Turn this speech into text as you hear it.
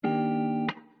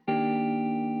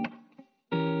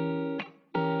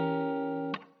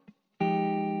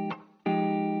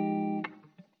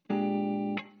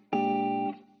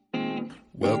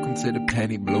Welcome to the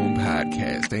Penny Bloom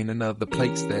Podcast. Ain't another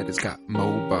place that has got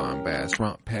more bombast.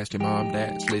 Romp past your mom,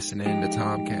 dads, listening to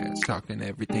Tomcats, talking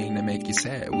everything that make you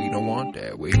sad. We don't want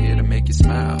that. We're here to make you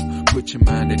smile. Put your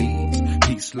mind at ease.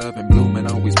 Peace, love, and bloom,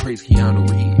 and always praise Keanu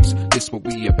Reeves. This what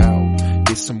we about.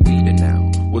 This some weeding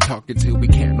now. We'll talk until we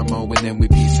can't no more, and then we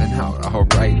peacing out.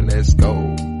 Alright, let's go.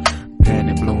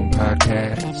 Penny Bloom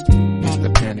Podcast. It's the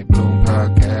Penny Bloom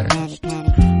Podcast.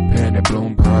 Penny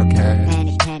Bloom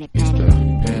Podcast. It's the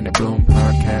Penny Bloom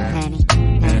Podcast.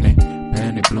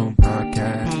 Penny Bloom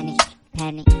Podcast.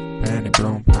 Penny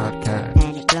Bloom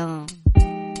Podcast.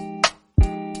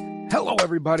 Hello,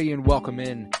 everybody, and welcome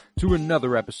in to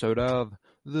another episode of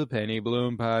the Penny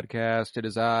Bloom Podcast. It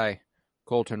is I,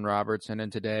 Colton Robertson,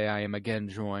 and today I am again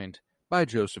joined by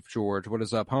Joseph George. What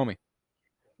is up, homie?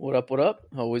 What up, what up?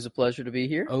 Always a pleasure to be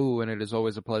here. Oh, and it is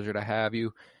always a pleasure to have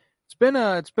you. It's been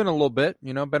a little bit,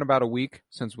 been about a week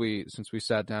since we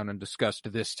sat down and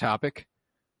discussed this topic.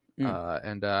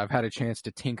 And I've had a chance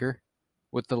to tinker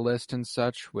with the list and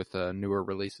such with newer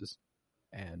releases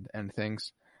and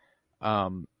things.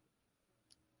 Top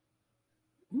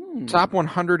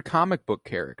 100 comic book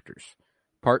characters,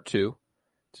 part 2.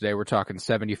 Today we're talking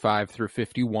 75 through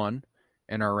 51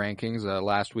 in our rankings.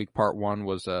 Last week part 1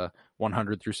 was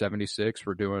 100 through 76.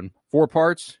 We're doing 4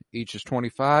 parts. Each is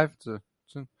 25.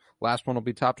 Last one will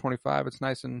be top 25. It's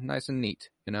nice and neat,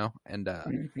 and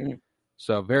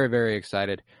so very, very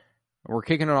excited. We're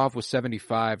kicking it off with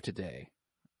 75 today.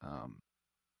 And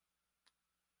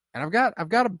I've got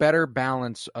a better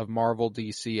balance of Marvel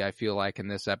DC, I feel like, in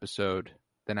this episode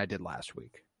than I did last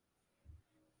week.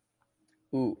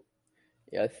 Ooh.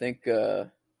 Yeah, I think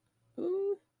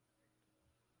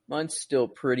mine's still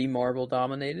pretty Marvel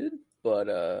dominated,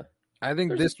 but I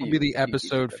think this will be the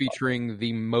episode featuring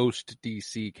the most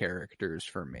DC characters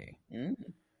for me.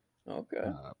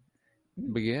 Okay.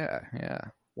 But yeah.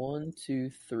 1, 2,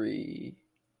 3,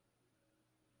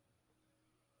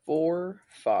 4,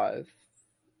 5,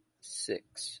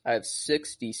 6. I have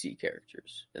 6 DC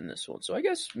characters in this one. So I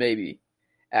guess maybe,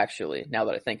 actually, now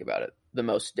that I think about it, the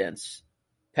most dense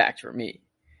packed for me.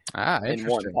 In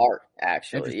one part,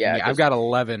 actually. Yeah, I've got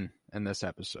 11 in this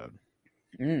episode.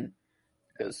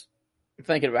 Because I'm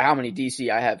thinking about how many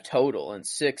DC I have total, and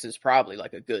 6 is probably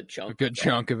like a good chunk. A good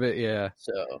chunk of it, yeah.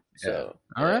 So.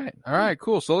 All right,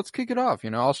 cool. So let's kick it off.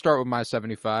 I'll start with my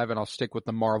 75, and I'll stick with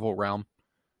the Marvel realm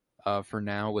for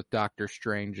now with Doctor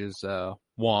Strange's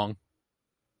Wong.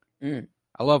 I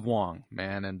love Wong,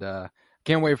 man, and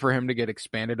can't wait for him to get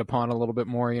expanded upon a little bit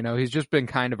more. He's just been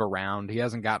kind of around. He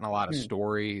hasn't gotten a lot of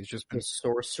story. He's just been the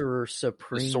Sorcerer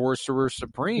Supreme. The Sorcerer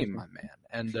Supreme, my man.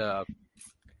 And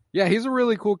yeah, he's a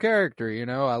really cool character.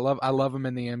 I love him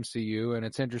in the MCU, and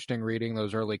it's interesting reading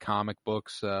those early comic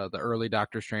books, the early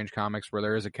Doctor Strange comics, where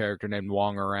there is a character named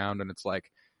Wong around, and it's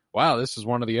like, wow, this is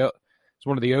one of the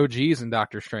OGs in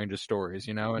Doctor Strange's stories.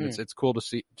 And it's cool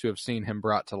to have seen him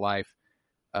brought to life.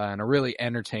 In a really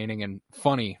entertaining and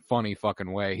funny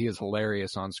fucking way. He is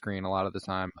hilarious on screen a lot of the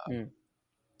time.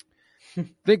 I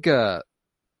think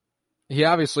he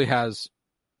obviously has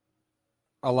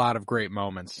a lot of great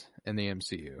moments in the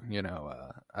MCU.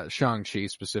 Shang-Chi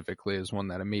specifically is one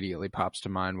that immediately pops to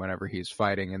mind whenever he's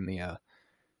fighting in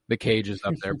the cages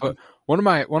up there. But one of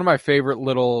my favorite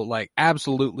little, like,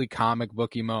 absolutely comic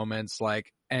booky moments,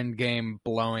 like Endgame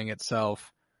blowing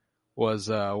itself, was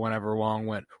whenever Wong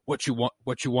went, what you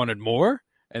wanted more?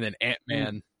 And then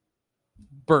Ant-Man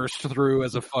burst through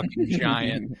as a fucking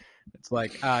giant. It's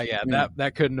like,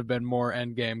 that couldn't have been more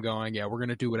Endgame going, yeah, we're going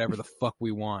to do whatever the fuck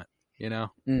we want,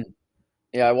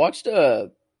 Yeah, I watched,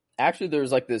 actually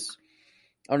there's like this,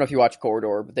 I don't know if you watch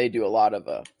Corridor, but they do a lot of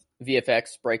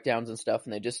VFX breakdowns and stuff,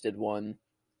 and they just did one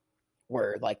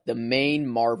where, like, the main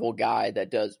Marvel guy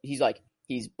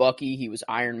he's Bucky, he was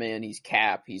Iron Man, he's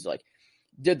Cap, he's like,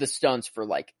 did the stunts for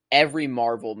like every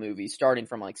Marvel movie starting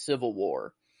from like Civil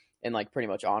War and like pretty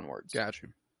much onwards. Gotcha.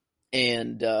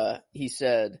 And he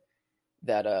said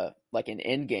that like in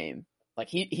Endgame, like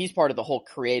he's part of the whole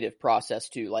creative process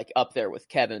too, like up there with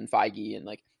Kevin Feige and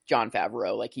like Jon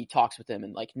Favreau. Like he talks with them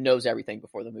and like knows everything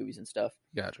before the movies and stuff.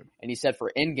 Gotcha. And he said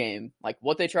for Endgame, like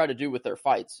what they try to do with their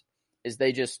fights is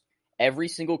they just, every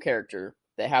single character,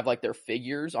 they have like their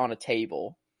figures on a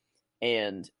table,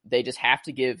 and they just have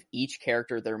to give each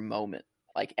character their moment,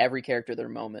 like every character their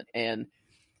moment. And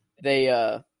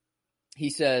he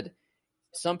said,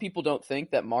 some people don't think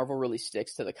that Marvel really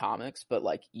sticks to the comics, but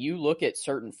like you look at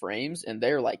certain frames and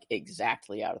they're like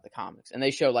exactly out of the comics. And they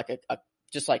show like a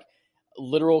just like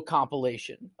literal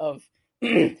compilation of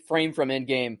frame from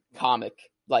Endgame comic,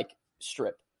 like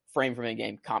strip, frame from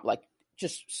Endgame like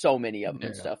just so many of them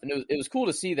and stuff. And it was cool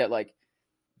to see that like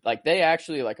like they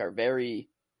actually like are very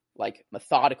like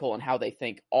methodical in how they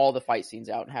think all the fight scenes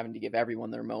out and having to give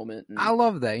everyone their moment. And I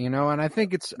love that, and I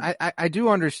think it's I do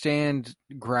understand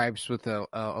gripes with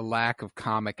a lack of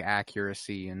comic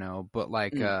accuracy, but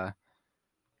like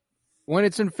when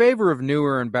it's in favor of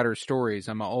newer and better stories,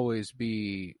 I'm always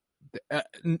be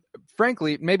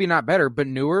frankly maybe not better, but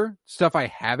newer stuff I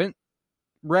haven't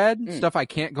read, stuff I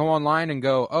can't go online and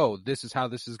go, oh, this is how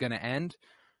this is going to end.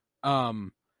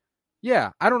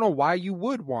 Yeah, I don't know why you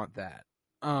would want that.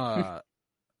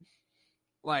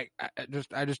 Like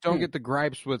I just don't get the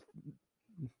gripes with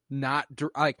not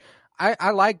like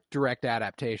I like direct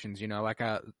adaptations, like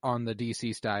on the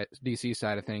DC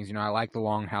side of things, I like the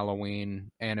Long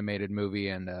Halloween animated movie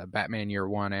and Batman Year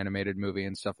One animated movie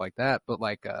and stuff like that, but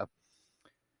like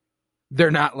they're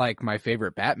not like my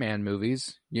favorite Batman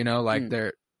movies, like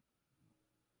they're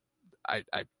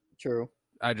True.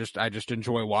 I just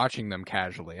enjoy watching them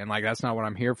casually, and like that's not what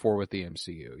I'm here for with the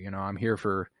MCU. I'm here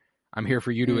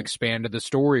for you to expand the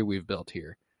story we've built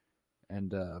here,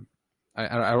 and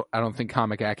I don't think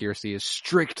comic accuracy is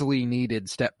strictly needed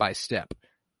step by step.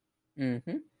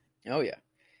 Mm-hmm. Oh yeah,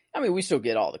 I mean we still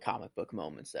get all the comic book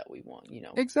moments that we want.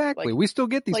 Exactly, like, we still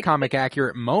get these comic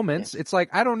accurate moments. Yeah. It's like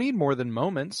I don't need more than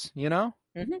moments,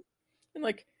 Mm-hmm. And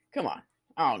like, come on,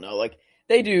 I don't know, like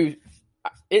they do.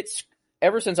 It's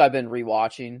ever since I've been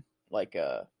rewatching like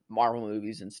Marvel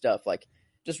movies and stuff, like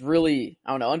just really,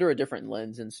 I don't know, under a different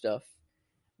lens and stuff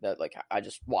that like I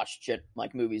just watch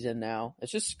like movies in now.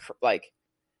 It's just like,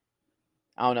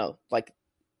 I don't know, like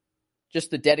just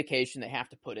the dedication they have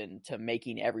to put into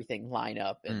making everything line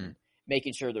up and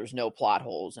making sure there's no plot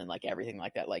holes and like everything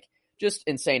like that. Like just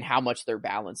insane how much they're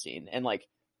balancing, and like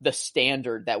the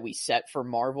standard that we set for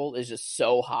Marvel is just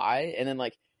so high. And then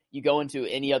like you go into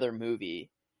any other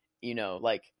movie,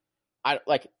 like I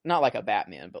like not like a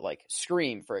Batman, but like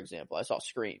Scream, for example. I saw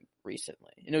Scream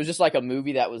recently, and it was just like a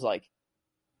movie that was like,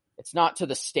 it's not to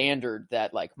the standard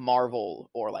that like Marvel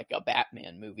or like a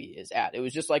Batman movie is at. It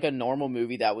was just like a normal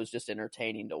movie that was just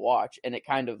entertaining to watch, and it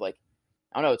kind of like,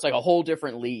 I don't know, it's like a whole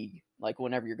different league. Like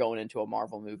whenever you're going into a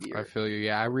Marvel movie, I feel you.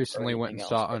 Yeah, I recently went and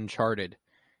saw Uncharted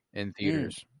in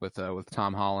theaters with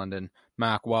Tom Holland and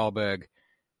Mark Wahlberg,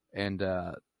 and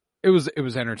it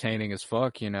was entertaining as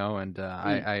fuck, and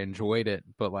I enjoyed it.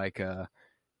 But like,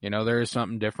 there is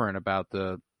something different about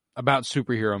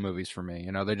superhero movies for me.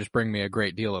 They just bring me a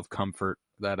great deal of comfort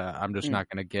that I'm just not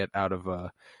going to get out of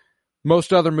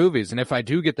most other movies. And if I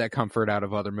do get that comfort out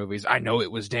of other movies, I know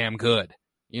it was damn good.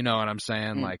 You know what I'm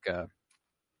saying? Like,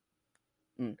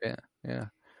 yeah.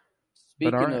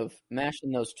 Speaking of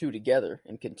mashing those two together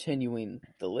and continuing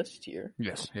the list here,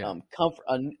 yes, yeah.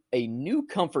 A new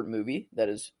comfort movie that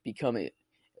has become a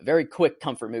very quick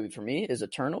comfort movie for me is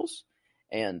Eternals,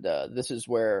 and this is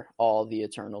where all the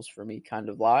Eternals for me kind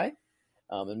of lie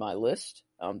in my list.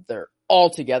 They're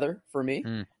all together for me,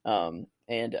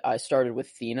 and I started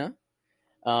with Thena,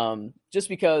 just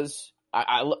because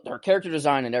her character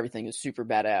design and everything is super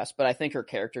badass, but I think her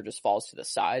character just falls to the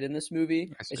side in this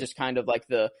movie. It's just kind of like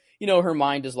her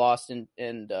mind is lost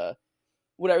and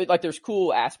whatever. Like there's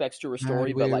cool aspects to her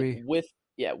story, but like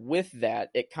with that,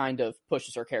 it kind of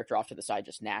pushes her character off to the side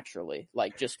just naturally,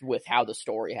 like just with how the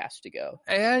story has to go.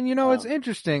 And it's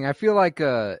interesting. I feel like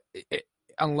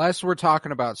unless we're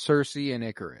talking about Cersei and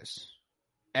Icarus,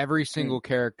 every single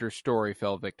character story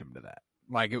fell victim to that.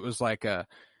 Like it was like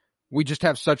we just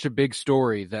have such a big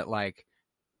story that like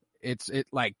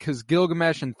because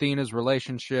Gilgamesh and Thena's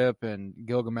relationship and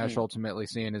Gilgamesh ultimately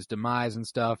seeing his demise and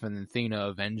stuff, and then Thena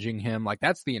avenging him, like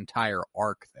that's the entire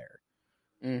arc there.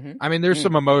 I mean, there's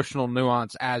some emotional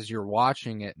nuance as you're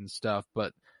watching it and stuff,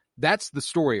 but that's the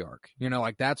story arc.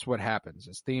 Like that's what happens.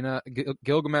 Is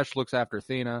Gilgamesh looks after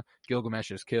Thena,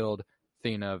 Gilgamesh is killed,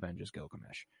 Thena avenges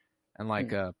Gilgamesh, and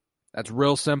like that's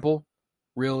real simple,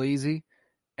 real easy,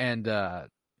 and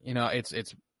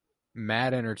it's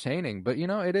mad entertaining, but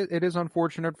it is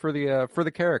unfortunate for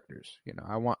the characters.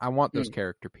 I want those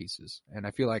character pieces, and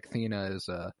I feel like Thena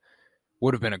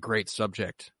would have been a great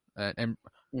subject, and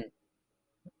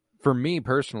for me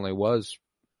personally was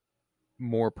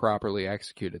more properly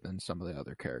executed than some of the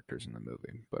other characters in the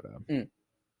movie. But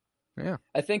yeah,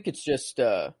 I think it's just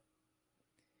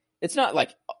it's not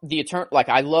like like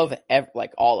I love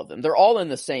like all of them. They're all in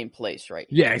the same place, right?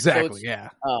 Yeah, exactly. So yeah.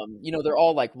 They're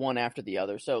all like one after the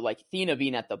other. So like Thena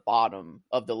being at the bottom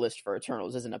of the list for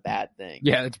Eternals isn't a bad thing.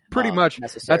 Yeah, it's pretty much,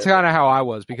 that's kind of how I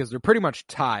was, because they're pretty much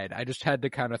tied. I just had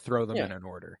to kind of throw them in an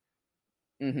order.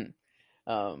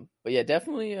 But yeah,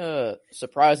 definitely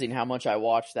surprising how much I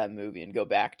watched that movie and go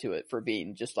back to it for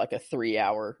being just like a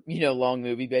 3-hour, long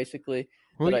movie basically.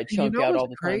 Well, that I chunk out all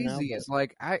the crazy time now. Is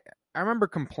like I remember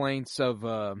complaints of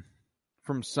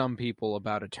from some people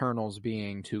about Eternals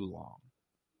being too long.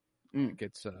 Like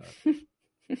it's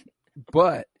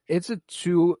but it's a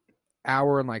 2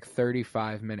 hour and like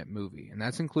 35-minute movie, and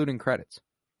that's including credits.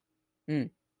 The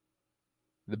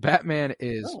Batman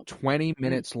is 20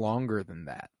 minutes longer than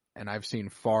that, and I've seen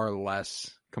far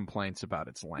less complaints about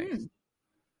its length,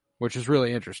 which is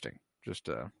really interesting. Just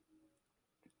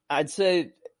I'd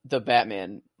say the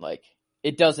Batman, like,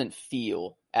 it doesn't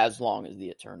feel as long as the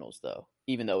Eternals, though,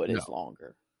 even though it is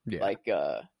longer. Yeah. Like,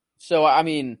 so I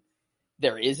mean,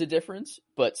 there is a difference,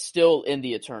 but still in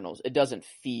the Eternals, it doesn't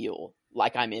feel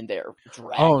like I'm in there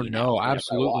dragging. Oh no,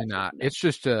 absolutely not. It's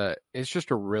just a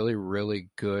really, really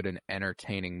good and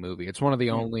entertaining movie. It's one of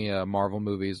the only Marvel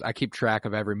movies. I keep track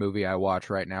of every movie I watch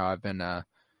right now. I've been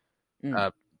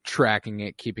tracking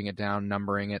it, keeping it down,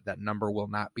 numbering it. That number will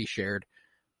not be shared.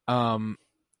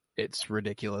 It's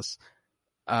ridiculous.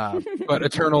 But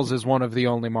Eternals is one of the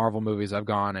only Marvel movies I've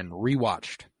gone and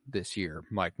rewatched this year.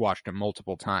 Like, watched it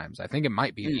multiple times. I think it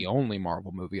might be the only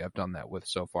Marvel movie I've done that with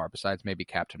so far, besides maybe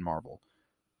Captain Marvel.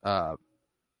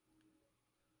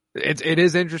 It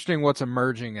is interesting what's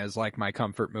emerging as like my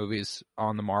comfort movies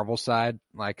on the Marvel side.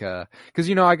 Like, cause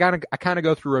I kind of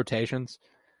go through rotations.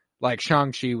 Like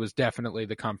Shang-Chi was definitely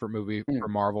the comfort movie for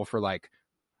Marvel for like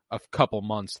a couple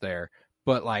months there.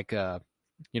 But like, I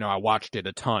watched it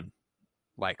a ton,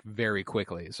 like very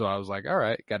quickly. So I was like, all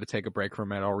right, got to take a break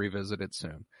from it. I'll revisit it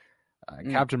soon.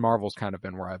 Captain Marvel's kind of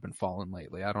been where I've been falling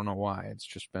lately. I don't know why. It's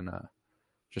just been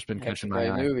catching my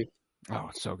eye. Movie. Oh,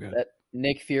 it's so good. That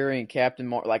Nick Fury and Captain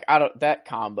Marvel, like that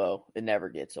combo, it never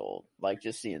gets old. Like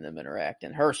just seeing them interact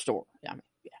and her story. I mean,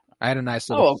 yeah. I had a nice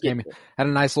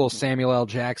little Samuel L.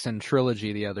 Jackson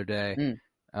trilogy the other day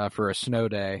for a snow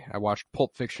day. I watched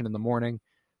Pulp Fiction in the morning,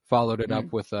 followed it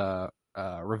up with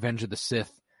Revenge of the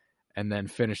Sith, and then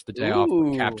finished the day off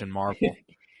with Captain Marvel.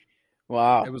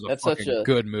 Wow, it was such a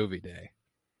good movie day.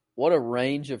 What a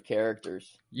range of characters.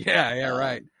 Yeah,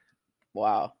 right.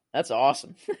 Wow, that's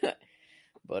awesome.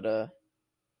 But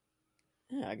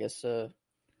yeah, I guess. So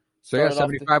yeah,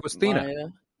 75 was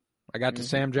Thena. I got to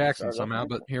Sam Jackson somehow,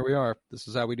 but here we are. This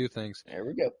is how we do things. There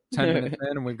we go. 10 minutes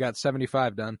in, and we've got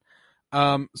 75 done.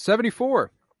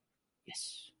 74.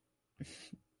 Yes.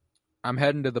 I'm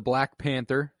heading to the Black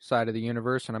Panther side of the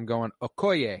universe, and I'm going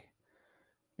Okoye.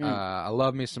 I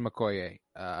love me some Okoye.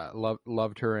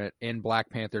 Loved her in Black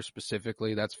Panther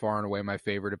specifically. That's far and away my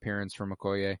favorite appearance from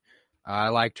Okoye. I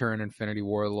liked her in Infinity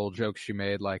War. The little jokes she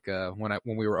made, like when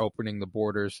we were opening the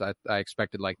borders, I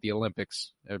expected like the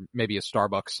Olympics, maybe a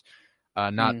Starbucks,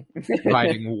 not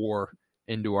inviting war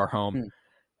into our home.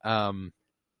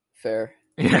 Fair.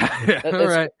 Yeah,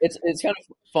 right. It's kind of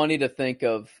funny to think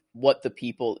of what the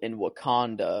people in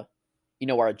Wakanda,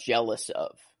 are jealous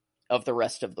of the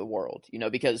rest of the world,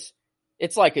 because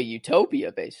it's like a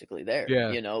utopia basically there.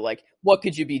 Yeah. Like what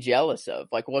could you be jealous of?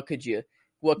 Like what could you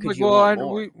want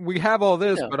more? We have all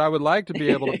this, but I would like to be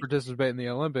able to participate in the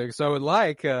Olympics. I would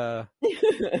like a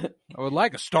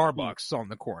Starbucks on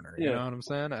the corner. You know what I'm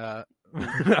saying? I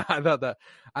thought that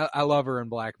I love her in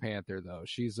Black Panther though.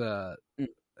 She's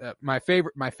my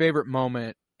favorite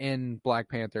moment in Black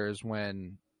Panther is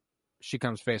when she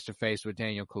comes face to face with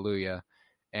Daniel Kaluuya,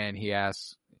 and he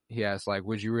asks like,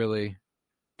 "Would you really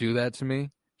do that to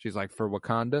me?" She's like, "For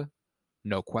Wakanda,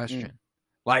 no question."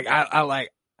 Like I'm like,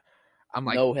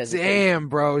 no damn,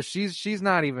 bro, she's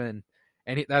not even.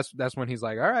 And that's when he's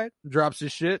like, all right, drops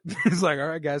his shit. He's like, all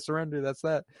right, guys, surrender. That's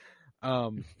that.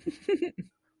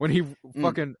 When he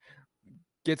fucking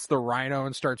gets the rhino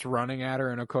and starts running at her,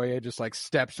 and Okoye just like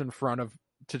steps in front of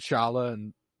T'Challa,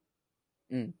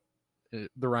 and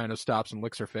the rhino stops and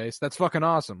licks her face. That's fucking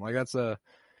awesome. Like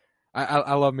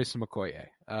I love me some Okoye.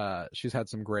 She's had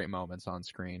some great moments on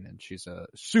screen, and she's a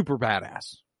super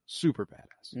badass. Super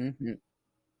badass. Mm-hmm.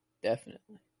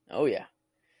 Definitely. Oh yeah.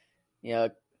 Yeah.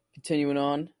 Continuing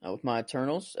on with my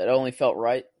Eternals, it only felt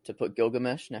right to put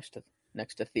Gilgamesh next to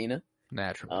Thena.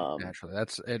 Naturally.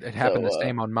 That's it happened the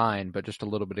same on mine, but just a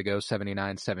little bit ago,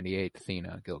 79, 78,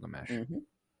 Thena, Gilgamesh.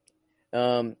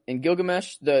 And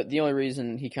Gilgamesh, the only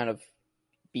reason he kind of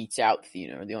beats out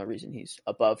Thena, or the only reason he's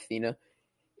above Thena,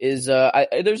 is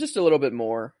there's just a little bit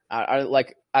more.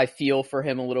 I feel for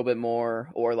him a little bit more,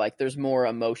 or like there's more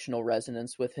emotional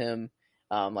resonance with him.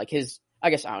 Like I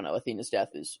guess, I don't know, Athena's death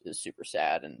is super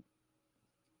sad, and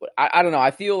I don't know.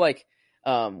 I feel like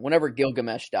whenever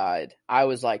Gilgamesh died, I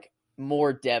was like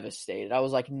more devastated. I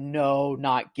was like, no,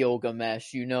 not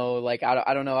Gilgamesh. Like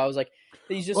I don't know. I was like,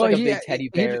 he's just like a big teddy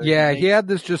bear. He had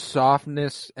this just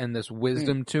softness and this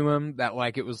wisdom to him that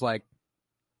like it was like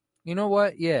You know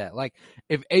what? Yeah, like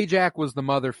if Ajak was the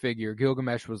mother figure,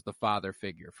 Gilgamesh was the father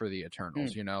figure for the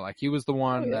Eternals. You know, like he was the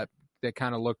one that they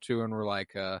kind of looked to and were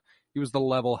like, he was the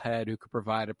level head who could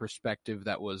provide a perspective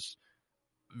that was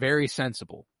very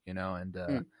sensible. You know,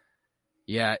 and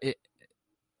yeah, it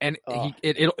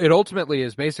ultimately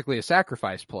is basically a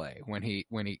sacrifice play when he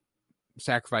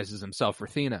sacrifices himself for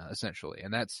Thena, essentially,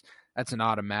 and that's an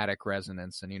automatic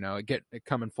resonance, and you know, it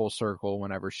coming full circle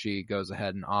whenever she goes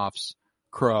ahead and offs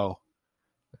Crow.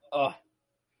 Oh,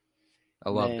 I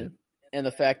loved it. And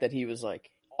the fact that he was like,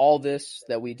 all this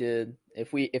that we did,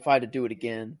 if I had to do it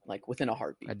again, like within a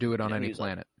heartbeat, I'd do it on any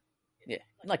planet. Like,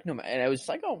 like no matter. And I was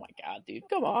like, oh my god, dude,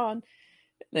 come on. And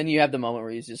then you have the moment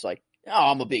where he's just like,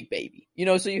 oh, I'm a big baby, you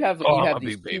know. So you have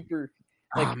these super.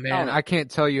 Like, oh man, I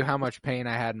can't tell you how much pain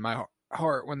I had in my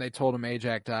heart when they told him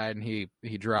Ajak died and he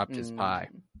dropped his pie.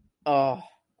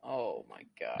 Oh my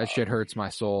god. That shit hurts my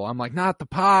soul. I'm like, not the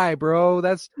pie, bro.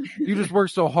 You just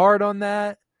worked so hard on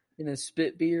that. In a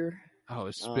spit beer. Oh,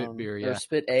 a spit beer, yeah. Or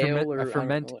spit ale. I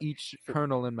ferment each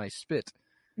kernel in my spit.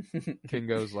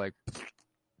 Kingo's like.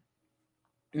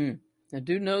 The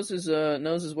dude knows his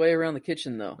way around the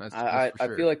kitchen, though. I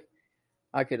feel like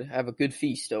I could have a good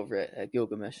feast over at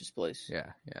Gilgamesh's place.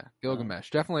 Yeah. Gilgamesh,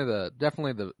 definitely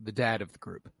the dad of the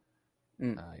group.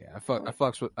 I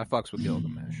fucks with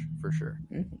Gilgamesh for sure.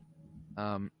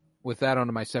 Mm-hmm. With that,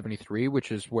 onto my 73,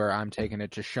 which is where I'm taking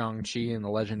it to Shang-Chi and the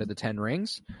Legend of the Ten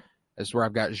Rings. This is where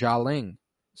I've got Xialing,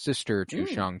 sister to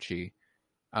Shang-Chi.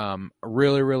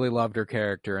 Really, really loved her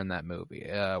character in that movie.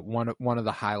 One of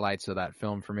the highlights of that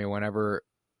film for me, whenever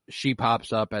she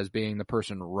pops up as being the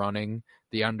person running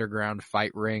the underground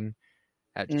fight ring.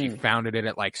 She founded it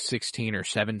at like 16 or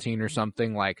 17 or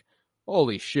something. Like,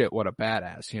 holy shit, what a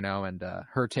badass, you know? And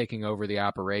her taking over the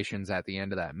operations at the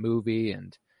end of that movie,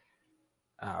 and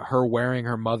her wearing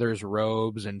her mother's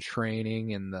robes and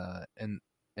training in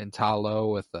Ta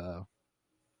Lo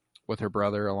with her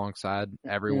brother alongside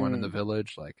everyone in the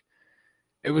village. Like,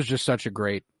 it was just such a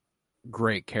great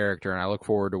character, and I look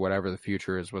forward to whatever the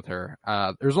future is with her.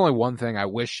 There's only one thing I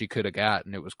wish she could have got,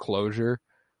 and it was closure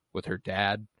with her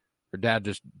dad. Her dad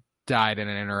just died in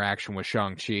an interaction with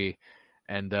Shang-Chi,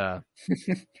 and and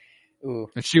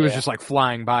she was just like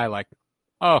flying by like,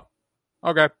 oh,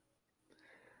 okay.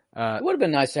 It would have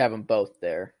been nice to have them both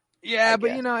there. Yeah,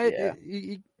 but you know,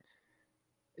 it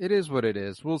is what it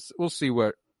is. We'll see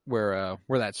where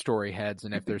that story heads,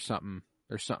 and if there's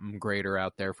something greater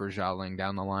out there for Xialing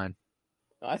down the line.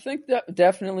 I think that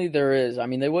definitely there is. I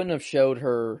mean, they wouldn't have showed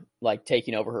her like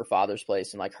taking over her father's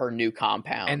place and like her new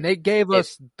compound. And they gave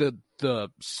us the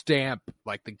stamp,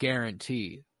 like the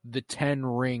guarantee, the 10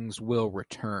 rings will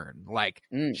return. Like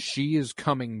she is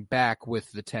coming back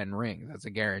with the 10 rings. That's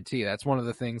a guarantee. That's one of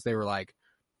the things they were like,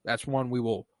 that's one we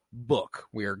will book.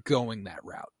 We are going that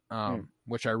route,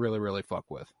 which I really, really fuck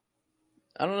with.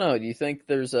 I don't know. Do you think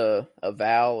there's a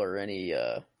Val or any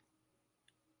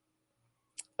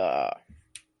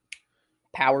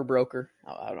power broker?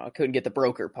 I don't know. I couldn't get the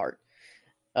broker part.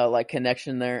 Like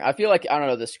connection there. I feel like, I don't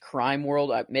know, this crime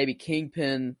world, maybe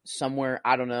Kingpin somewhere.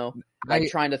 I don't know. Like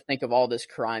trying to think of all this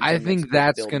crime. I think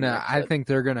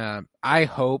I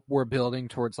hope we're building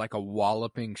towards like a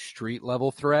walloping street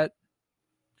level threat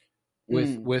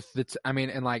with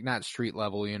and like not street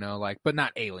level, you know, like, but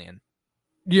not alien.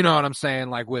 You know what I'm saying?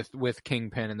 Like with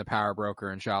Kingpin and the power broker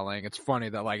and Xialing. It's funny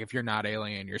that like if you're not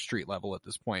alien, you're street level at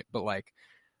this point, but like,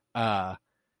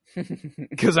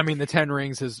 because I mean the 10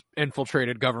 Rings has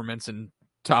infiltrated governments and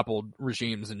toppled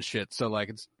regimes and shit, so like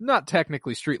it's not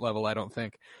technically street level, I don't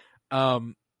think. But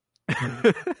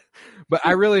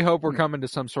I really hope we're coming to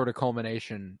some sort of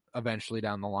culmination eventually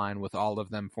down the line with all of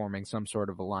them forming some sort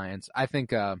of alliance. I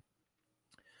think I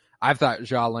thought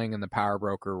Xialing and the power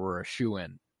broker were a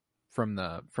shoo-in from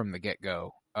the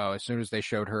get-go. As soon as they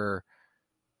showed her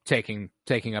taking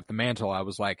up the mantle, I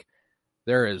was like,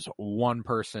 there is one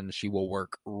person she will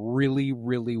work really,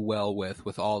 really well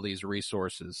with all these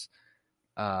resources.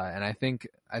 And I think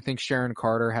Sharon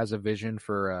Carter has a vision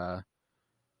for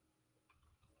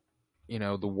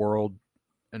the world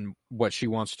and what she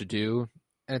wants to do.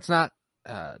 And it's not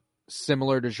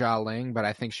similar to Xialing, but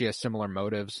I think she has similar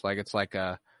motives. Like it's like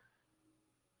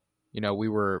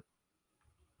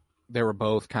they were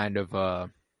both kind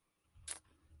of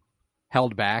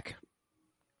held back,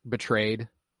 betrayed,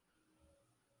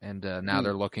 and now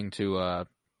they're looking to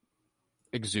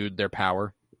exude their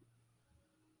power.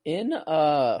 In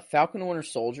Falcon and Winter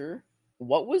Soldier,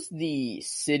 what was the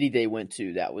city they went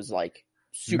to that was like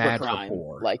super Madripoor. Crime?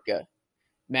 Like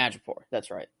Madripoor, that's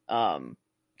right.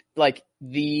 Like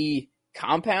the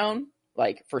compound,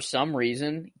 like for some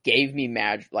reason, gave me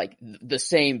the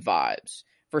same vibes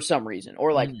for some reason,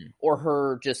 or like, or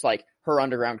her just like her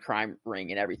underground crime ring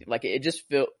and everything. Like it just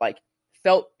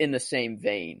felt in the same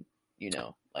vein, you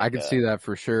know. Like, I could see that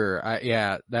for sure.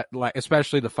 That like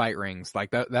especially the fight rings,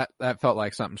 like that felt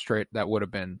like something straight that would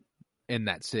have been in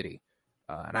that city.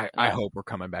 And I hope we're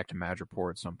coming back to Madripoor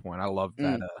at some point. I love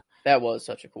that. That was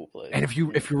such a cool place. And if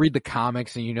you read the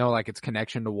comics and you know like its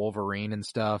connection to Wolverine and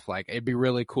stuff, like it'd be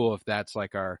really cool if that's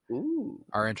like our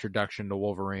introduction to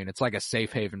Wolverine. It's like a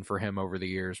safe haven for him over the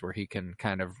years where he can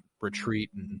kind of retreat,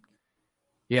 and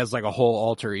he has like a whole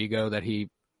alter ego that he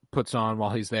puts on while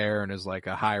he's there and is like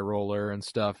a high roller and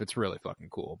stuff. It's really fucking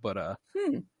cool. But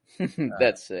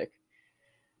that's sick.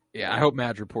 Yeah, I hope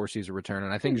Madripoor sees a return,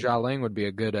 and I think Xialing would be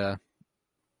a good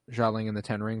Xialing and the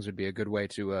Ten Rings would be a good way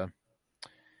to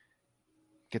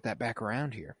get that back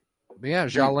around here. But yeah,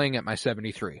 Xialing at my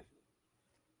 73.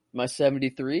 My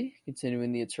 73,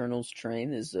 continuing the Eternals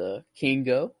train, is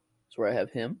Kingo. That's where I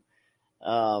have him.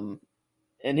 And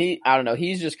I don't know,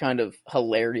 he's just kind of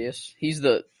hilarious. He's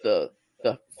the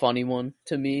funny one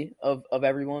to me of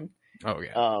everyone. Oh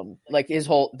yeah. Like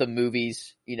the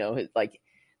movies, you know, like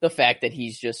the fact that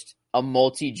he's just a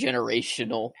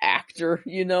multi-generational actor,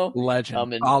 you know,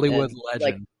 legend, Hollywood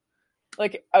legend.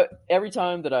 Like every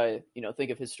time that I, you know,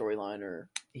 think of his storyline or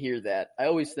hear that, I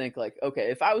always think like,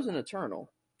 okay, if I was an Eternal,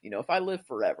 you know, if I lived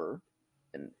forever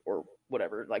or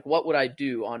whatever, like what would I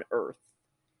do on Earth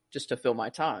just to fill my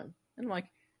time? And like,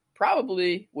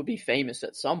 probably would be famous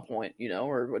at some point, you know,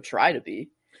 or would try to be.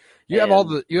 You have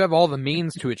all the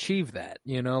means to achieve that,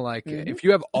 you know, like if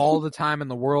you have all the time in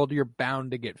the world, you're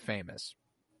bound to get famous.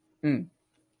 And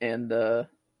I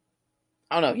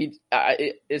don't know,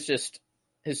 it's just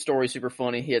his story's super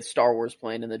funny. He had Star Wars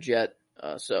playing in the jet,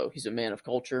 so he's a man of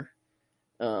culture.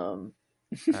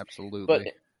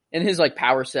 Absolutely. And his like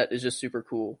power set is just super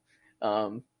cool.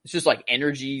 It's just like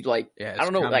energy, like I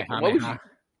don't know, like what would you?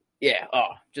 Yeah,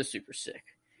 just super sick.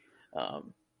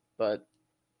 But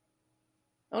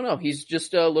I don't know. He's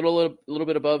just a little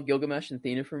bit above Gilgamesh and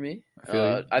Athena for me.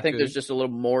 I think there's just a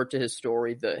little more to his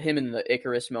story. Him in the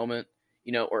Icarus moment,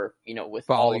 you know, or you know, with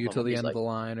follow all you of till them, the end of the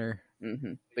line, or.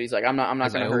 But he's like, I'm not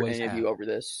going to hurt any of you over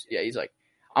this. Yeah, he's like,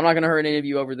 I'm not going to hurt any of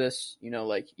you over this. You know,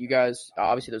 like you guys.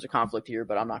 Obviously, there's a conflict here,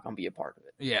 but I'm not going to be a part of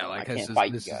it. Yeah, like I can't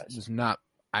fight you guys. This is not.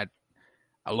 I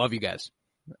love you guys.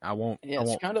 I won't. Yeah, I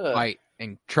won't fight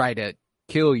and try to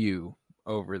kill you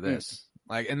over this.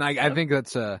 I think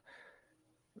that's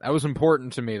that was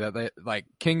important to me that they like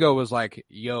Kingo was like,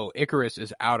 yo, Icarus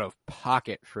is out of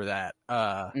pocket for that.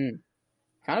 Kind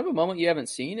of a moment you haven't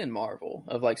seen in Marvel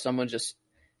of like someone just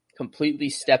completely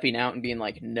stepping out and being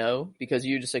like, no, because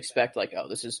you just expect like, oh,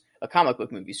 this is a comic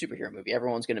book movie, superhero movie.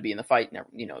 Everyone's going to be in the fight and,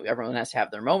 you know, everyone has to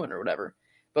have their moment or whatever.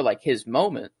 But like his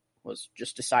moment was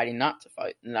just deciding not to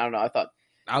fight. And I don't know, I thought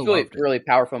really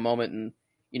powerful moment. And,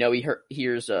 you know, he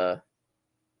hears,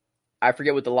 I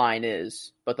forget what the line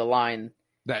is, but the line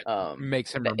that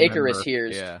makes him remember. Icarus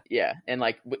hears. Yeah. And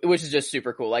like, which is just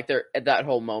super cool. Like they're at that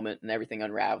whole moment and everything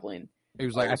unraveling. It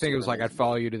was like, I think it was like, I'd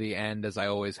follow you to the end as I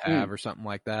always have or something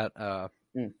like that.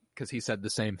 Cause he said the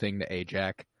same thing to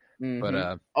Ajak,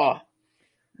 but, oh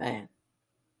man.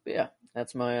 But yeah,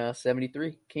 that's my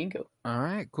 73 Kingo. All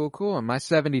right, cool. And my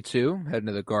 72, heading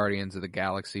to the Guardians of the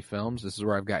Galaxy films. This is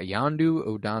where I've got Yondu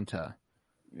Odonta.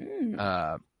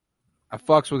 I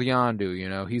fucks with Yondu, you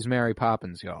know, he's Mary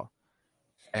Poppins, y'all.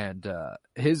 And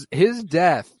his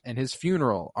death and his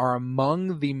funeral are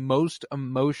among the most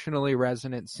emotionally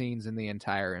resonant scenes in the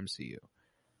entire MCU.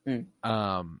 And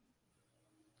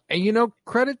you know,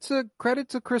 credit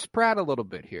to Chris Pratt a little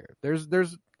bit here.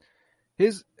 There's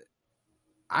his.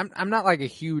 I'm not like a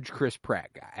huge Chris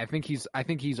Pratt guy. I think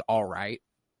he's all right.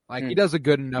 Like he does a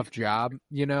good enough job,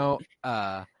 you know.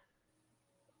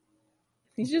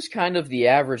 He's just kind of the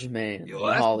average man.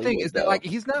 That's the thing is that like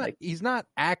he's not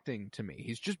acting to me.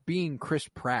 He's just being Chris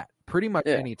Pratt pretty much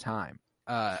any time.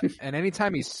 And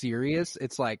anytime he's serious,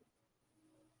 it's like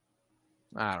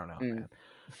I don't know,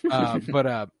 man.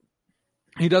 But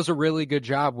he does a really good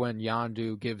job when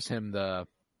Yondu gives him the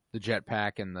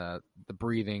jetpack and the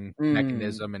breathing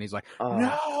mechanism, and he's like,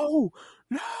 no,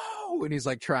 and he's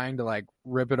like trying to like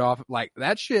rip it off. Like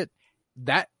that shit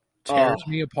that tears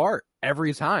me apart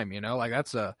every time, you know, like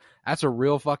that's a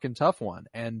real fucking tough one.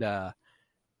 And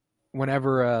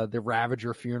whenever the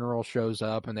Ravager funeral shows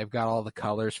up and they've got all the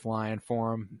colors flying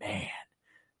for him, man,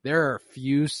 there are a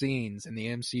few scenes in the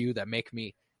MCU that make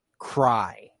me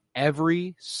cry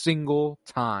every single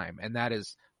time, and that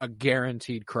is a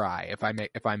guaranteed cry if I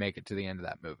make it to the end of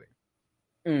that movie.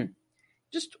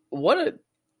 Just what a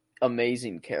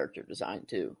amazing character design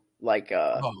too. Like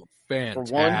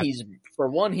fantastic. For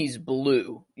one he's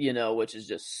blue, you know, which is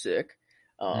just sick.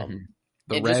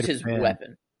 The and red just his fin.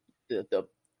 weapon, the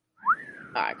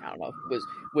I don't know if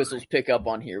whistles pick up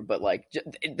on here, but like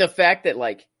the fact that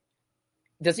like,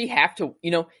 does he have to?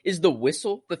 Is the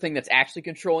whistle the thing that's actually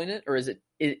controlling it, or is it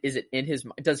in his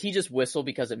mind? Does he just whistle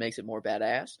because it makes it more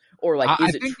badass, or like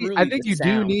is it truly? I think the you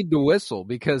sound? do need to whistle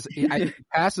because he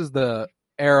passes the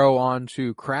arrow on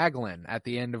to Kraglin at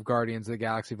the end of Guardians of the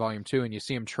Galaxy Volume 2, and you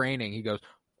see him training. He goes,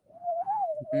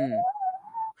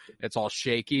 it's all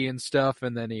shaky and stuff,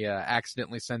 and then he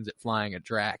accidentally sends it flying at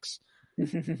Drax.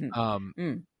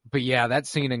 But yeah, that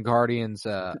scene in Guardians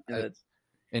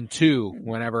in 2,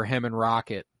 whenever him and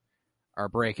Rocket are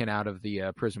breaking out of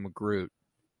the prison with Groot,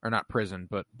 or not prison,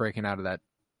 but breaking out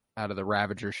of the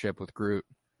Ravager ship with Groot,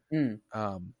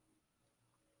 or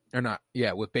not,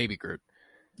 yeah, with Baby Groot,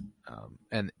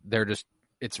 and they're just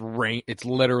it's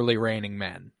literally raining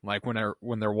men, like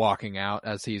when they're walking out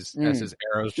as his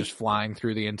arrows just flying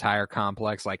through the entire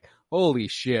complex. Like, holy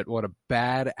shit, what a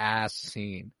badass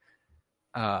scene.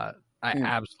 I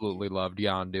absolutely loved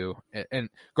Yondu, and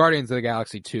Guardians of the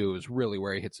Galaxy 2 is really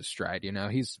where he hits his stride.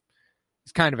 He's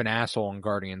kind of an asshole in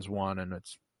Guardians 1, and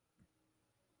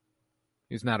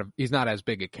he's not as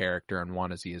big a character in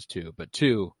 1 as he is 2, but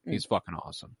 2 he's fucking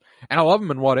awesome. And I love him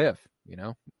in What If,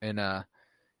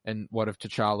 and What If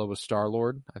T'Challa was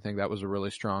Star-Lord. I think that was a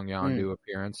really strong Yondu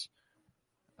appearance.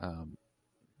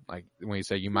 Like when you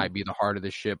say you might be the heart of the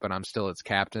ship, but I'm still its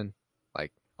captain.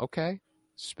 Like, okay,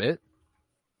 spit.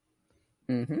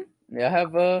 Yeah,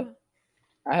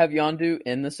 I have Yondu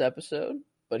in this episode,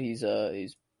 but he's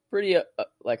pretty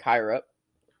like higher up.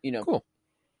 Cool.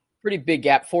 Pretty big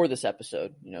gap for this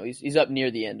episode. He's up near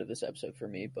the end of this episode for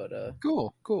me. But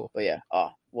cool. But yeah,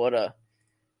 what a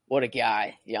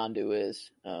guy Yondu is.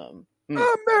 I'm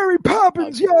Mary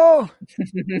Poppins, y'all.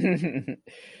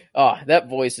 That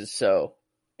voice is so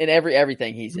in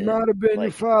everything he's in. Might have been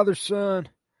your father's son,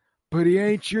 but he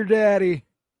ain't your daddy.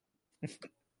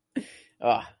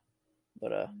 But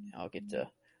I'll get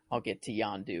to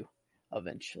Yondu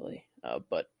eventually.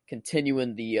 But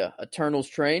continuing the Eternals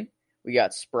train, we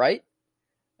got Sprite.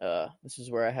 This is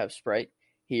where I have Sprite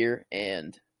here,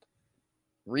 and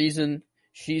reason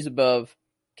she's above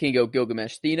Kingo,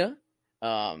 Gilgamesh, Thena.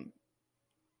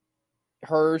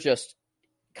 Her just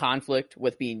conflict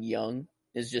with being young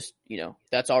is just,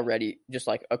 that's already just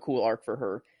like a cool arc for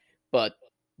her. But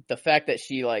the fact that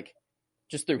she like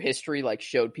just through history, like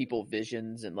showed people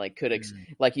visions and like could,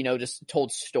 just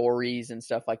told stories and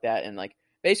stuff like that. And like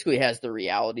basically has the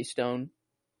reality stone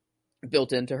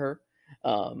built into her,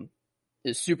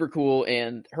 is super cool.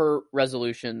 And her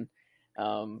resolution,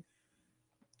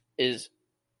 is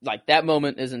like, that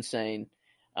moment is insane,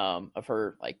 of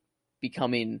her like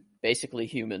becoming basically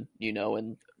human,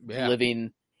 and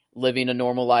living a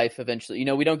normal life eventually.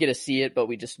 We don't get to see it, but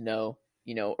we just know,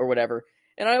 or whatever.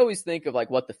 And I always think of like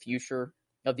what the future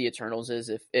of the Eternals is,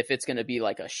 if it's going to be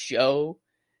like a show,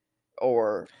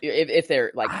 or if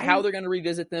they're like how they're going to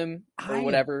revisit them or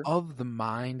whatever. Of the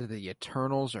mind, the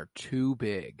Eternals are too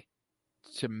big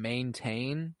to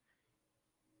maintain.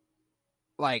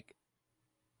 Like,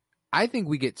 I think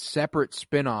we get separate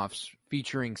spin-offs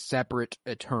featuring separate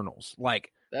Eternals.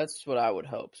 Like, that's what I would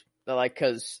hope. Like,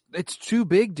 because it's too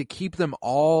big to keep them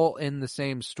all in the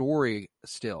same story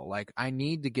still. Like, I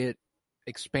need to get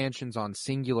expansions on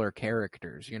singular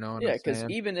characters, Yeah, because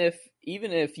even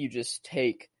if you just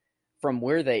take from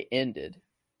where they ended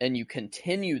and you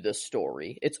continue the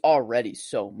story, it's already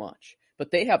so much.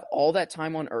 But they have all that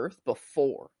time on Earth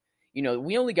before.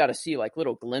 We only got to see like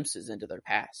little glimpses into their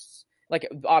pasts. Like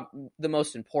the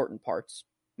most important parts,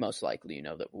 most likely,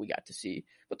 that we got to see.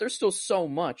 But there's still so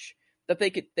much that they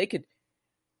could.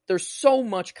 There's so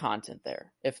much content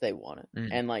there if they want it.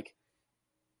 And like,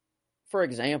 for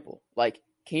example, like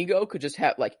Kingo could just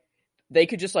have like, they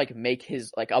could just like make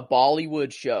his like a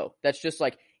Bollywood show that's just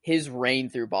like his reign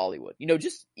through Bollywood.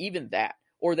 Just even that.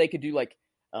 Or they could do like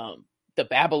the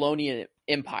Babylonian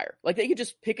Empire. Like they could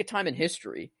just pick a time in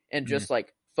history and just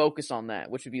like focus on that,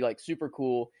 which would be like super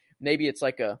cool. Maybe it's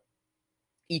like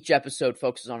each episode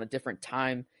focuses on a different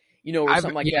time, or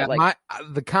something like that. Like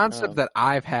the concept that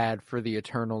I've had for the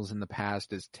Eternals in the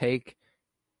past is take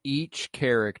each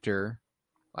character,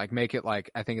 like make it like,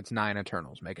 I think it's 9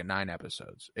 Eternals, make it 9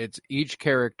 episodes. It's each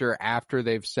character after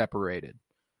they've separated.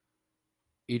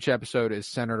 Each episode is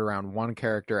centered around one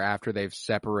character after they've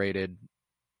separated.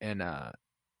 And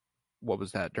what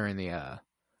was that during the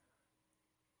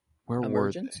where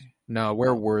Emergence? were they? No,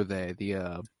 where were they?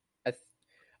 The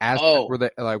were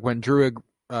they like when Druig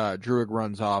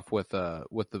runs off with the.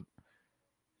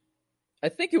 I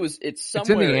think it's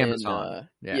somewhere in the Amazon.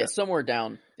 Yeah, somewhere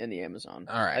down in the Amazon.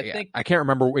 All right, I can't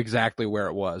remember exactly where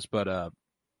it was, but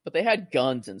but they had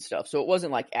guns and stuff, so it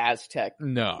wasn't like Aztec.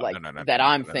 No, like no, that.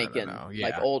 I'm no, thinking Yeah.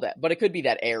 like old, but it could be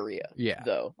that area. Yeah.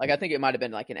 though. Like I think it might have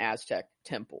been like an Aztec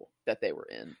temple that they were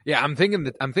in. Yeah, I'm thinking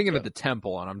of the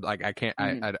temple, and I'm like, I can't,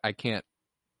 Mhm. I can't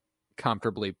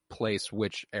comfortably place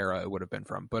which era it would have been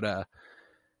from, but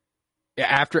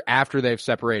after they've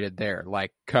separated there,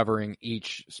 like covering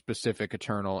each specific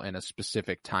Eternal in a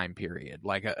specific time period,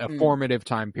 like a formative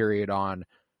time period on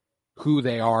who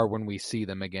they are when we see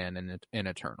them again in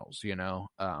Eternals, you know?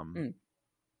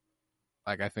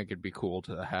 Like I think it'd be cool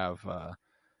to have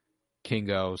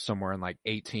Kingo somewhere in like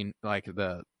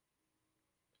the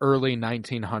early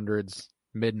 1900s,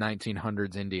 mid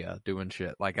 1900s India doing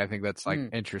shit. Like I think that's like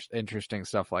interesting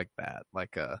stuff like that.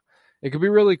 Like it could be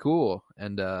really cool,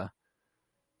 and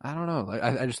I don't know.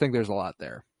 I just think there's a lot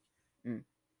there. And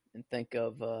think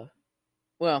of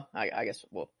well, I guess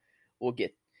we'll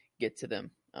get to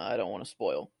them. I don't want to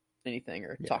spoil anything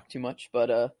or talk too much,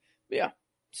 but yeah,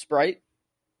 Sprite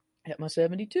at my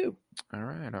 72. All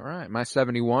right. My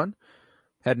 71.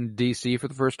 Heading to DC for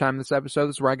the first time this episode.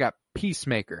 This is where I got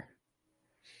Peacemaker.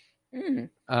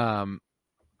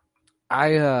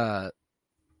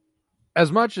 As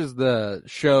much as the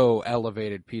show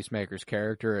elevated Peacemaker's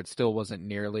character, it still wasn't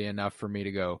nearly enough for me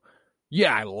to go,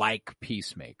 yeah, I like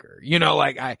Peacemaker. You know,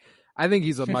 like I think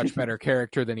he's a much better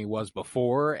character than he was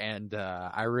before, and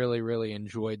I really, really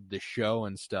enjoyed the show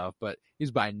and stuff, but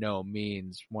he's by no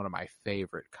means one of my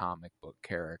favorite comic book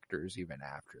characters even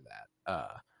after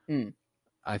that.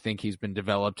 I think he's been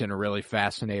developed in a really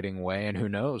fascinating way, and who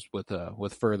knows,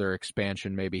 with further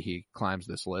expansion, maybe he climbs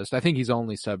this list. I think he's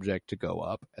only subject to go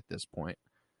up at this point.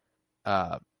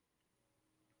 But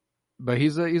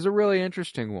he's a really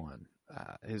interesting one.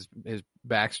 His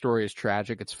backstory is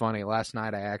tragic. It's funny. Last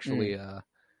night I actually,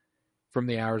 from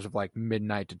the hours of like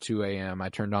midnight to 2 a.m., I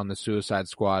turned on the Suicide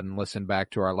Squad and listened back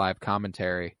to our live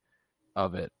commentary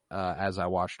of it as I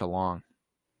watched along.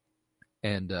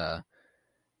 And I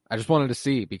just wanted to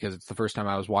see, because it's the first time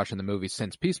I was watching the movie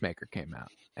since Peacemaker came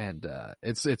out. And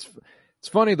it's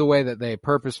funny the way that they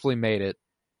purposefully made it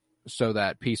so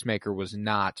that Peacemaker was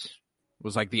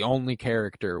like the only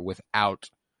character without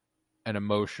an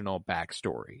emotional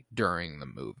backstory during the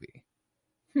movie.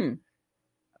 He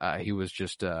was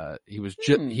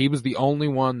the only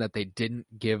one that they didn't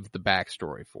give the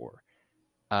backstory for.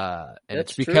 And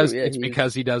That's because true. Yeah,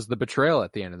 because he does the betrayal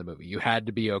at the end of the movie. You had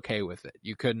to be okay with it.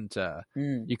 You couldn't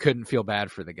feel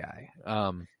bad for the guy.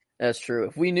 That's true.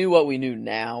 If we knew what we knew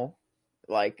now,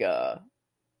 like I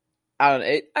don't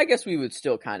know, I guess we would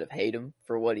still kind of hate him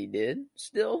for what he did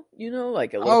still, you know,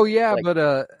 like a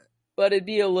little, but it'd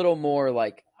be a little more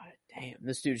like, damn,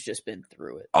 this dude's just been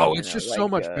through it. It's just so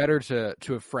much better to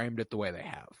have framed it the way they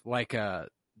have. Like to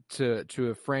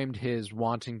have framed his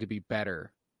wanting to be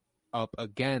better up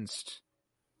against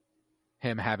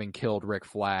him having killed Rick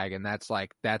Flag, and that's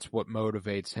what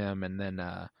motivates him, and then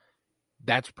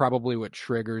that's probably what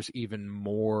triggers even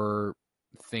more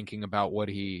thinking about what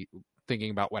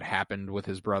happened with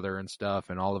his brother and stuff,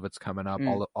 and all of it's coming up.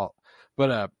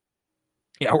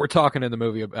 Yeah, we're talking in the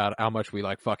movie about how much we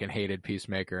like fucking hated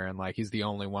Peacemaker, and like he's the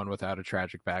only one without a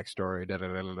tragic backstory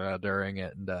during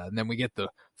it, and then we get the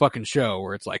fucking show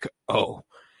where it's like, oh,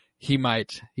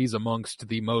 he's amongst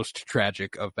the most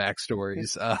tragic of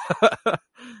backstories.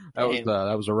 That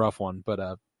was a rough one,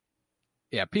 but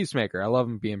yeah, Peacemaker. I love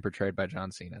him being portrayed by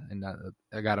John Cena, and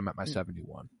I got him at my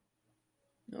 71.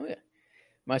 Oh yeah,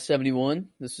 my 71.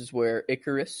 This is where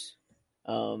Icarus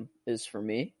is for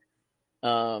me.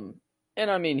 And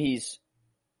I mean, he's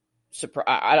surprised.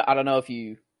 I don't know if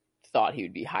you thought he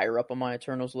would be higher up on my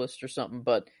Eternals list or something,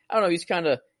 but I don't know.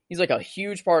 He's like a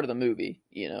huge part of the movie,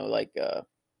 you know, like a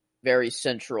very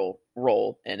central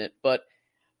role in it. But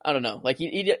I don't know, like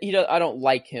I don't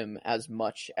like him as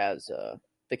much as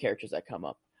the characters that come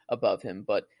up above him.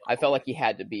 But I felt like he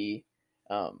had to be.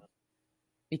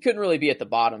 He couldn't really be at the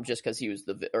bottom just because he was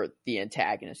the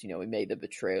antagonist. You know, he made the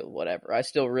betrayal, whatever. I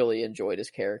still really enjoyed his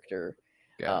character.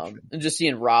 Gotcha. And just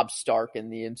seeing Rob Stark in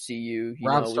the MCU,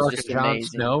 Rob Stark was just and Jon amazing.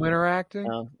 Snow interacting.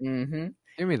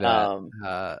 Give me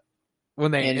that.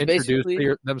 When they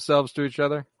introduce themselves to each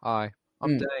other, hi,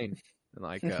 I'm Dane,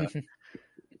 and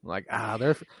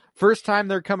they're first time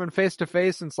they're coming face to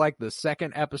face since like the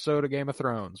second episode of Game of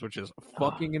Thrones, which is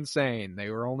fucking insane.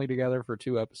 They were only together for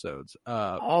 2 episodes.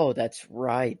 That's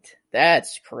right.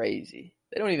 That's crazy.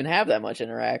 They don't even have that much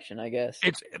interaction, I guess.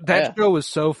 Show is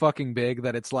so fucking big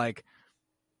that it's like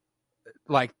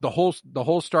the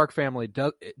whole Stark family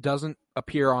doesn't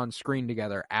appear on screen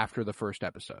together after the first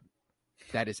episode.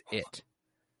 That is it.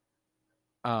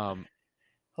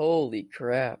 Holy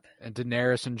crap. And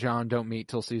Daenerys and Jon don't meet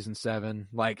till season 7.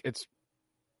 Like, it's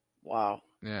Wow.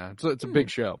 Yeah, it's a big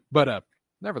show, but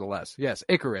nevertheless, yes,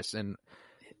 Icarus and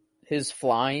His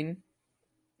flying.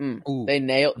 ooh, They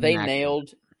immaculate. nailed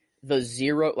the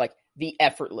zero, like the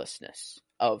effortlessness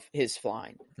of his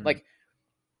flying. Like,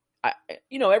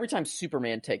 every time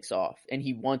Superman takes off and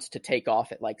he wants to take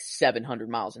off at like 700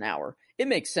 miles an hour, it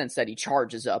makes sense that he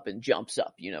charges up and jumps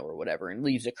up, or whatever, and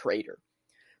leaves a crater.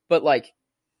 But like,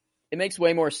 it makes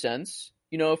way more sense,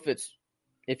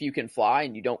 if you can fly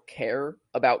and you don't care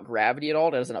about gravity at all,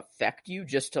 it doesn't affect you,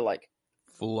 just to like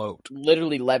Float.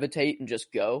 literally levitate and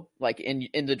just go like in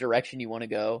the direction you want to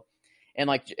go. And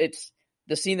like, it's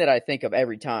the scene that I think of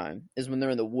every time is when they're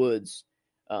in the woods,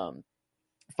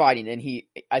 fighting, and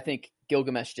I think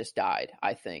Gilgamesh just died,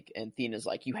 I think, and Athena's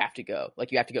like, you have to go,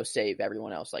 save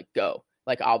everyone else, like, go,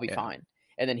 like, I'll be fine.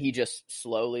 And then he just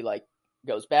slowly like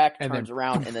goes back, and turns then,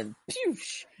 around, and then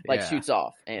like shoots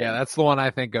off. And that's the one I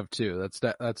think of too.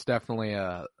 That's definitely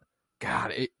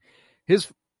God.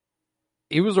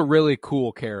 He was a really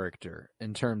cool character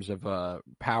in terms of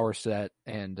power set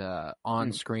and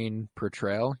on-screen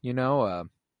portrayal.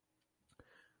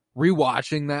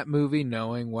 Rewatching that movie,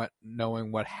 knowing what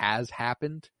has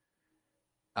happened,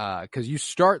 because you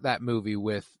start that movie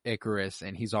with Icarus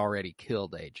and he's already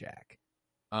killed Ajax,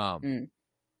 and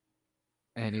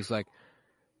he's like,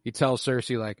 he tells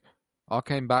Cersei like, "I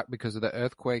came back because of the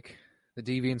earthquake. The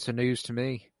deviants are news to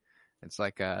me." It's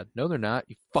like, no, they're not.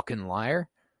 You fucking liar.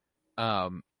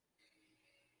 Ultimately,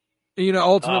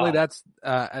 that's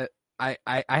I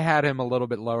had him a little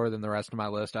bit lower than the rest of my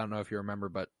list. I don't know if you remember,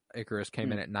 but Icarus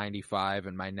came in at 95,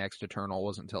 and my next Eternal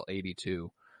wasn't until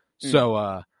 82.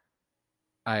 So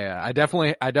I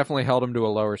definitely held him to a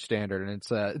lower standard, and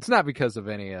it's not because of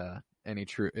any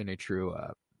true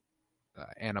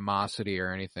animosity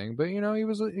or anything, but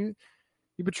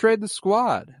he betrayed the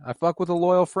squad. I fuck with a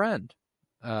loyal friend,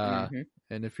 and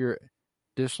if you're a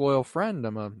disloyal friend,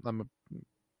 I'm a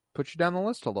put you down the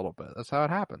list a little bit. That's how it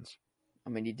happens. I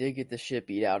mean, he did get the shit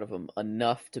beat out of him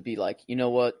enough to be like, you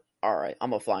know what? All right, I'm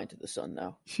gonna fly into the sun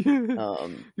now. He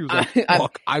was like,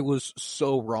 "Fuck, I was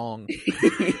so wrong."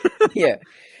 Yeah.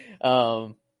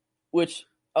 Which,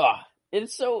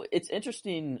 it's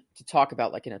interesting to talk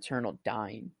about like an Eternal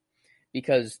dying,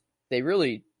 because they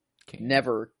really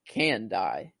never can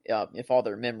die if all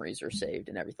their memories are saved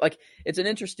and everything. Like, it's an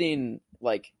interesting,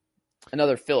 like,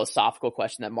 another philosophical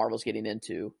question that Marvel's getting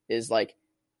into is like,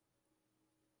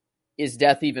 does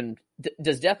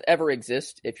death ever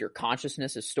exist if your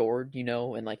consciousness is stored,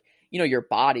 and like, your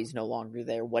body's no longer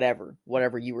there, whatever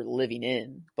you were living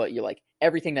in, but you're like,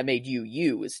 everything that made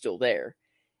you is still there.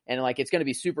 And like, it's going to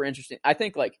be super interesting. I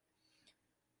think like,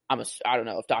 I don't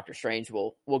know if Doctor Strange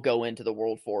will go into the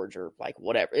World Forge or like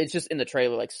whatever. It's just in the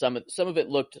trailer, like some of it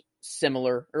looked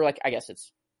similar, or like, I guess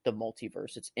it's the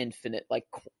multiverse, it's infinite, like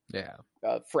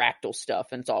fractal stuff,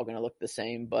 and it's all going to look the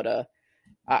same. But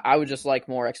I would just like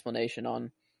more explanation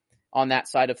on that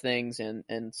side of things,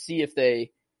 and see if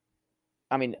they.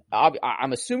 I mean,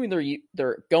 I'm assuming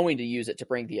they're going to use it to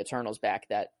bring the Eternals back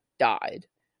that died,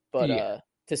 but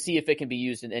to see if it can be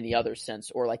used in any other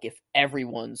sense, or like if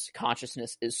everyone's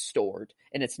consciousness is stored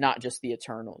and it's not just the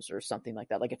Eternals or something like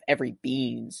that. Like if every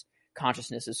being's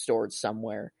consciousness is stored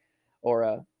somewhere,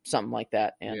 or something like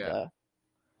that. And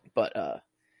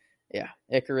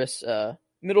Icarus,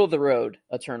 middle of the road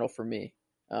Eternal for me.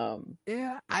 And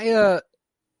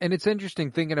it's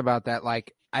interesting thinking about that.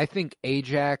 Like, I think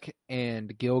Ajax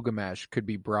and Gilgamesh could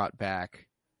be brought back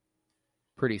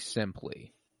pretty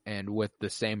simply and with the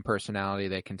same personality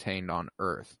they contained on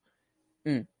Earth.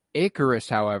 Icarus,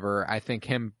 however, I think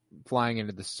him flying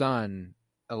into the sun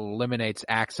eliminates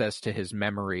access to his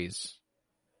memories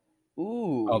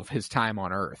of his time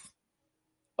on Earth.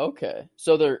 Okay,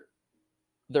 so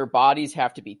their bodies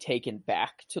have to be taken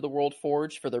back to the World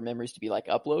Forge for their memories to be like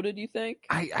uploaded, you think?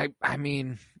 I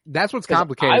mean, that's what's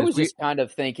complicated. I was just kind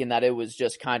of thinking that it was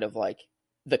just kind of like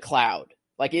the cloud.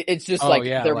 Like it's just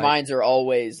their minds are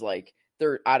always like,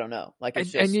 I don't know. Like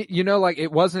it's just, and like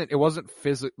it wasn't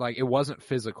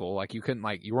physical. Like you couldn't,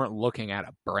 like, you weren't looking at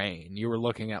a brain. You were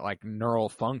looking at like neural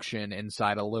function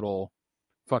inside a little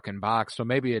fucking box. So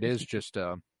maybe it is just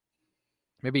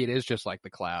like the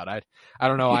cloud. I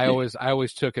don't know. I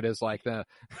always took it as like the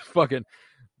fucking.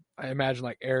 I imagine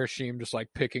like Erishim just like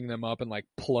picking them up and like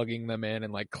plugging them in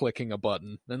and like clicking a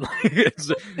button, and like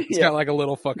it's got like a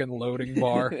little fucking loading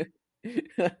bar.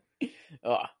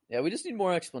 We just need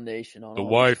more explanation on the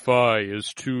Wi-Fi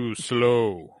is too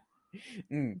slow.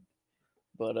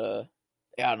 But I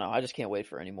don't know. I just can't wait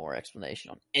for any more explanation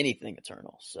on anything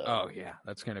Eternal. So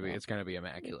it's gonna be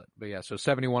immaculate. But yeah, so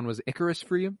 71 was Icarus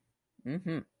for you.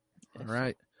 Yes. All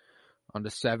On to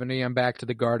 70, I'm back to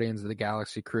the Guardians of the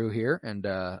Galaxy crew here, and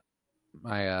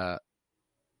my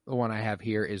the one I have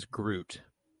here is Groot.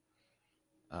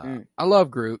 I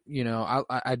love Groot. You know,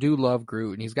 I do love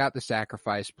Groot, and he's got the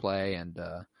sacrifice play, and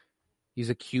he's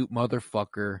a cute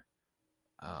motherfucker.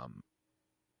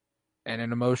 And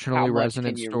an emotionally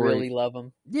resonant can you story. Really love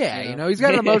him? Yeah, you know, he's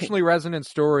got an emotionally resonant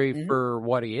story for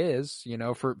what he is. You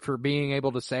know, for being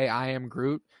able to say, "I am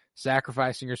Groot,"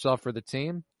 sacrificing yourself for the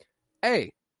team.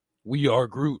 Hey, we are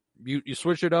Groot. You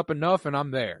switch it up enough, and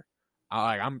I'm there.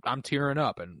 I'm tearing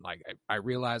up, and like I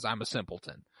realize I'm a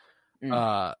simpleton.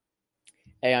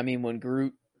 Hey, I mean, when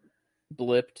Groot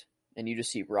blipped and you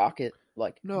just see Rocket,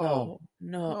 like no,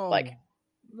 like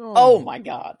no, oh my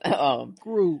god,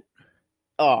 Groot,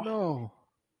 oh no,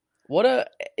 what a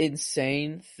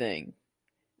insane thing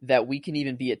that we can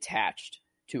even be attached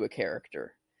to a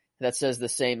character that says the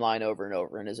same line over and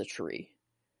over and is a tree.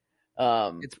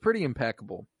 It's pretty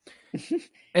impeccable.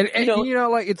 And you know,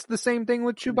 like it's the same thing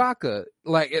with Chewbacca.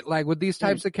 Like with these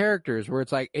types of characters where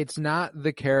it's like it's not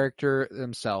the character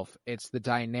themselves, it's the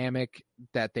dynamic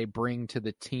that they bring to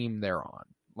the team they're on.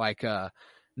 Like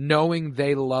knowing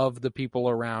they love the people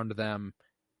around them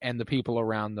and the people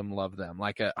around them love them.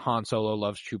 Like Han Solo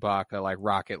loves Chewbacca, like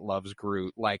Rocket loves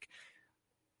Groot. Like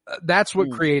that's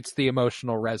what creates the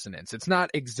emotional resonance. It's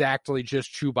not exactly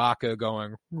just Chewbacca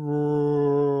going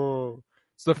 "Roar."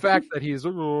 It's the fact that he's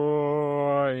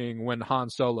roaring when Han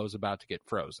Solo's about to get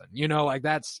frozen. You know, like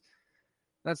that's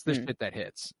the shit that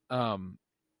hits.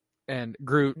 And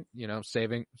Groot, you know,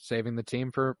 saving the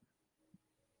team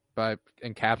by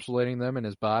encapsulating them in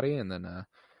his body and then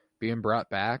being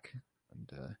brought back.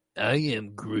 And I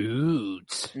am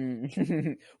Groot.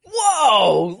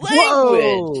 Whoa,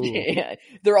 language! Yeah.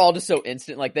 They're all just so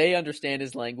instant. Like they understand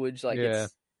his language. Like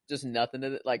it's just nothing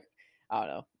to it. Like I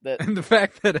don't know. And the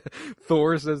fact that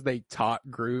Thor says they taught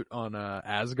Groot on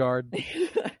Asgard,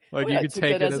 like you could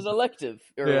take it as an elective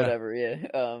or whatever.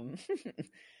 Yeah.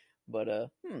 But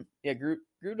yeah, Groot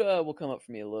will come up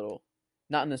for me a little.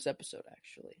 Not in this episode,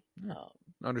 actually.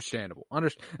 Understandable.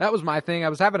 That was my thing. I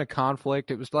was having a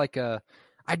conflict. It was like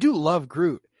I do love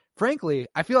Groot. Frankly,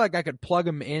 I feel like I could plug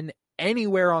him in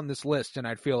anywhere on this list and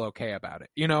I'd feel okay about it.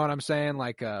 You know what I'm saying?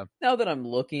 Like now that I'm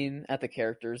looking at the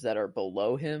characters that are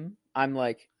below him, I'm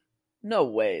like, no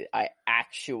way I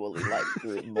actually like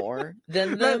Groot more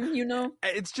than them, you know?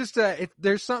 It's just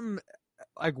there's something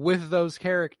like with those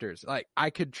characters. Like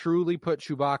I could truly put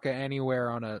Chewbacca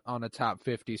anywhere on a top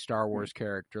 50 Star Wars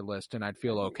character list and I'd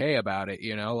feel okay about it,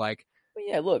 you know? Like but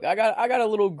yeah, look, I got a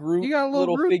little Groot, you got a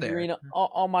little Groot figurine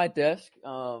on my desk.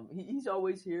 He's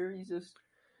always here. He's just,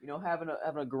 you know, having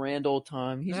a grand old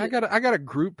time. I got a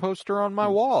Groot poster on my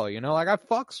wall, you know, like I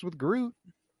fucks with Groot.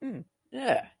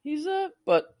 Yeah, he's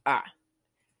but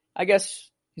I guess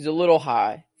he's a little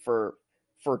high for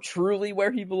truly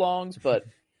where he belongs, but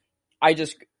I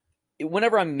just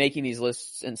whenever I'm making these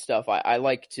lists and stuff, I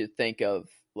like to think of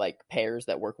like pairs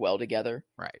that work well together.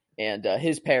 Right. And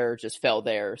his pair just fell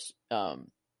there.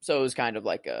 So it was kind of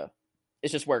like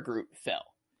it's just where Groot fell.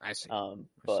 I see.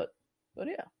 But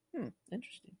yeah.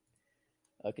 Interesting.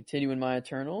 Continuing my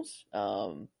Eternals.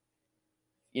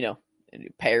 You know,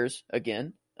 pairs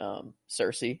again.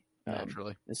 Cersei.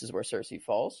 Naturally. This is where Cersei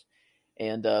falls.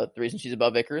 And the reason she's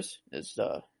above Icarus is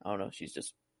I don't know, she's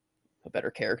just a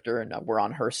better character and we're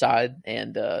on her side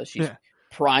and she's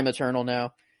prime Eternal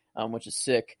now. Which is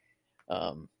sick.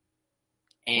 And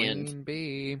Queen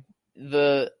Bee.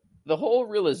 The whole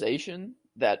realization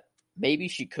that maybe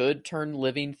she could turn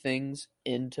living things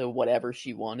into whatever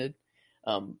she wanted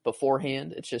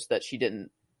beforehand. It's just that she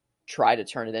didn't try to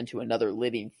turn it into another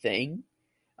living thing.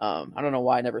 I don't know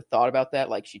why I never thought about that.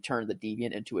 Like she turned the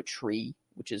deviant into a tree,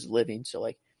 which is living. So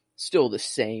like still the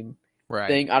same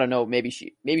thing. I don't know. Maybe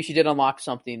she did unlock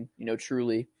something, you know,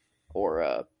 truly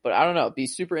or, but I don't know. It'd be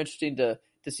super interesting to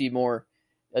see more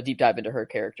a deep dive into her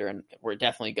character, and we're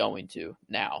definitely going to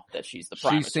now that she's the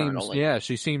prime Eternal.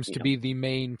 She seems to be the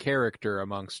main character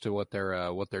amongst what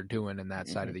they're doing in that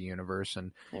side of the universe,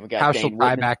 and how she'll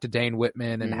tie back to Dane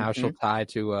Whitman, and how she'll tie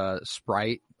to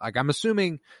Sprite. Like I'm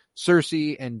assuming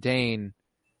Cersei and Dane.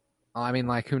 I mean,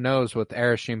 like who knows with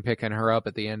Arishem picking her up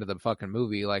at the end of the fucking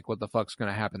movie? Like what the fuck's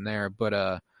gonna happen there?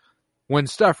 But when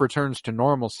stuff returns to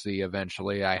normalcy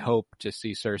eventually, I hope to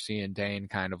see Cersei and Dane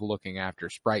kind of looking after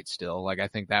Sprite still. Like, I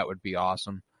think that would be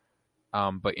awesome.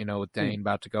 But, you know, with Dane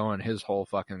about to go in his whole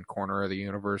fucking corner of the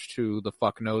universe, too, the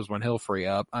fuck knows when he'll free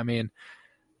up. I mean,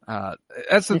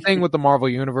 that's the thing with the Marvel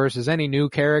Universe is any new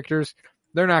characters,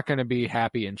 they're not going to be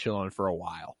happy and chilling for a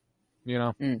while. You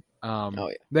know?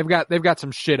 They've got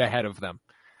some shit ahead of them.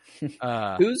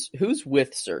 Who's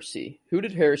with Cersei? Who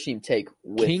did Hiroshima take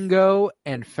with? Kingo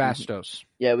and Phastos.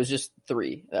 Yeah, it was just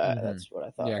 3. Mhm. That's what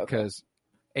I thought. Yeah, because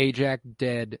Ajax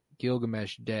dead,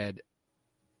 Gilgamesh dead,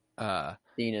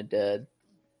 Athena dead.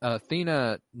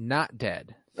 Athena not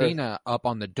dead. Athena up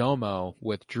on the Domo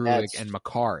with Druig and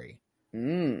Makari.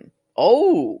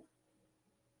 Oh,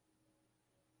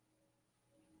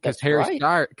 because Harry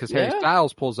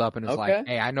Styles pulls up and is like,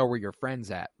 "Hey, I know where your friend's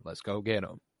at. Let's go get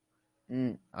him."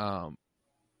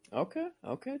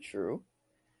 Okay, true.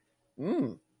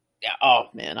 Yeah. Oh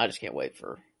man, I just can't wait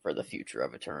for the future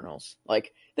of Eternals.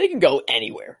 Like they can go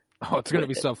anywhere. Oh, it's gonna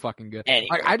be so fucking good.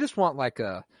 Anywhere. Like I just want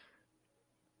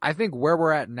I think where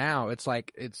we're at now, it's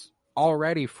like it's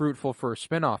already fruitful for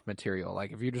spin-off material.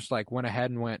 Like if you just like went ahead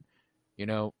and went,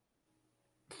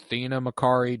 Athena,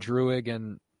 Makari, Druig,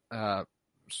 and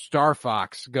Star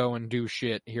Fox go and do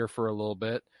shit here for a little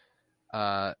bit.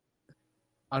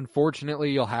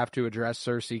 Unfortunately, you'll have to address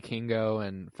Cersei, Kingo,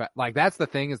 and that's the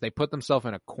thing is they put themselves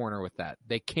in a corner with that.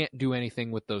 They can't do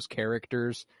anything with those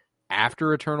characters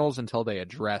after Eternals until they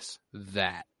address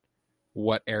that.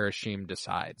 What Hiroshima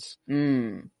decides.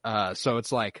 So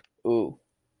it's like, ooh,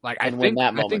 like I think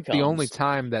the only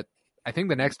time that I think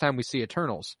the next time we see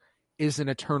Eternals is an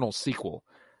Eternal sequel.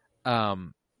 Oh,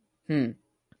 and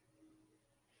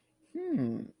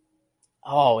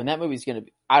that movie's gonna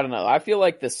be. I don't know. I feel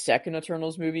like the second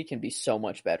Eternals movie can be so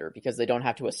much better because they don't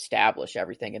have to establish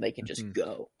everything and they can just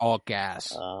go all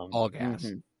gas, all gas.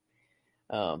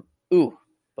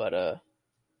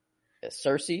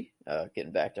 Cersei,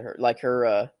 getting back to her, like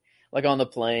on the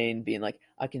plane, being like,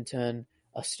 I can turn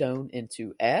a stone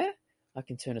into air. I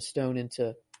can turn a stone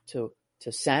into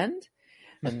sand,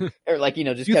 and or like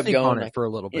just you kept think going on it for a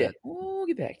little bit. Yeah, we'll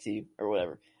get back to you or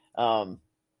whatever.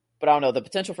 But I don't know, the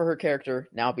potential for her character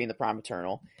now being the Prime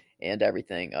Eternal and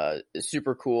everything is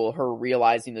super cool. Her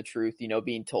realizing the truth,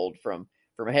 being told from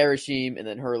Hiroshima, and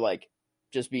then her like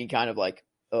just being kind of like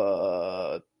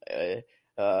can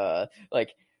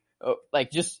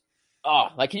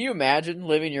you imagine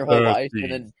living your whole life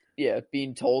and then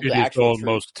being told the actual truth? It is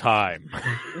almost time.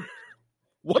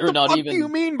 What the fuck do you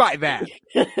mean by that?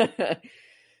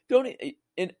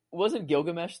 Wasn't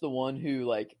Gilgamesh the one who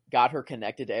like got her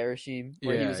connected to Hiroshima?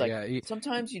 Where he was like,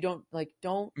 sometimes you don't.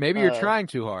 Maybe you're trying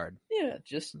too hard. Yeah,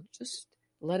 just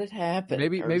let it happen.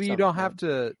 Maybe you don't have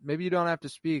to. Maybe you don't have to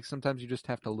speak. Sometimes you just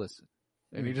have to listen.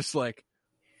 And you just like.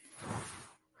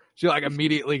 She like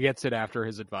immediately gets it after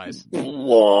his advice.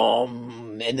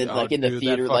 And then in the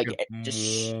theater,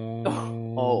 just.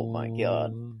 Oh my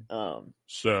god.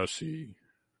 Cersei.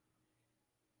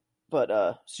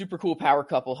 But super cool power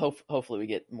couple. Hopefully we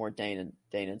get more Dane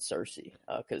and Cersei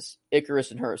because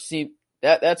Icarus and her seem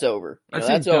that's over.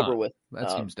 That's over with.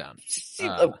 That seems done.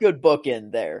 A good book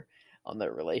in there on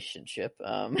their relationship.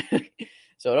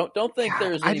 So don't think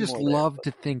there's. I just love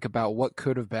to think about what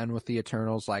could have been with the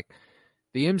Eternals. Like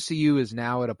the MCU is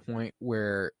now at a point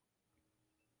where,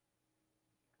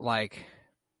 like,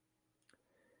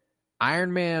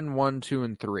 Iron Man 1, 2,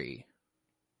 and 3.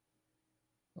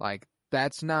 Like.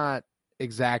 That's not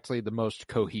exactly the most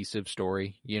cohesive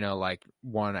story, like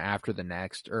one after the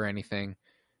next or anything.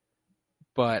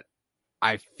 But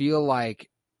I feel like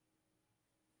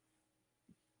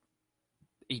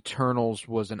Eternals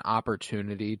was an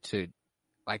opportunity to,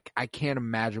 like, I can't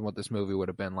imagine what this movie would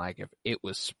have been like if it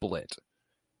was split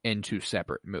into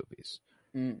separate movies.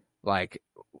 Like,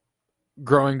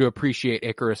 growing to appreciate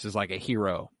Icarus as like a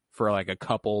hero for like a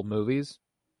couple movies,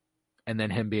 and then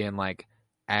him being like,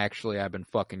 actually, I've been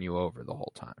fucking you over the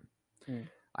whole time.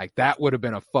 Like, that would have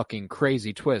been a fucking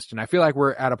crazy twist. And I feel like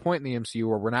we're at a point in the MCU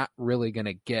where we're not really going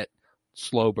to get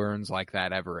slow burns like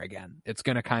that ever again. It's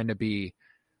going to kind of be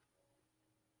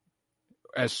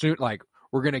as soon, like,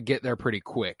 we're going to get there pretty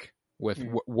quick with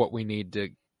what we need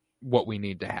to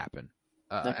happen.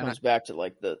 That comes back to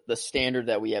like the standard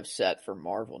that we have set for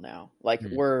Marvel now. Like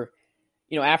we're,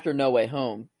 after No Way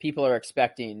Home, people are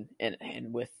expecting,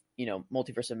 and with,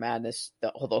 Multiverse of Madness,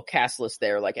 the whole cast list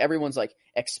there, like everyone's like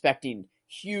expecting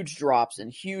huge drops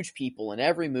and huge people in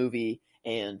every movie,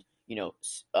 and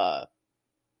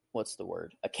what's the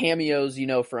word? Cameos,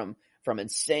 from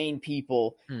insane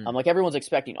people. Like everyone's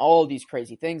expecting all of these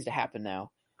crazy things to happen now,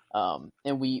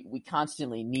 and we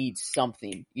constantly need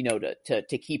something,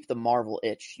 to keep the Marvel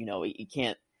itch. You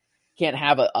can't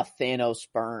have a Thanos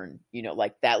burn,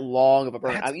 like that long of a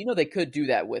burn. They could do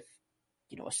that with.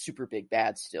 A super big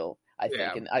bad still, I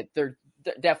think. And there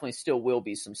definitely still will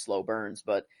be some slow burns,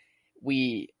 but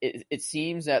it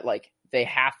seems that like they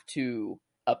have to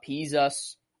appease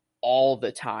us all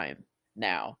the time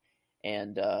now.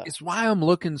 And it's why I'm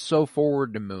looking so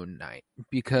forward to Moon Knight,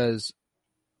 because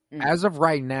as of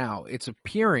right now, it's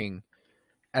appearing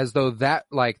as though that,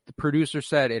 like the producer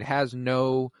said, it has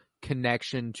no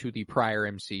connection to the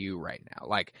prior MCU right now.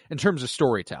 Like, in terms of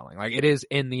storytelling, like it is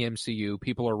in the MCU.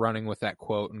 People are running with that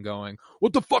quote and going,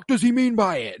 what the fuck does he mean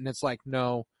by it? And it's like,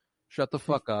 no, shut the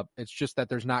fuck up. It's just that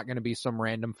there's not going to be some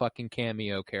random fucking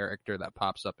cameo character that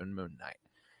pops up in Moon Knight.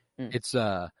 It's,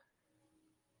 and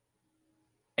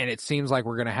it seems like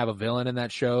we're going to have a villain in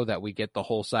that show that we get the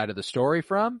whole side of the story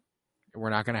from.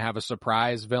 We're not going to have a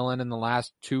surprise villain in the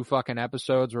last 2 fucking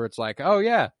episodes where it's like, oh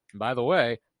yeah, by the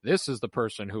way, this is the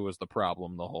person who was the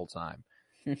problem the whole time.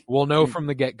 We'll know from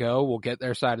the get-go. We'll get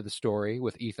their side of the story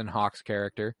with Ethan Hawke's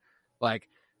character. Like,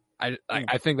 I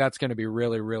think that's going to be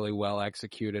really, really well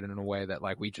executed in a way that,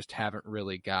 like, we just haven't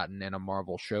really gotten in a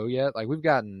Marvel show yet. Like,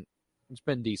 it's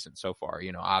been decent so far,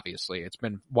 you know, obviously. It's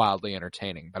been wildly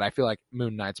entertaining. But I feel like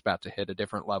Moon Knight's about to hit a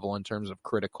different level in terms of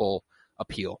critical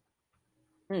appeal.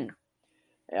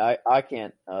 Yeah, I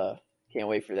can't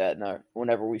wait for that. And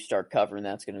whenever we start covering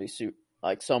that's going to be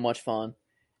so much fun,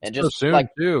 and so just soon like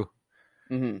too.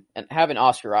 And having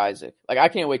Oscar Isaac, like I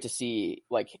can't wait to see,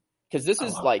 like, because this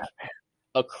is like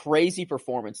a crazy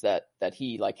performance that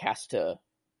he like has to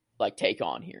like take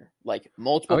on here, like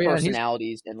multiple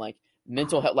personalities and like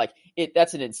mental health, like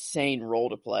that's an insane role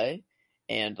to play,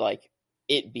 and like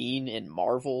it being in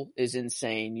Marvel is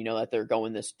insane. You know that they're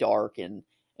going this dark and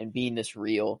being this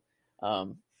real.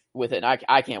 With it. And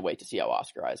I can't wait to see how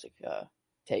Oscar Isaac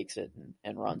takes it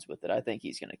and runs with it. I think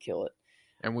he's going to kill it.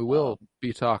 And we will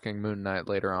be talking Moon Knight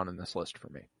later on in this list for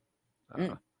me.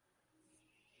 Yeah,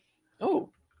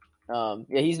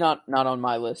 he's not on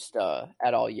my list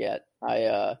at all yet.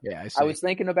 I see. I was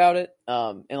thinking about it,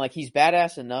 and like he's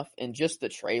badass enough in just the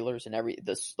trailers and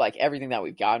everything that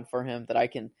we've gotten for him that I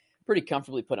can pretty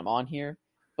comfortably put him on here.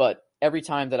 But every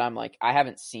time that I'm like, I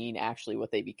haven't seen actually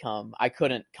what they become, I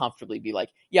couldn't comfortably be like,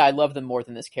 yeah, I love them more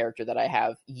than this character that I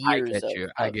have years of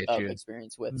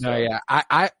experience with. No, yeah.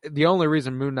 I the only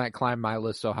reason Moon Knight climbed my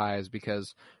list so high is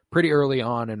because pretty early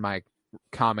on in my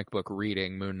comic book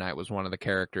reading, Moon Knight was one of the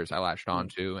characters I latched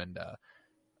onto. And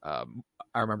I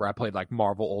remember I played like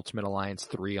Marvel Ultimate Alliance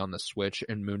 3 on the Switch,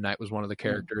 and Moon Knight was one of the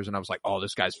characters. And I was like, oh,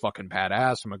 this guy's fucking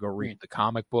badass. I'm going to go read the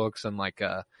comic books. And like,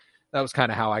 that was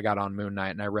kind of how I got on Moon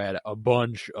Knight, and I read a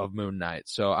bunch of Moon Knight.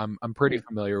 So I'm pretty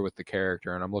familiar with the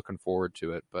character, and I'm looking forward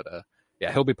to it. But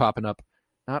yeah, he'll be popping up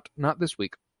not this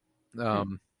week.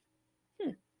 Okay.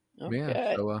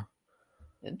 Yeah, so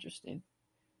interesting.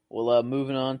 Well,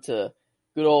 moving on to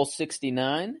good old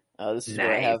 69. This is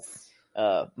where I have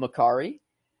Makkari.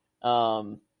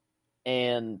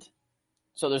 And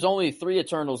so there's only 3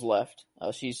 Eternals left.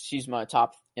 She's my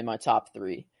top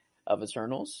 3 of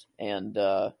Eternals, and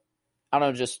I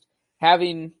don't know, just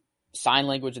having sign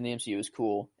language in the MCU is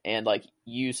cool. And like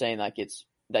you saying like it's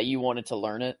that you wanted to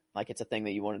learn it, like it's a thing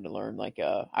that you wanted to learn. Like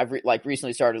I've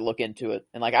recently started to look into it,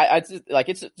 and like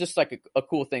it's just like a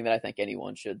cool thing that I think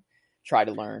anyone should try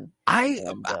to learn. I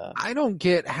don't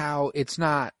get how it's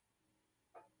not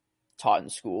taught in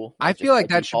school. I feel like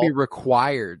that should be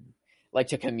required. Like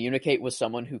to communicate with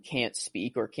someone who can't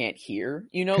speak or can't hear,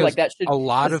 you know, like that should. A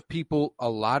lot of people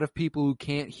who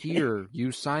can't hear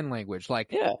use sign language. Like,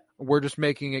 yeah, we're just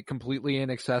making it completely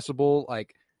inaccessible.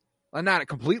 Like, not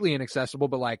completely inaccessible,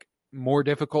 but like more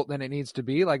difficult than it needs to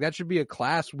be. Like that should be a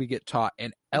class we get taught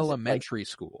in elementary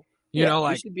school. You know,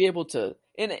 like you should be able to,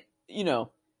 and you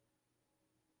know,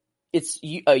 it's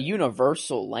a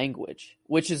universal language,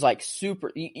 which is like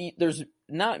super. There's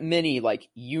not many like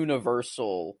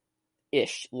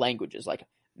universal-ish languages. Like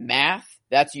math,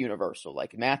 that's universal.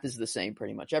 Like math is the same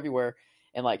pretty much everywhere,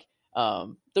 and like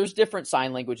there's different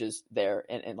sign languages there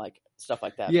and like stuff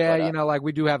like that. Yeah, but, you know, like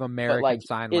we do have American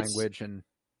Sign Language, and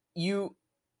you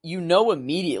know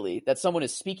immediately that someone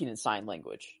is speaking in sign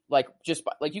language. Like just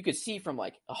like you could see from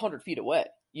like 100 feet away.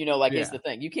 You know, like is the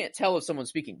thing. You can't tell if someone's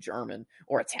speaking German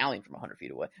or Italian from 100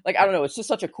 feet away. Like I don't know. It's just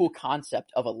such a cool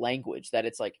concept of a language that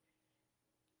it's like,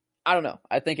 I don't know.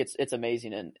 I think it's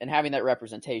amazing, and having that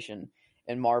representation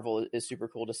in Marvel is super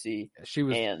cool to see. She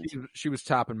was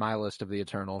topping my list of the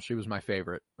Eternals. She was my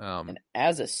favorite. And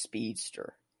as a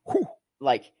speedster,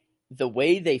 like the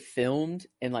way they filmed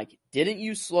and like didn't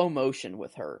use slow motion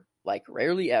with her, like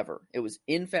rarely ever. It was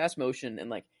in fast motion and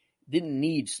like didn't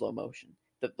need slow motion.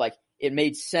 Like it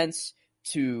made sense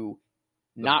to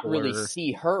not really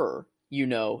see her, you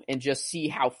know, and just see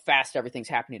how fast everything's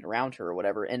happening around her or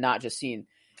whatever, and not just seeing,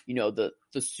 you know, the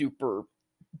super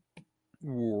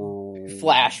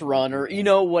flash run or, you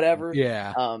know, whatever.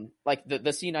 Yeah. Like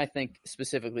the scene I think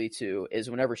specifically too is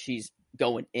whenever she's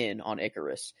going in on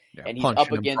Icarus and he's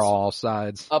up against all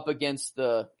sides, up against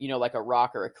the, you know, like a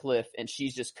rock or a cliff, and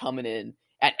she's just coming in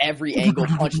at every angle,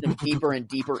 punching him deeper and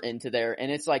deeper into there.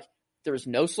 And it's like there was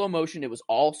no slow motion. It was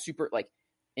all super like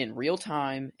in real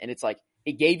time, and it's like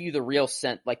it gave you the real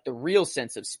sense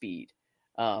of speed.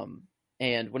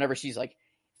 And whenever she's like,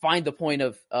 find the point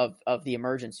of the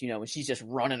emergence, and she's just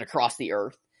running across the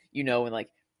earth, and like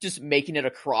just making it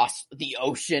across the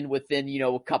ocean within,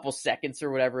 a couple seconds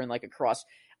or whatever, and like across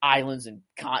islands and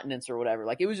continents or whatever.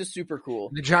 Like it was just super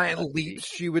cool. The giant leaps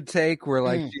she would take were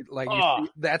like,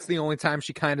 that's the only time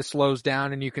she kind of slows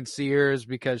down and you can see her is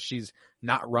because she's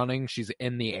not running. She's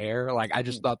in the air. Like I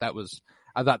just thought that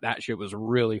shit was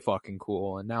really fucking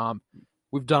cool. And now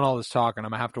we've done all this talking.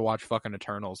 I'm gonna have to watch fucking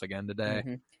Eternals again today.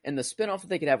 Mm-hmm. And the spinoff that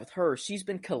they could have with her, she's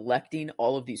been collecting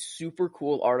all of these super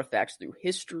cool artifacts through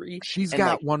history. She's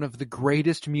got one of the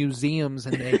greatest museums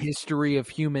in the history of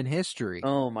human history.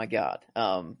 Oh my God.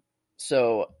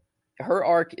 So her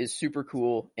arc is super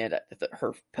cool, and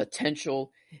her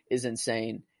potential is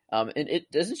insane. And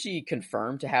doesn't she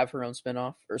confirm to have her own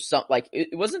spinoff or something? Like,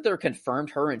 wasn't there confirmed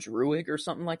her and Druig or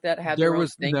something like that had their own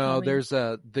thing coming? There's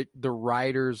the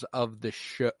writers of the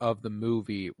the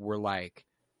movie were like,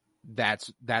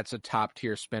 that's a top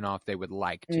tier spinoff they would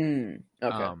like to.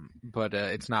 Okay. But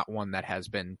it's not one that has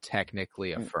been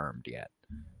technically affirmed yet.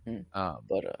 That's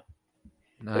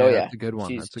a good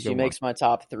one. She makes my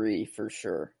top 3 for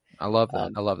sure. I love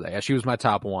that. I love that. Yeah, she was my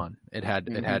top 1. It had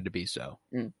to be so.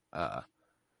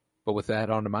 But with that,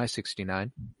 on to my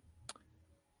 69.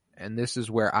 And this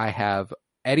is where I have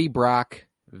Eddie Brock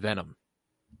Venom.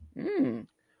 It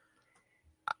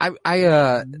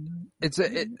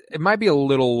might be a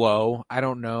little low. I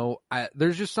don't know.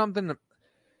 There's just something.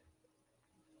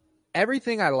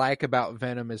 Everything I like about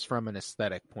Venom is from an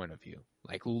aesthetic point of view.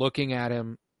 Like looking at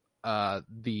him,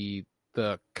 the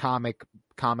comic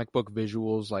book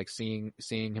visuals, like seeing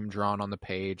him drawn on the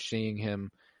page, seeing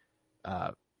him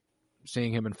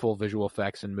in full visual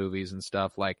effects in movies and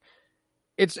stuff. Like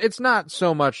it's not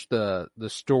so much the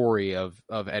story of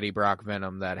Eddie Brock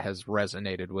Venom that has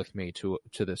resonated with me to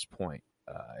this point.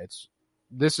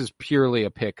 This is purely a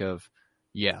pick of,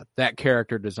 that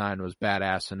character design was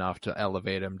badass enough to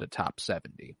elevate him to top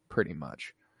 70 pretty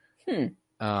much.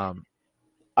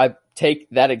 I take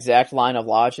that exact line of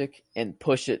logic and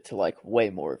push it to like way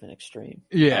more of an extreme.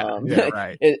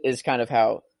 Right. It is kind of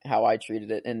how I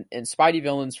treated it. And Spidey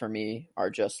villains for me are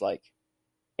just like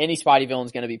any Spidey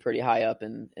villain's going to be pretty high up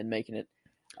and making it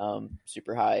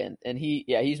super high. And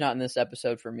he's not in this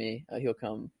episode for me. He'll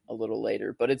come a little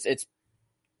later, but it's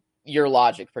your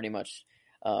logic pretty much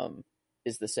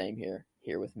is the same here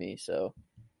with me. So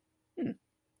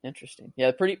interesting.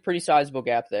 Yeah, pretty sizable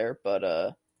gap there,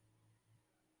 but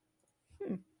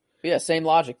yeah, same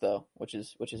logic though, which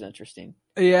is interesting.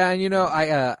 Yeah,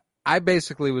 and I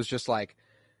basically was just like,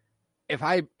 if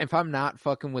I'm not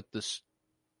fucking with this,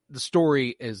 the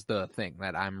story is the thing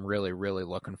that I'm really, really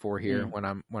looking for here when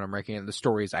I'm ranking it. The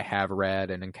stories I have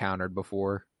read and encountered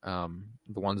before, the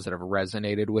ones that have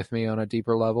resonated with me on a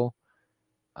deeper level.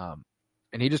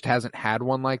 And he just hasn't had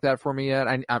one like that for me yet.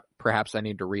 Perhaps I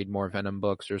need to read more Venom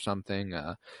books or something.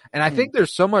 And I think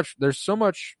there's so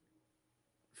much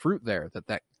fruit there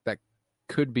that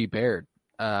could be bared.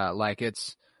 Like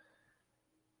it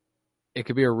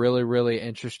could be a really, really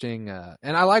interesting,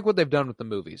 and I like what they've done with the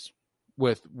movies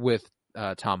with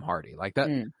Tom Hardy. Like that,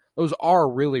 those are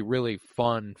really, really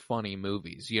funny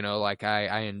movies. Like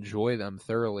I enjoy them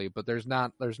thoroughly, but there's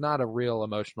not a real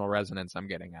emotional resonance I'm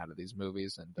getting out of these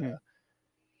movies. And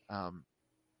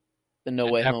the No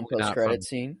Way Home post-credit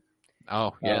scene.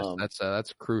 Oh yes,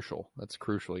 that's crucial. That's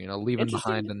crucial. Leaving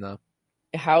behind in the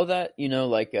how that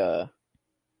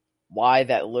why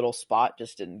that little spot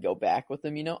just didn't go back with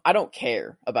him. I don't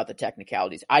care about the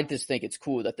technicalities. I just think it's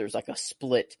cool that there's like a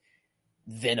split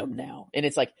Venom now, and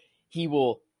it's like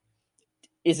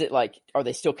is it like, are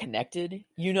they still connected?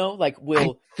 I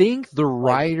think the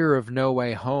writer of No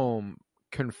Way Home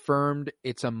confirmed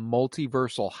it's a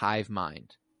multiversal hive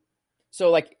mind. So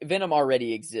like Venom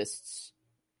already exists.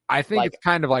 I think it's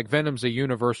kind of like Venom's a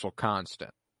universal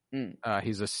constant.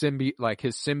 He's a his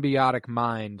symbiotic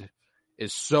mind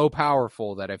is so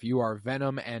powerful that if you are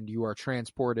Venom and you are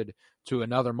transported to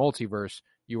another multiverse,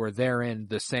 you are therein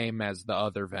the same as the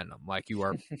other Venom. Like you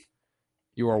are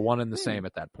one and the same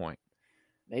at that point.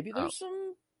 Maybe there's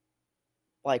some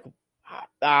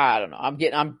I don't know.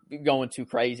 I'm going too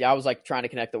crazy. I was like trying to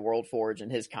connect the World Forge and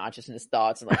his consciousness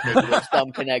thoughts and like maybe there's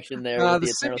some connection there.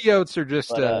 The symbiotes are just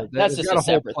that's just a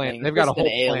separate thing. They've got a whole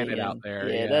planet out there.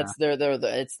 Yeah, that's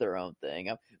it's their own thing.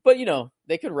 But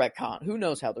they could retcon. Who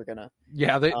knows how they're gonna?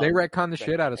 Yeah, they retcon the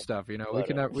shit out of stuff. We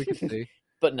can see.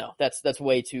 But no, that's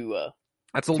way too.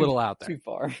 That's a little out there. Too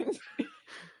far.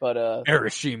 But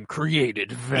Erishim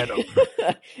created Venom.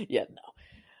 yeah,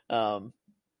 no.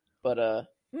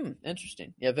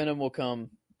 Interesting. Yeah, Venom will come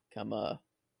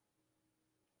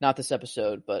not this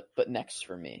episode, but next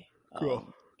for me.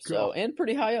 Cool. So, and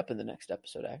pretty high up in the next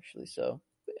episode actually. So,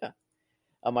 yeah.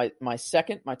 My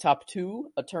top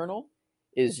two Eternal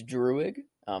is Druig.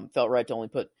 Felt right to only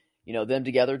put them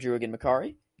together, Druig and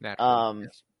Makari. Naturally,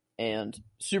 yes. And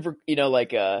super,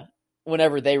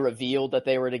 whenever they revealed that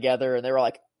they were together, and they were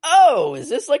like, "Oh, is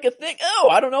this like a thing? Oh,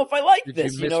 I don't know if I like Did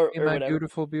this." You miss or me, my whatever.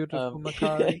 beautiful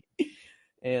Makari?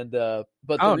 And but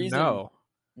the Oh reason, no!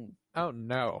 Oh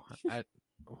no!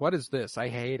 What is this? I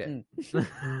hate it.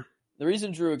 the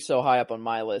reason Druig's so high up on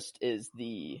my list is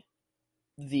the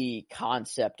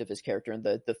concept of his character and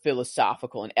the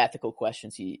philosophical and ethical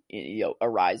questions he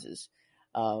arises.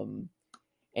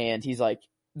 And he's like,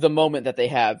 the moment that they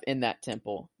have in that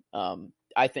temple,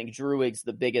 I think Druig's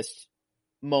the biggest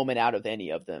moment out of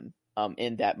any of them.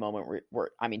 In that moment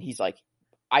where I mean, he's like,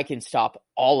 I can stop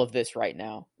all of this right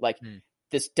now. Like,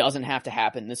 this doesn't have to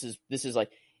happen. This is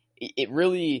like, it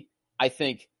really, I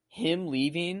think him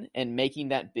leaving and making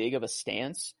that big of a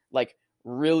stance, like,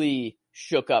 really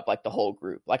shook up like the whole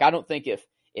group. Like, I don't think if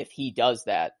he does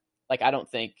that, like, I don't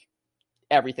think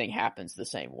everything happens the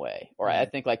same way. Or I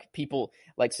think like people,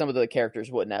 like some of the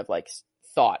characters wouldn't have like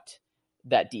thought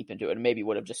that deep into it and maybe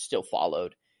would have just still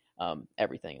followed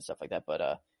everything and stuff like that.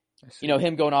 But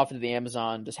him going off into the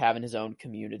Amazon, just having his own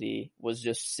community was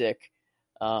just sick.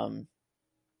 And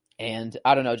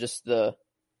I don't know,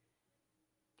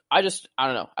 I don't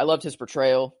know. I loved his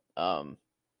portrayal. And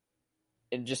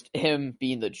just him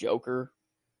being the Joker,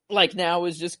 like, now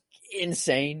is just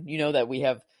insane. That we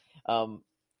have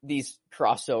these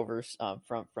crossovers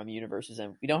from universes,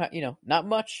 and we don't have not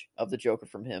much of the Joker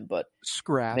from him, but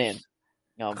scraps. Man,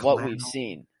 what we've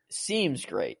seen seems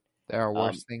great. There are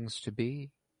worse things to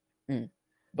be. But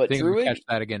I think Druig, we'll catch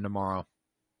that again tomorrow.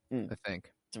 I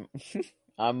think.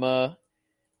 I'm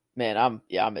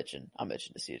itching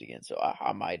to see it again. So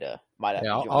I might have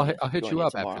to I'll hit you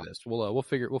up tomorrow. after this. We'll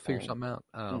figure something out.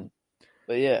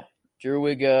 But yeah,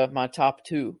 Druig, my top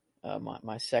two,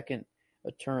 my second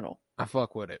Eternal. I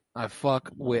fuck with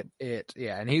it.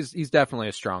 Yeah, and he's definitely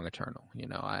a strong Eternal.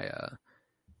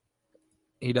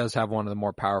 He does have one of the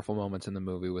more powerful moments in the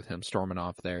movie with him storming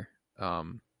off there.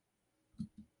 And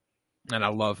I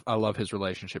love his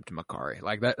relationship to Makari.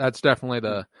 Like, that's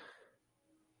definitely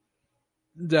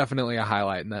definitely a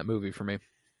highlight in that movie for me.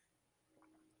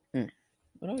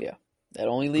 Oh yeah, that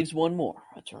only leaves one more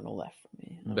Eternal left for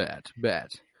me. Bet.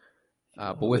 But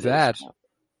with that,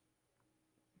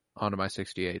 on to my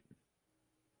 68.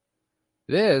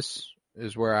 This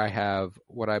is where I have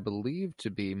what I believe to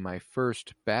be my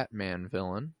first Batman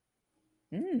villain.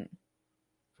 If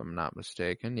I'm not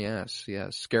mistaken. Yes.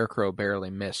 Scarecrow barely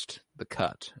missed the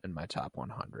cut in my top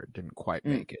 100. Didn't quite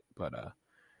make it. But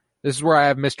this is where I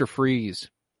have Mr. Freeze.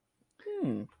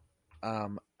 I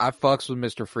fucks with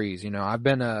Mr. Freeze. I've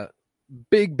been a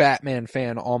big Batman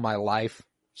fan all my life.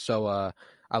 So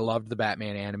I loved the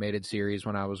Batman animated series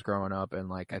when I was growing up.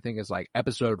 And I think it's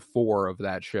episode 4 of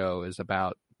that show is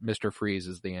about Mr. Freeze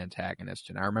as the antagonist.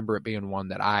 And I remember it being one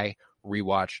that I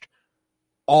rewatched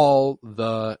all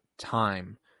the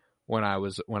time when I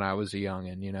was a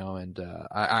youngin', and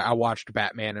I watched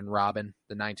Batman and Robin,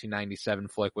 the 1997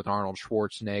 flick with Arnold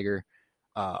Schwarzenegger,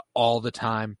 all the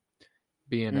time,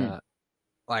 being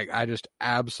I just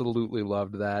absolutely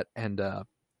loved that. And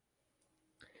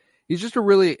he's just a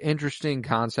really interesting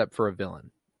concept for a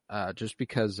villain, just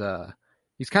because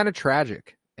he's kind of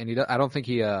tragic, and I don't think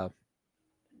he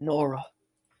Nora.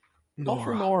 All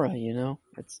for Nora,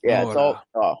 It's all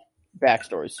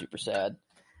backstory is super sad.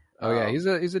 Oh yeah, he's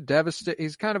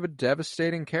kind of a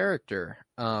devastating character.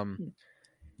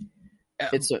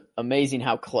 It's amazing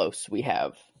how close we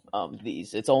have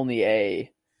these. It's only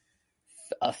a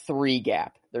 3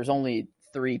 gap. There's only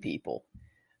 3 people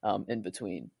in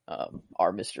between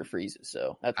our Mr. Freezes,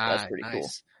 so that's pretty cool.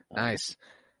 Nice.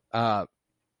 Yeah,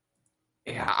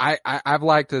 I've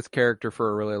liked this character for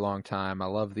a really long time. I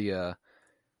love the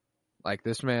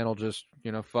this man will just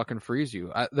fucking freeze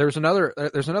you. There's another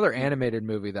animated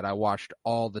movie that I watched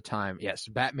all the time. Yes,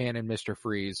 Batman and Mr.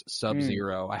 Freeze,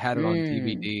 Sub-Zero. I had it on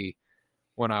DVD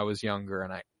when I was younger,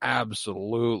 and I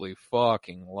absolutely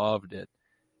fucking loved it.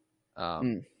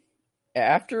 After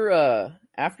the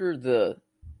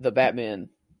Batman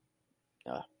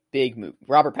big movie,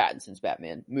 Robert Pattinson's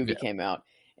Batman movie came out,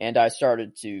 and I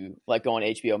started to go on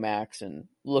HBO Max and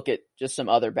look at just some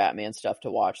other Batman stuff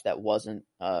to watch that wasn't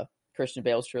Christian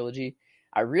Bale's trilogy.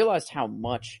 I realized how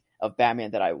much of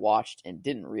Batman that I watched and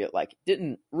didn't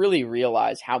really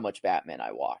realize how much Batman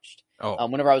I watched. Oh,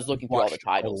 Whenever I was looking through all the watched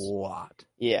titles, a lot.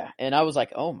 yeah, and I was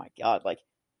like, oh my god, like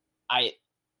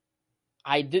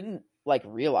I didn't like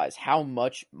realize how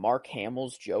much Mark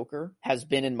Hamill's Joker has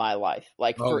been in my life,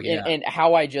 like and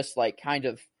how I just like kind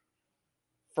of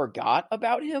forgot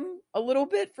about him a little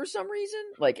bit for some reason,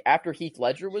 like after Heath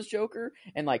Ledger was Joker,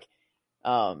 and like,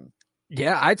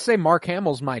 yeah, I'd say Mark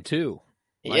Hamill's my two.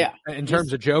 Like, yeah, in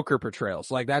terms of Joker portrayals,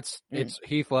 like it's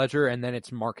Heath Ledger and then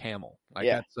it's Mark Hamill. Like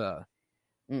that's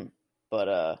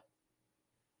But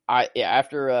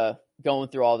after going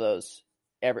through all those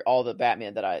all the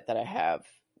Batman that I have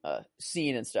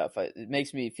seen and stuff, it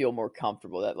makes me feel more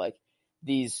comfortable that like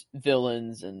these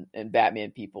villains and Batman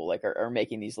people like are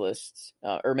making these lists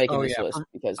or making this list,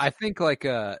 because I think like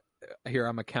here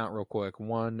I'm gonna count real quick: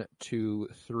 1, 2,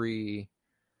 3,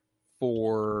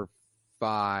 4,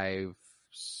 5,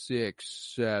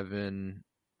 6, 7,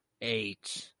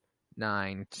 8,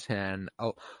 9, 10.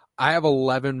 Oh, I have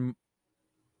 11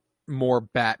 more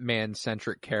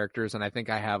Batman-centric characters, and I think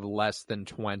I have less than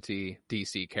 20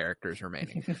 DC characters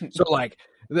remaining. So, like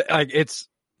it's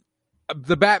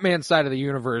the Batman side of the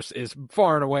universe is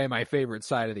far and away my favorite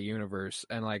side of the universe,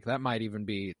 and like that might even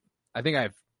be. I think I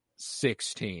have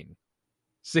 16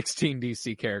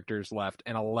 DC characters left,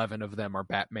 and 11 of them are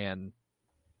Batman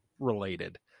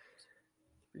related.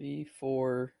 3,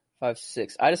 4, 5,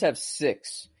 6. I just have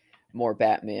 6 more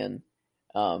Batman.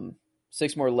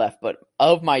 6 more left, but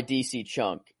of my DC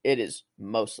chunk, it is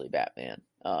mostly Batman.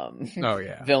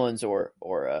 Villains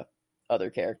or other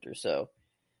characters. So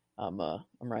I'm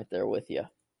right there with you.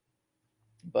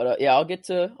 But I'll get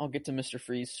to Mr.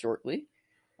 Freeze shortly.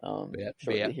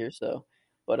 Here. So,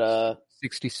 but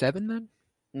 67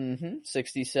 then.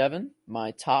 67.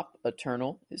 My top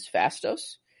Eternal is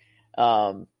Phastos.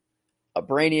 A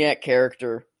Brainiac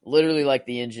character, literally like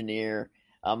the engineer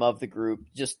of the group.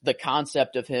 Just the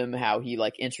concept of him, how he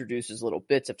like introduces little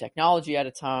bits of technology at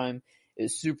a time,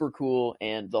 is super cool,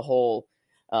 and the whole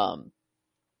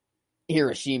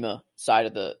Hiroshima side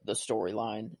of the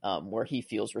storyline, where he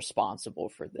feels responsible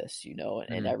for this,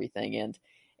 and everything,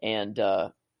 and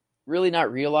really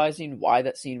not realizing why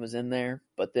that scene was in there,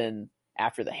 but then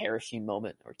after the Hiroshima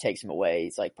moment, or takes him away,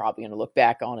 he's like probably going to look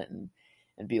back on it and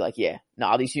be like, yeah,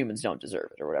 these humans don't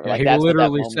deserve it, or whatever. Yeah, like he that's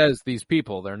literally says these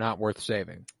people, they're not worth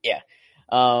saving. Yeah.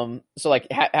 So like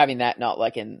having that, not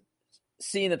like, and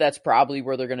seeing that that's probably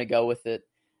where they're going to go with it.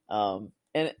 And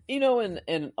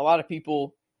and a lot of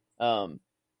people, like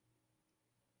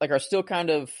are still kind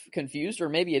of confused, or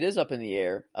maybe it is up in the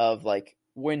air of like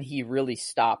when he really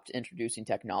stopped introducing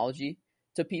technology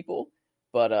to people.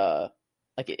 But,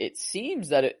 like it seems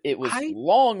that it was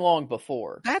long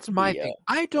before. That's my thing.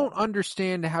 I don't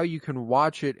understand how you can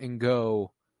watch it and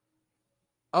go,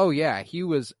 oh yeah, he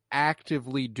was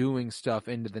actively doing stuff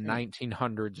into the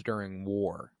 1900s during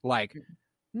war. Like,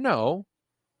 no,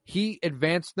 he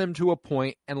advanced them to a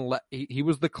point and he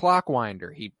was the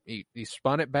clockwinder. He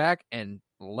spun it back and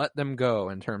let them go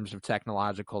in terms of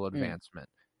technological advancement.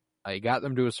 He got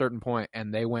them to a certain point,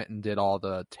 and they went and did all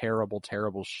the terrible,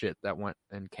 terrible shit that went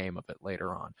and came of it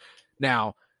later on.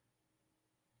 Now,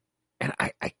 and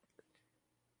I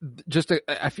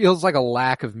feels like a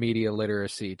lack of media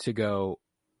literacy to go,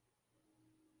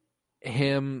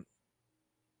 him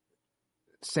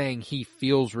saying he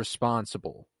feels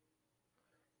responsible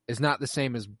is not the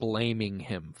same as blaming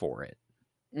him for it.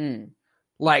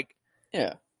 Like,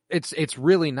 yeah. It's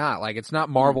really not. Like, it's not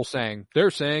Marvel saying, they're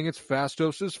saying it's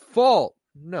Phastos' fault.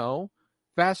 No.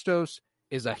 Phastos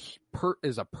is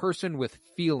a person with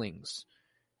feelings.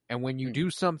 And when you do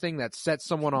something that sets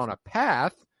someone on a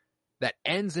path that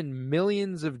ends in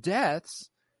millions of deaths,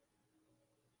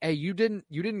 hey, you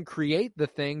didn't create the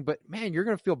thing, but man, you're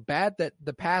going to feel bad that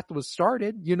the path was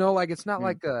started. Like it's not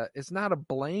like it's not a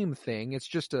blame thing. It's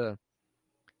just a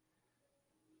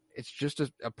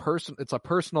person. It's a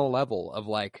personal level of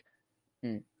like,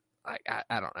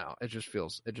 I don't know. It just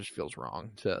feels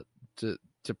wrong to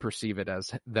perceive it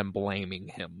as them blaming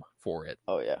him for it.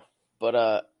 Oh yeah. But,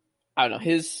 I don't know,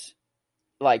 his,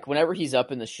 like, whenever he's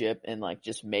up in the ship and like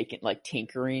just making, like,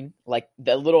 tinkering, like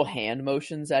the little hand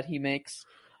motions that he makes,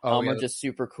 are just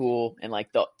super cool. And like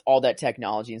all that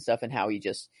technology and stuff, and how he's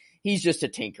just a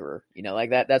tinkerer,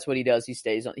 like that's what he does. He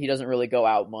stays on, he doesn't really go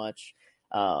out much.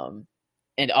 And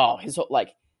his whole, like,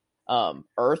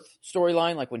 Earth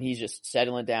storyline, like when he's just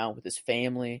settling down with his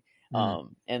family,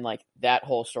 and like that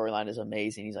whole storyline is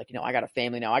amazing. He's like, I got a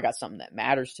family now. I got something that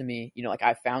matters to me. Like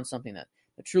I found something that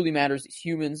truly matters. These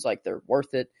humans, like they're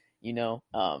worth it,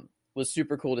 was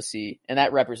super cool to see. And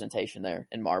that representation there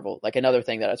in Marvel, like another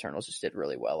thing that Eternals just did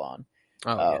really well on.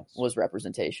 was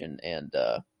representation. And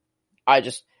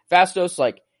Phastos,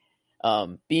 like,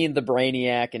 being the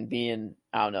Brainiac and being,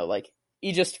 I don't know, like,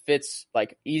 he just fits,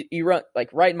 like, he run, like,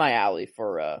 right in my alley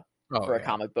for a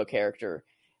comic book character.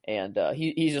 And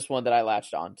he's just one that I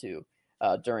latched on to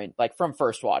during, like, from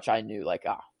first watch. I knew, like,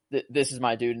 this is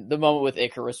my dude. The moment with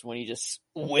Icarus when he just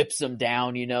whips him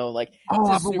down, like,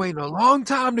 I've been waiting a long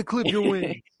time to clip your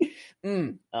wing.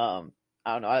 I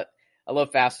don't know. I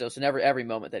love Phastos, and every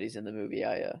moment that he's in the movie,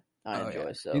 I enjoy.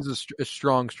 Yeah. So he's a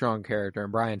strong character,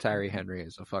 and Brian Tyree Henry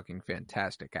is a fucking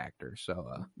fantastic actor.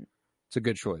 So it's a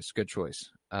good choice. Good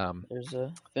choice. There's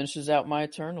finishes out my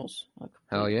Eternals.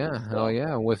 Hell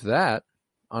yeah. With that,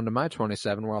 on to my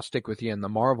 27, where I'll stick with you in the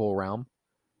Marvel realm.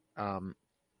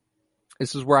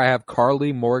 This is where I have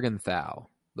Carly Morgenthau,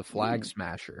 the Flag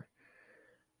Smasher.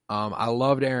 I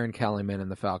loved Erin Kellyman in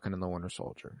The Falcon and the Winter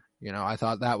Soldier. I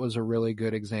thought that was a really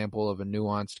good example of a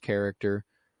nuanced character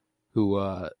who,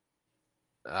 was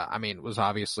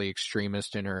obviously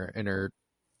extremist in her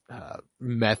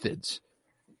methods.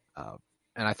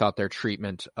 And I thought their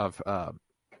treatment of,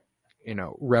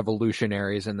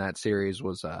 revolutionaries in that series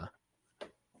was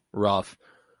rough.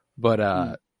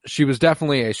 But she was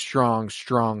definitely a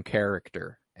strong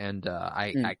character. And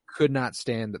I could not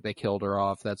stand that they killed her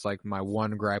off. That's like my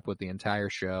one gripe with the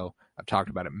entire show. I've talked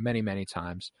about it many, many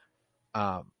times.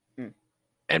 And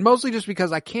mostly just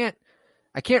because I can't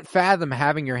fathom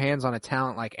having your hands on a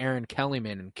talent like Erin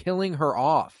Kellyman and killing her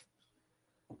off.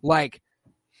 Like,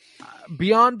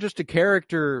 beyond just a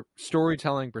character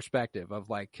storytelling perspective of,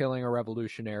 like, killing a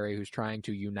revolutionary who's trying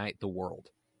to unite the world.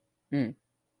 And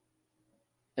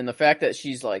the fact that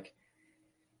she's, like,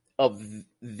 a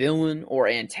villain or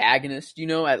antagonist,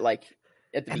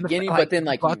 at the beginning, but then,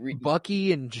 like,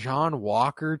 Bucky and John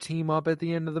Walker team up at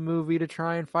the end of the movie to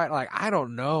try and fight. Like, I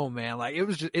don't know, man. Like,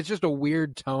 it's just a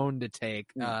weird tone to take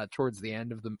towards the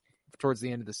end of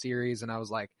the series, and I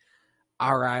was like,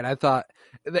 all right. I thought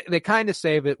they kind of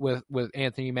save it with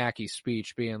Anthony Mackie's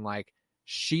speech being like,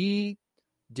 she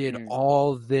did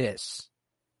all this,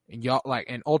 and y'all, like,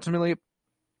 and ultimately,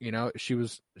 she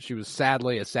was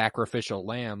sadly a sacrificial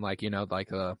lamb, like,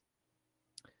 that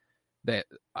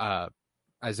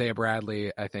Isaiah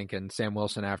Bradley, I think, and Sam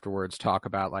Wilson afterwards talk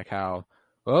about, like, how,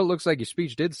 well, it looks like your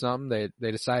speech did something.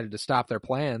 They decided to stop their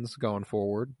plans going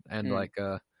forward, and like,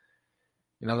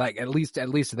 like at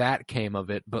least that came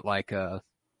of it. But, like,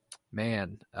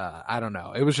 man, I don't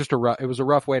know. It was just a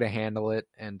rough way to handle it,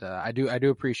 and I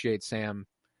do appreciate Sam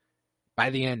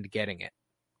by the end getting it,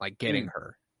 like, getting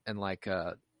her, and, like,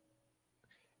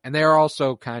 and they are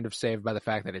also kind of saved by the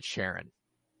fact that it's Sharon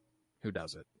who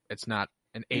does it. It's not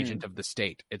an agent of the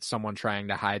state. It's someone trying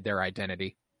to hide their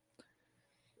identity.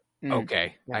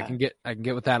 Okay. Yeah. I can get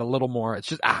with that a little more. It's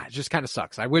just, it just kind of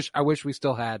sucks. I wish we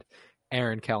still had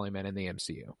Erin Kellyman in the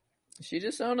MCU. She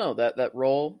just, I don't know, that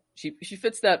role. She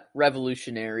fits that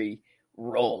revolutionary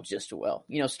role just well.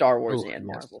 Star Wars and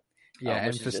Marvel. Yeah,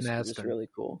 Emphasis is really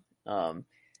cool.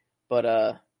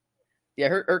 Yeah,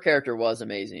 her character was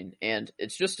amazing, and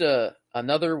it's just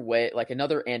another way, like,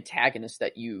 another antagonist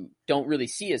that you don't really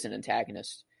see as an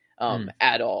antagonist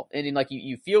at all, and like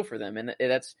you feel for them, and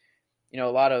that's a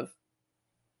lot of,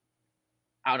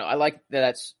 I don't know. I like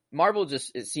that's Marvel.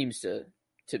 Just, it seems to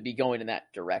be going in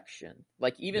that direction.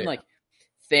 Like, even like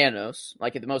Thanos,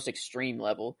 like, at the most extreme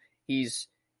level, he's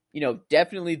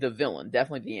definitely the villain,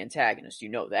 definitely the antagonist.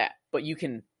 That, but you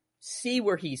can see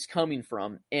where he's coming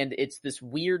from, and it's this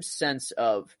weird sense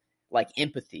of, like,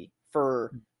 empathy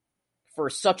for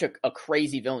such a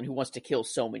crazy villain who wants to kill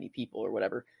so many people or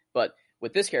whatever. But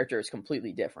with this character, it's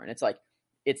completely different. It's like,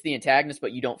 it's the antagonist,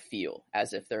 but you don't feel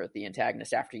as if they're the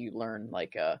antagonist after you learn,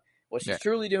 like, what she's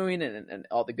truly doing and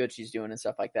all the good she's doing and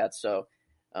stuff like that. So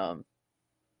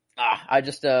I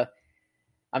just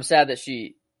I'm sad that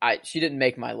she didn't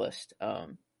make my list,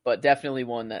 but definitely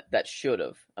one that should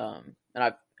have. And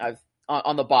I've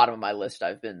on the bottom of my list,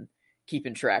 I've been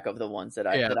keeping track of the ones that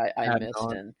I missed,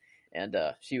 and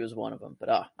she was one of them.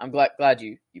 But I'm glad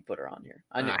you put her on here.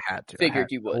 I had to.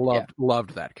 Figured you would.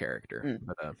 Loved that character.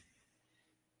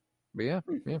 But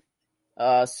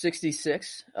yeah.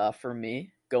 66 for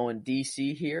me, going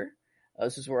DC here.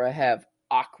 This is where I have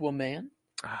Aquaman.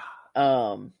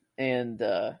 And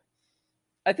I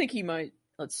think he might.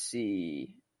 Let's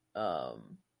see. Oh,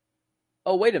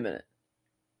 wait a minute.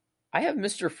 I have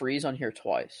Mr. Freeze on here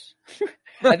twice.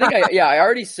 I think I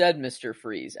already said Mr.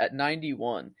 Freeze at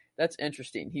 91. That's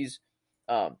interesting. He's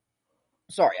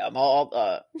sorry, I'm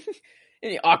all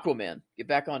Aquaman. Get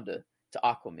back on to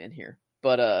Aquaman here.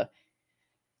 But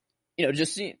every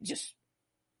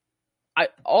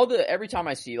time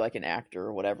I see, like, an actor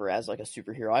or whatever as, like, a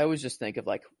superhero, I always just think of,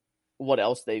 like, what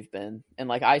else they've been. And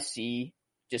like I see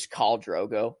just Khal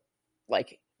Drogo,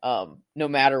 like no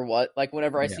matter what, like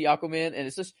whenever I see Aquaman, and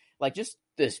it's just like just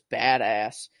this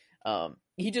badass.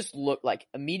 He just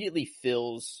immediately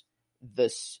fills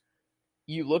this.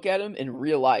 You look at him in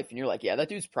real life, and you're like, yeah, that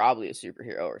dude's probably a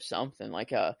superhero or something.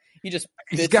 Like he just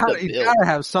he's got to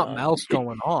have something else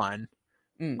going on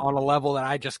a level that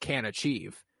I just can't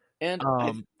achieve. And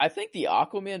I think the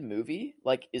Aquaman movie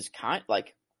is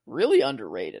really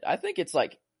underrated. I think it's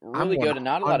really good, and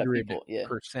not a lot of people. Yeah,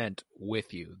 percent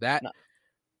with you.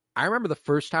 I remember the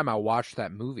first time I watched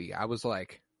that movie, I was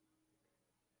like,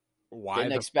 why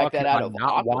the fuck have I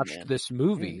not watched this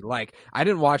movie? Like, I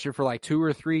didn't watch it for like 2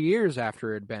 or 3 years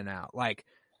after it had been out. Like,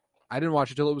 I didn't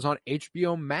watch it till it was on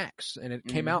HBO Max, and it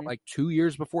came out like 2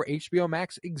 years before HBO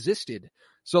Max existed.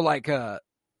 So like, I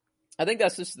think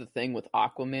that's just the thing with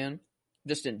Aquaman,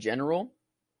 just in general.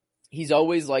 He's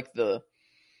always like the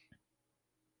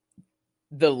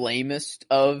lamest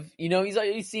of,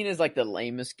 he's seen as like the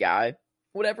lamest guy,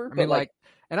 whatever. I mean,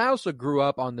 and I also grew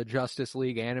up on the Justice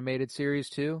League animated series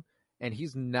too, and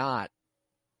he's not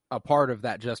a part of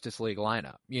that Justice League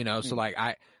lineup, So like,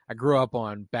 I grew up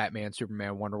on Batman,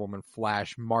 Superman, Wonder Woman,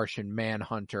 Flash, Martian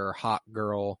Manhunter, Hawk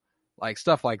Girl, like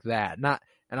stuff like that. And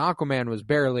Aquaman was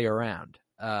barely around.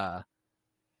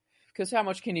 Because how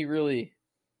much can he really,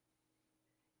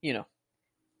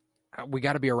 we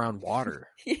got to be around water.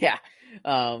 Yeah.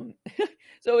 So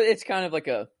it's kind of like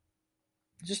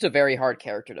just a very hard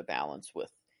character to balance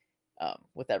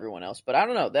with everyone else. But I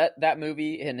don't know, that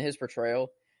movie and his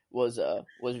portrayal was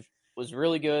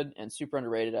really good and super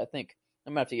underrated. I think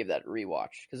I'm gonna have to give that a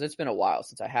rewatch because it's been a while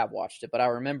since I have watched it. But I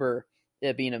remember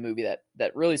it being a movie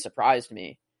that really surprised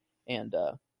me, and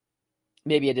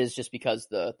maybe it is just because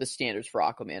the standards for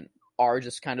Aquaman are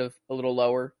just kind of a little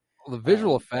lower. Well, the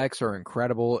visual effects are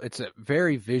incredible. It's a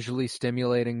very visually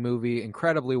stimulating movie,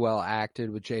 incredibly well acted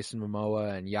with Jason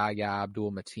Momoa and Yahya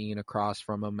Abdul-Mateen across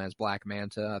from him as Black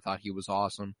Manta. I thought he was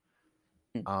awesome.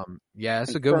 Yeah,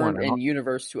 it's a good one. In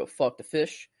universe to have fucked a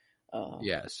fish.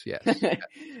 Yes,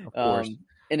 of course.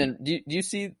 And then, do you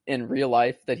see in real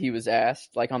life that he was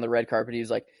asked, like on the red carpet, he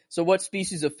was like, "So what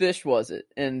species of fish was it?"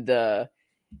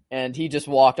 And he just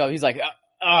walked off. He's like,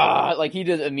 like he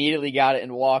just immediately got it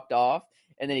and walked off.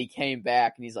 And then he came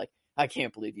back and he's like, "I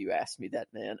can't believe you asked me that,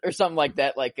 man," or something like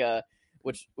that. Like,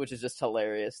 which is just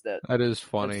hilarious. That is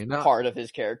funny. Part of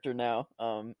his character now.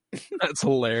 That's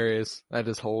hilarious. That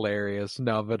is hilarious.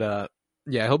 No, but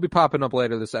yeah, he'll be popping up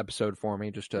later this episode for me,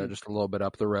 just a little bit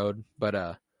up the road.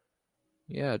 But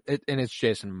yeah, and it's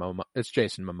Jason Momoa. It's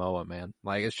Jason Momoa, man.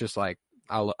 Like, it's just like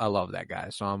I love that guy.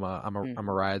 So I'm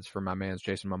a rides for my man's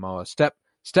Jason Momoa,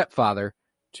 stepfather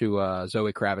to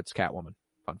Zoe Kravitz, Catwoman.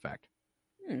 Fun fact.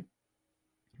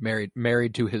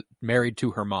 Married to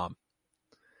her mom,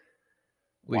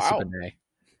 Lisa Bonet.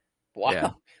 Wow, yeah.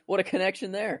 What a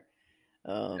connection there.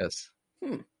 Yes,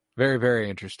 very, very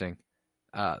interesting.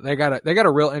 They got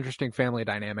a real interesting family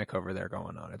dynamic over there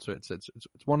going on. It's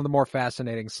one of the more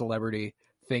fascinating celebrity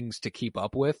things to keep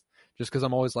up with. Just because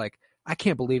I'm always like, I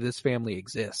can't believe this family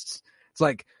exists. It's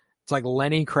like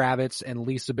Lenny Kravitz and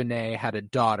Lisa Bonet had a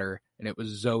daughter, and it was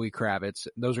Zoe Kravitz.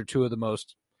 Those are two of the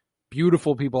most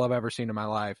beautiful people I've ever seen in my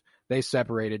life. They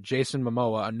separated. Jason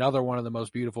Momoa, another one of the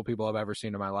most beautiful people I've ever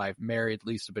seen in my life, married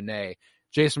Lisa Bonet.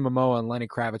 Jason Momoa and Lenny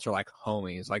Kravitz are like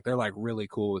homies. Like, they're like really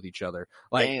cool with each other.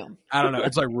 Like, damn. I don't know.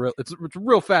 It's like it's a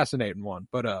real fascinating one.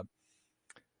 But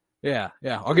yeah.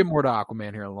 I'll get more to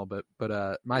Aquaman here in a little bit.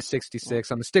 But my 66,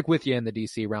 I'm gonna stick with you in the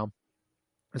DC realm.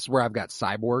 This is where I've got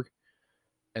Cyborg,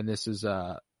 and this is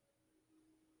wow,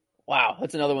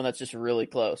 that's another one that's just really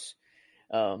close.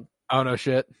 Oh no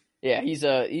shit. Yeah, he's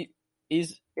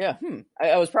yeah.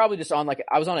 I was probably just on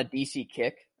I was on a DC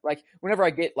kick. Like, whenever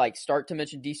I get start to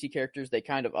mention DC characters, they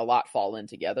kind of a lot fall in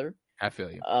together. I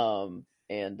feel you.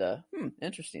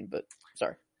 Interesting, but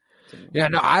sorry. Yeah,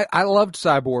 no, I loved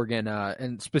Cyborg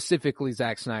and specifically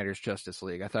Zack Snyder's Justice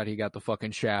League. I thought he got the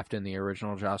fucking shaft in the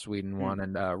original Joss Whedon one,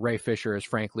 and Ray Fisher has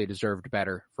frankly deserved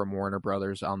better from Warner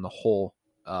Brothers on the whole.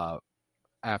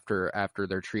 After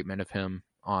their treatment of him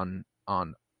on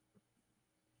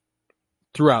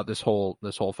throughout this whole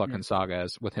fucking saga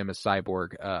with him as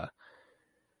Cyborg,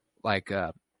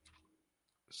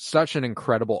 such an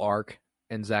incredible arc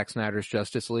in Zack Snyder's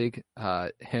Justice League,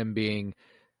 him being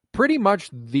pretty much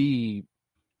the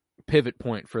pivot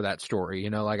point for that story.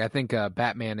 I think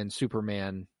Batman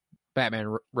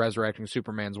resurrecting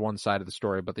Superman's one side of the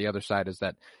story, but the other side is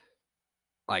that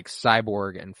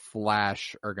Cyborg and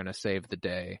Flash are going to save the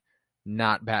day,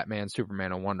 not Batman,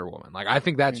 Superman, and Wonder Woman. I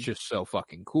think that's just so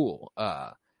fucking cool.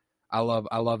 I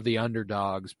love the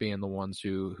underdogs being the ones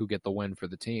who get the win for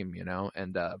the team, you know,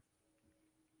 and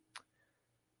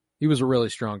he was a really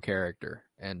strong character,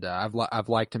 and I've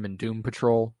liked him in Doom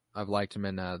Patrol. I've liked him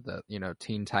in the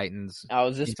Teen Titans. I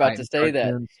was just Teen about Titans to say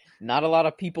cartoons. that not a lot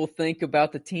of people think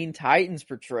about the Teen Titans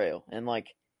portrayal, and like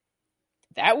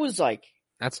that was like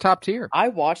That's top tier. I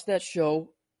watched that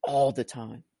show all the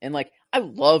time, and like I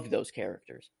loved those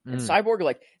characters. And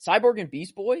Cyborg and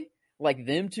Beast Boy, like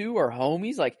them two are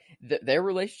homies. Like their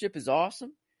relationship is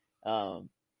awesome. But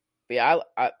yeah,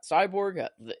 Cyborg.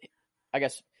 I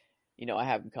guess I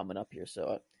have him coming up here, so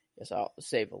I guess I'll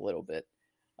save a little bit.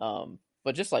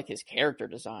 But just like his character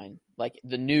design, like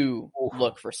the new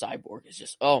look for Cyborg is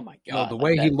just, oh my god! No, the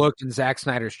way he looked in Zack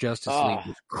Snyder's Justice League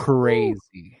was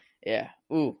crazy. Yeah,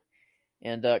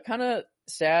 and kind of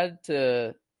sad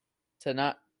to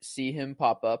not see him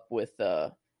pop up with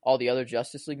all the other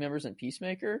Justice League members and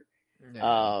Peacemaker.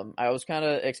 Yeah. I was kind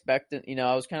of expecting,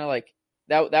 I was kind of like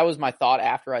that was my thought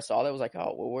after I saw that. I was like,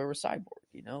 oh well, where was Cyborg?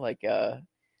 Like that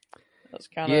was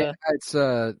kind of it's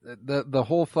the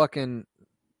whole fucking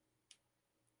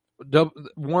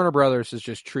Warner Brothers has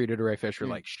just treated Ray Fisher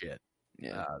like shit.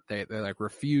 Yeah, they like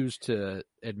refuse to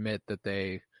admit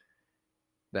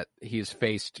that he's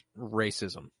faced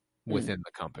racism within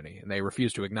the company, and they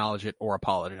refuse to acknowledge it or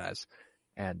apologize,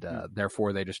 and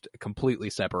therefore they just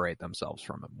completely separate themselves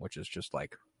from him, which is just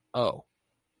like, oh,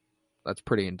 that's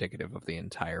pretty indicative of the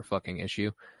entire fucking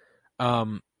issue.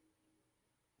 But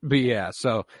yeah,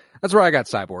 so that's where I got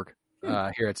Cyborg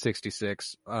here at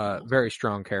 66. Very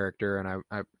strong character, and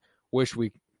I wish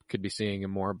we could be seeing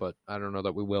him more, but I don't know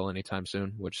that we will anytime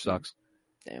soon, which sucks.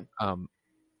 Damn.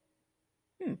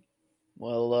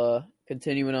 Well,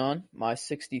 continuing on, my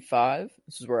 65.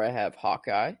 This is where I have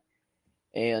Hawkeye,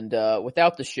 and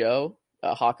without the show,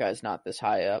 Hawkeye is not this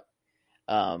high up.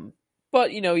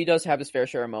 But he does have his fair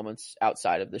share of moments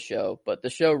outside of the show. But the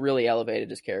show really elevated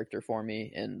his character for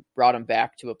me and brought him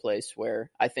back to a place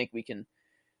where I think we can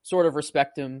sort of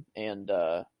respect him and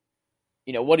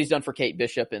what he's done for Kate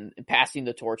Bishop and passing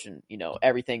the torch and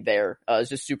everything there is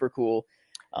just super cool.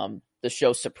 The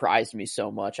show surprised me so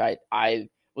much. I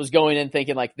was going in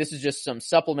thinking like this is just some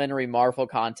supplementary Marvel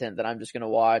content that I'm just going to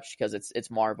watch because it's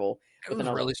Marvel. It was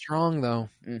really strong though.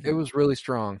 Mm-hmm. It was really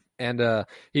strong, and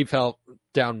he fell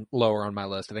down lower on my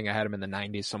list. I think I had him in the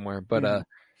 90s somewhere, but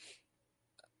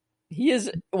he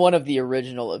is one of the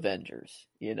original Avengers.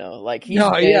 Like he's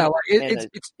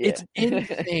it's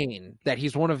insane that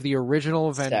he's one of the original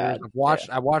Avengers. Sad.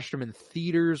 I watched him in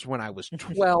theaters when I was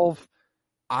 12.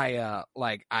 I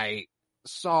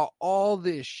saw all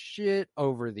this shit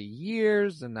over the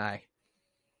years, and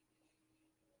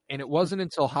it wasn't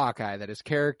until Hawkeye that his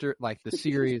character, like the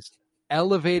series,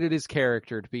 elevated his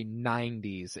character to be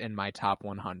 90s in my top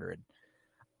 100.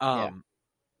 And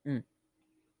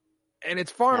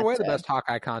it's far and away the best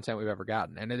Hawkeye content we've ever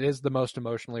gotten, and it is the most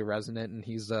emotionally resonant, and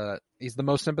he's the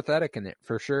most sympathetic in it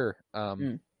for sure.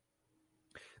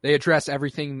 They address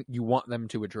everything you want them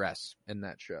to address in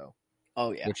that show.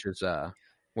 Oh yeah,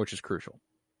 which is crucial.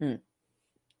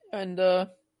 And I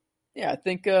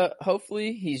think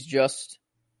hopefully he's just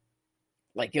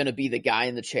like gonna be the guy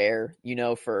in the chair,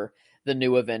 for the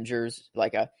new Avengers.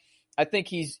 Like I think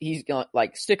he's gonna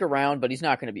like stick around, but he's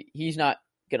not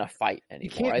gonna fight anymore.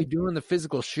 He can't be doing the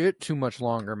physical shit too much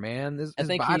longer, man. His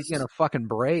body's gonna fucking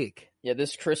break. Yeah,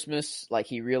 this Christmas, like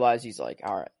he realized he's like,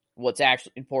 all right, what's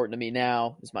actually important to me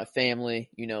now is my family.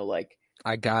 Like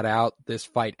I got out. This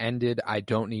fight ended. I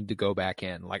don't need to go back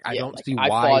in. Like I don't see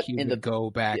why he would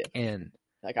go back in.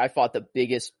 Like I fought the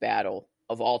biggest battle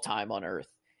of all time on Earth.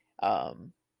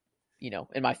 And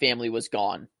my family was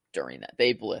gone during that.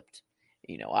 They blipped.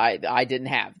 I didn't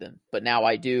have them, but now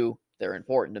I do. They're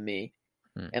important to me.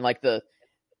 And like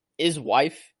his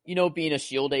wife, being a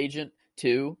SHIELD agent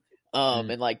too.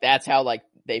 And like that's how like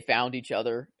they found each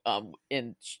other.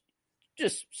 And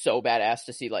just so badass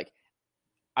to see. Like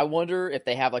I wonder if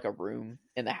they have like a room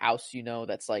in the house,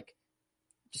 that's like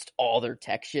just all their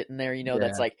tech shit in there,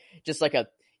 that's like just like a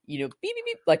beep beep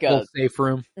beep, like a safe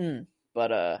room.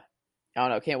 But I don't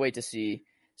know, can't wait to see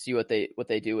what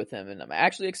they do with him, and I'm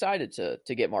actually excited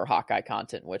to get more Hawkeye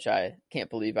content, which I can't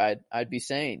believe I'd be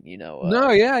saying,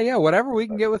 whatever we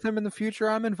can get with him in the future,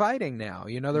 I'm inviting now.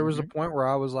 There was a point where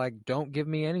I was like, don't give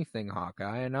me anything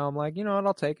Hawkeye, and now I'm like, you know what,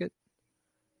 I'll take it.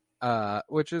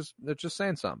 Which is just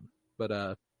saying something.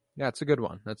 But yeah, it's a good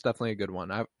one. That's definitely a good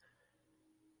one.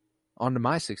 On to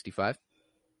my 65.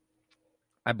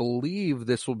 I believe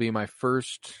this will be my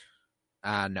first.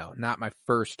 No, not my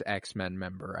first X-Men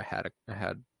member. I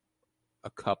had a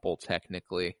couple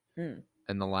technically in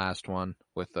the last one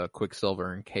with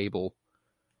Quicksilver and Cable.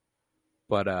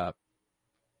 but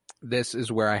this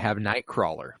is where I have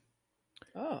Nightcrawler.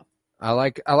 Oh, I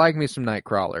like me some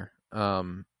Nightcrawler.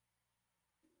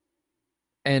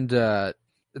 And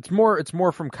it's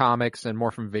more from comics and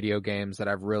more from video games that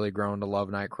I've really grown to love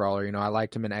Nightcrawler. You know, I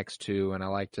liked him in X2, and I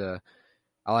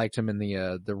liked him in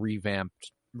the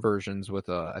revamped versions with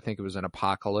I think it was an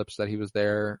Apocalypse that he was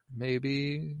there,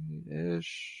 maybe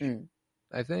ish.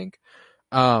 I think.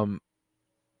 But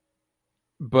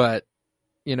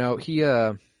you know, he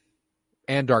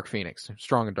and Dark Phoenix,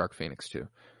 strong in Dark Phoenix too.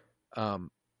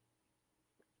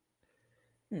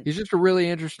 He's just a really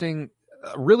interesting,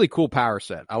 really cool power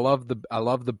set. I love the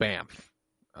BAMF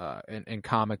in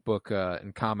comic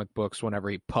books. Whenever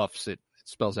he puffs, it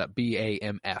spells out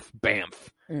BAMF,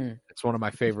 BAMF. It's one of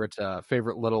my favorite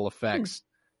little effects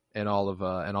in all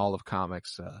of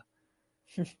comics.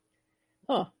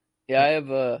 Huh. Yeah, I have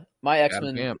my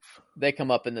X-Men. BAMF. They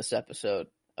come up in this episode.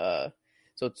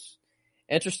 So it's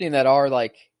interesting that our,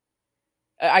 like,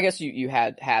 I guess you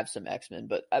have some X-Men,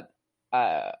 but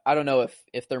I don't know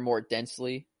if they're more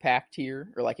densely packed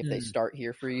here, or like if they start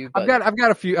here for you. But, I've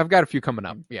got a few coming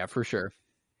up. Yeah, for sure.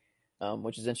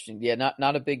 Which is interesting. Yeah,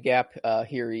 not a big gap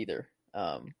here either.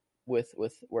 With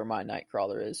where my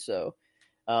Nightcrawler is. So,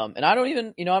 and I don't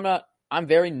even, I'm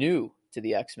very new to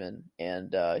the X-Men,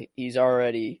 and I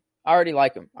already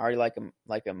like him. I already like him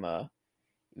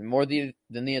more than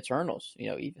the Eternals,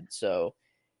 even. So,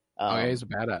 yeah, he's a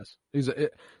badass. He's a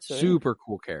super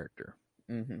cool character.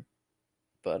 Mm-hmm.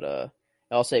 But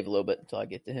I'll save a little bit until I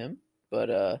get to him.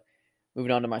 But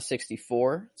moving on to my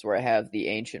 64, it's where I have the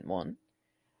Ancient One.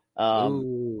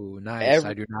 Ooh, nice.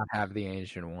 I do not have the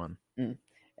Ancient One. You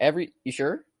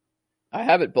sure? I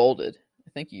have it bolded.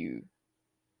 I think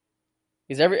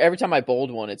because every time I bold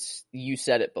one, it's you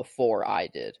said it before I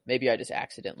did. Maybe I just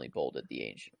accidentally bolded the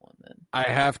Ancient One then.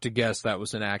 I have to guess that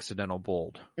was an accidental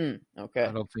bold. Okay.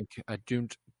 I don't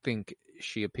think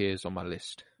she appears on my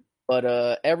list.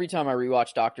 But every time I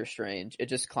rewatch Doctor Strange, it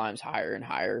just climbs higher and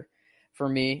higher for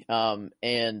me.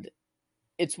 And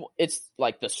it's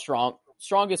like the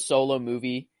strongest solo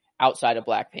movie outside of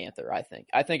Black Panther, I think.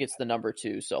 I think it's the number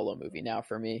 2 solo movie now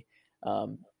for me.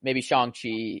 Maybe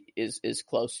Shang-Chi is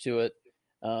close to it.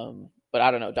 But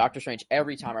I don't know. Doctor Strange,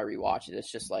 every time I rewatch it,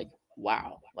 it's just like,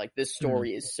 wow. Like, this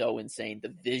story is so insane. The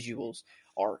visuals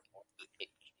are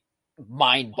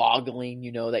mind-boggling,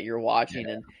 that you're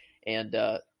watching.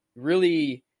 And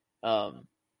really, I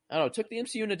don't know, took the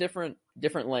MCU in a different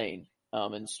lane,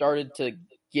 and started to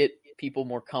get people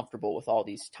more comfortable with all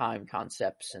these time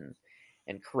concepts and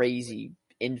crazy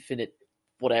infinite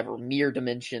whatever mirror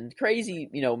dimension crazy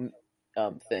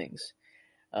things,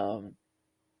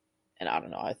 and I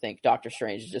don't know, I think Doctor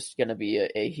Strange is just going to be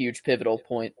a huge pivotal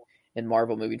point in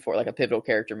Marvel moving forward, like a pivotal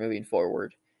character moving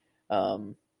forward.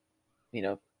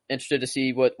 Interested to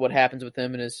see what happens with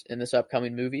him in this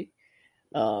upcoming movie.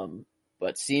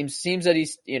 But seems that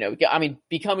he's,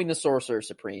 becoming the Sorcerer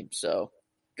Supreme, so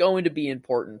going to be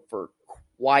important for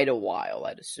quite a while,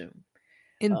 I'd assume.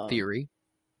 In theory.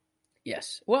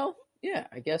 Yes. Well, yeah,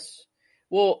 I guess.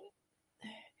 Well,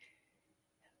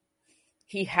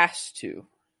 he has to.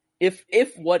 If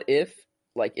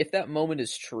that moment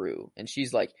is true, and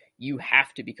she's like, you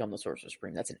have to become the Sorcerer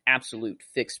Supreme, that's an absolute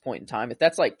fixed point in time. If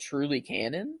that's like truly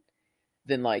canon,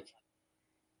 then like,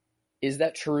 is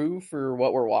that true for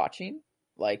what we're watching?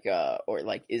 Like, or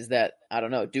like, is that, I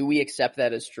don't know, do we accept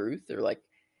that as truth? Or like,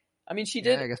 I mean, she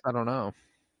did. Yeah, I guess I don't know.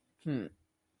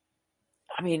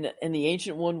 I mean, and the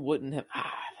Ancient One wouldn't have,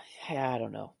 I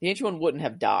don't know. The Ancient One wouldn't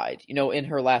have died, in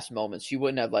her last moments. She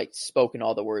wouldn't have like spoken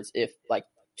all the words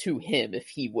to him if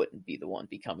he wouldn't be the one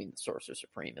becoming the Sorcerer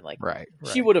Supreme. And like, right.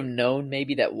 She would have known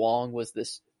maybe that Wong was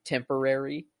this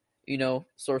temporary,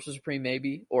 Sorcerer Supreme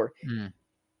maybe, or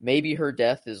maybe her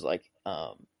death is like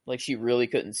she really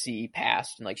couldn't see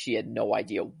past, and like she had no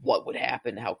idea what would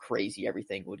happen, how crazy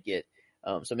everything would get.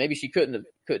 So maybe she couldn't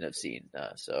have seen.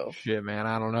 So shit, man,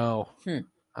 I don't know.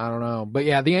 I don't know, but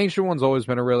yeah, the Ancient One's always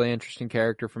been a really interesting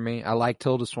character for me. I like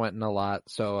Tilda Swinton a lot,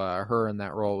 so her in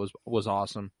that role was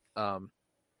awesome.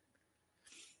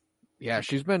 Yeah,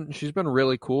 she's been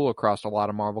really cool across a lot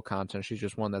of Marvel content. She's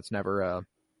just one that's never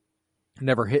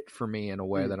hit for me in a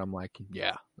way that I'm like,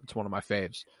 yeah, it's one of my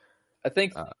faves. I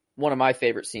think one of my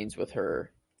favorite scenes with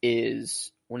her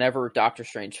is whenever Doctor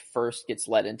Strange first gets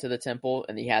led into the temple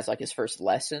and he has like his first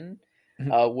lesson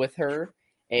with her.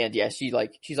 And yeah, she's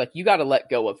like, you got to let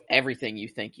go of everything you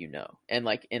think you know. And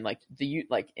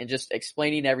just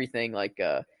explaining everything, like,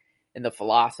 and the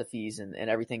philosophies and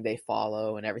everything they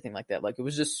follow and everything like that. Like, it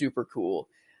was just super cool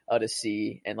to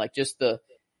see. And like, just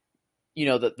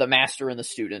the master and the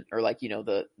student, or like,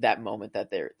 that moment that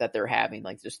they're having,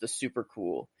 like just the super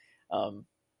cool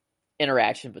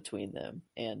interaction between them.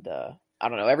 And I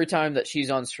don't know, every time that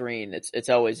she's on screen, it's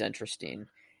always interesting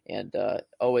and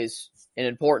always an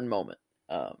important moment.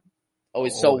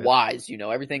 Always so wise,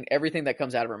 everything that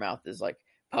comes out of her mouth is like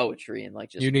poetry and like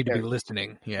just you need to be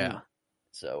listening. Yeah.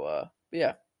 So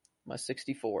yeah, my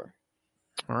 64.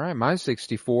 All right, my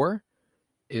 64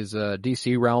 is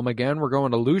DC realm again. We're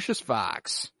going to Lucius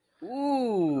Fox.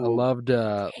 Ooh,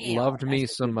 I loved me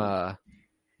some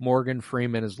Morgan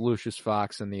Freeman as Lucius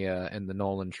Fox in the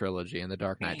Nolan trilogy and the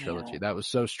Dark Knight trilogy. That was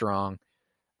so strong.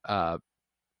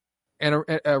 And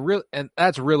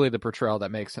that's really the portrayal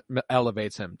that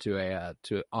elevates him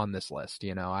to on this list.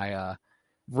 I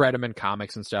read him in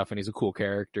comics and stuff, and he's a cool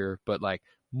character. But like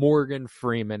Morgan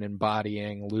Freeman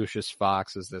embodying Lucius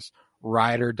Fox as this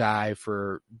ride or die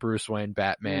for Bruce Wayne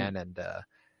Batman, and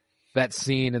that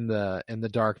scene in the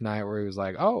Dark Knight where he was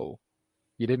like, "Oh,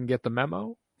 you didn't get the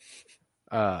memo."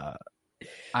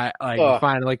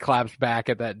 Finally claps back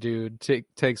at that dude,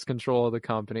 takes control of the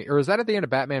company. Or is that at the end of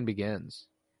Batman Begins?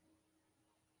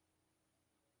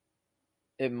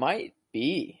 It might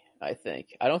be, I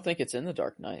think. I don't think it's in the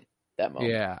Dark Knight, that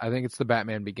moment. Yeah, I think it's the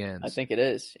Batman Begins. I think it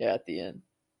is, yeah, at the end.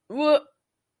 What?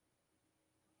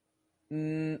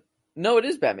 No, it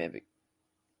is Batman Begins.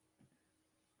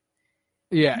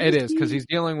 Yeah, it is, because he's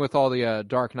dealing with all the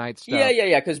Dark Knight stuff.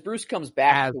 Yeah, because Bruce comes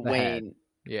back to Wayne.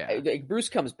 Yeah. Bruce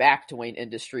comes back to Wayne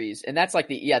Industries, and that's like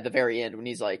the very end when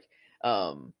he's like,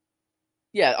 no,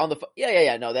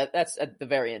 that's at the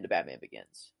very end of Batman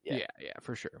Begins. Yeah,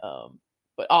 for sure.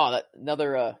 But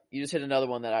you just hit another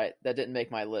one that didn't make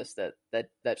my list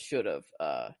that should have,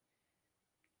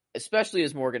 especially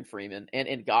as Morgan Freeman and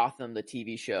in Gotham, the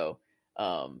TV show,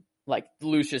 like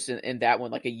Lucius in that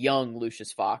one, like a young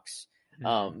Lucius Fox.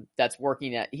 That's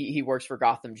working he works for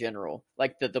Gotham General,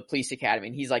 like the police academy,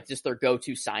 and he's like just their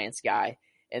go-to science guy.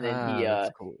 And then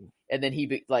that's cool. And then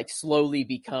he slowly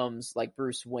becomes like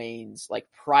Bruce Wayne's like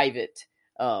private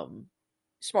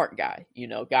smart guy,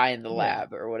 guy in the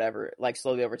lab or whatever, like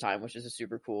slowly over time, which is a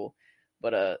super cool.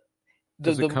 But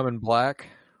does it come in black?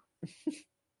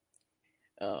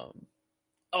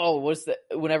 What's the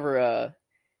whatever,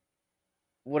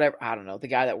 I don't know, the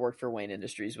guy that worked for Wayne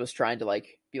Industries was trying to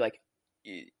like be like,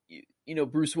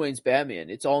 Bruce Wayne's Batman,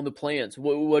 it's all in the plans,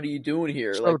 what are you doing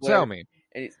here? So tell me,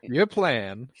 your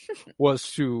plan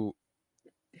was you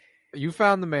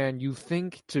found the man you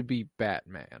think to be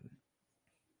Batman,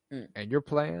 and your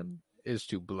plan is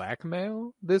to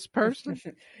blackmail this person?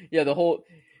 Yeah, the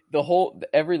whole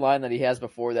every line that he has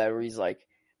before that, where he's like,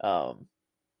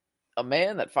 a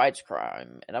man that fights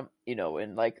crime, and I'm,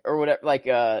 and like, or whatever, like,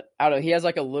 I don't know, he has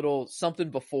like a little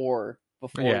something before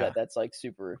that's like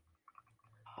super,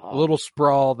 a little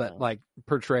sprawl that like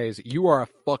portrays you are a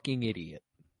fucking idiot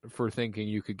for thinking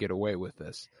you could get away with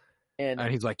this, and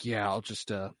he's like, yeah,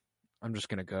 I'm just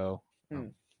gonna go.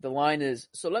 The line is,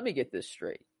 so let me get this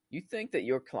straight. You think that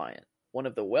your client, one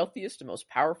of the wealthiest and most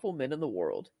powerful men in the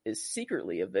world, is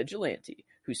secretly a vigilante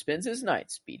who spends his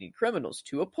nights beating criminals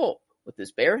to a pulp with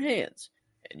his bare hands,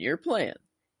 and your plan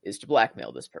is to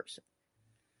blackmail this person.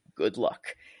 Good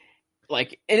luck.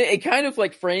 Like, and it kind of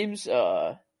like frames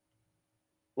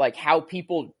like how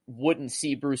people wouldn't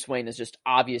see Bruce Wayne as just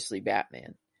obviously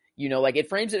Batman. Like it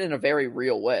frames it in a very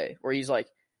real way, where he's like,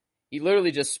 he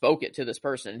literally just spoke it to this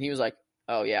person, and he was like,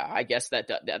 oh yeah, I guess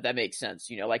that makes sense.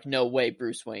 Like no way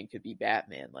Bruce Wayne could be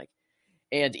Batman. Like,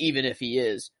 and even if he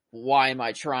is, why am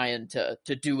I trying to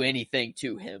do anything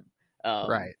to him?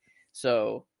 Right.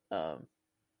 So, but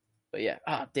yeah,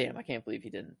 damn, I can't believe he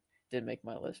didn't make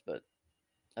my list, but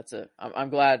I'm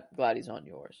glad he's on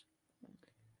yours.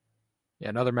 Yeah,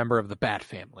 another member of the Bat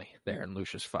family there in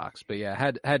Lucius Fox, but yeah,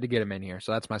 had to get him in here.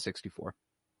 So that's my 64.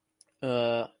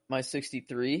 My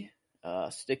 63,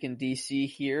 sticking DC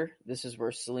here. This is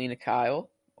where Selina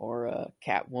Kyle, or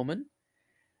Catwoman,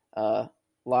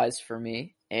 lies for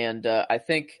me, and I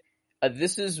think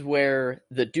this is where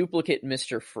the duplicate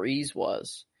Mr. Freeze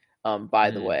was.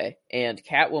 By the way, and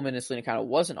Catwoman and Selina Kyle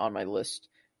wasn't on my list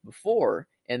before,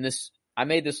 and I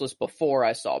made this list before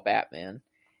I saw Batman,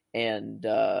 and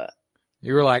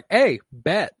you were like, "Hey,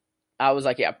 bet." I was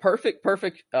like, "Yeah, perfect."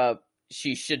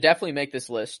 She should definitely make this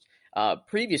list.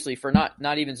 Previously, for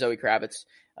not even Zoe Kravitz's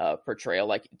portrayal,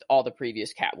 like all the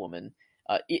previous Catwoman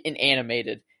in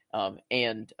animated,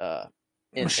 and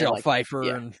Michelle Pfeiffer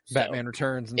and Batman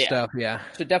Returns and stuff. Yeah,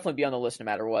 should definitely be on the list no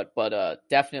matter what. But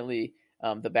definitely.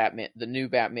 The new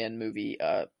Batman movie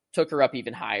took her up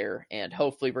even higher, and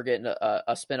hopefully we're getting a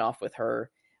spinoff with her.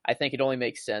 I think it only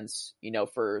makes sense,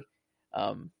 for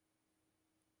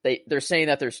they're saying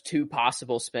that there's 2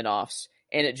 possible spinoffs,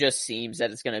 and it just seems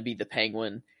that it's going to be the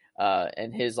Penguin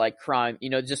and his like crime,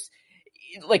 just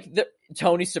like the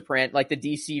Tony Soprano, like the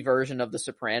DC version of the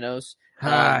Sopranos.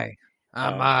 Hi,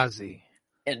 I'm Ozzy.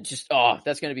 And just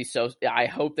that's going to be so. I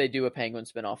hope they do a Penguin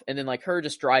spinoff, and then like her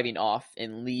just driving off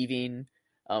and leaving,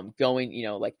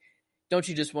 going, like, don't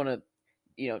you just want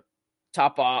to,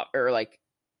 top off or like,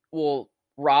 we'll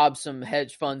rob some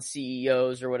hedge fund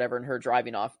CEOs or whatever, and her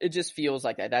driving off. It just feels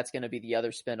like that's going to be the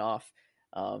other spinoff.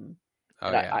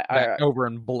 Over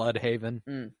in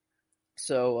Bloodhaven.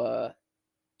 So,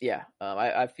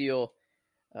 I feel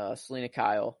Selena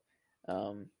Kyle,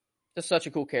 just such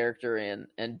a cool character,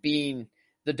 and being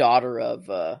the daughter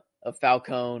of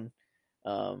Falcone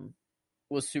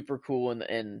was super cool,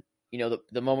 and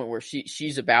the moment where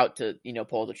she's about to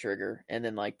pull the trigger, and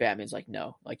then like Batman's like,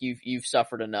 no, like you've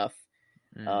suffered enough.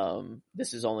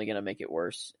 This is only gonna make it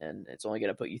worse, and it's only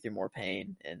gonna put you through more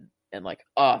pain, and like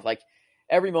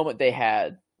every moment they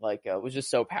had was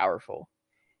just so powerful.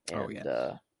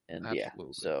 And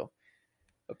absolutely. So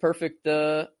a perfect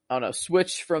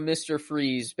switch from Mr.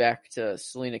 Freeze back to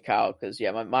Selena Kyle, because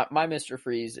my Mr.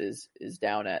 Freeze is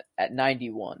down at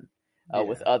 91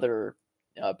 with other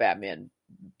Batman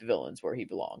villains where he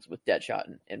belongs, with Deadshot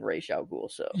and Ra's al Ghul.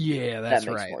 So that's that makes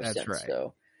right. more That's sense. right.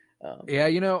 So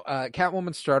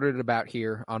Catwoman started about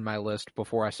here on my list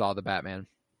before I saw the Batman.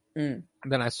 Then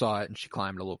I saw it and she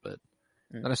climbed a little bit.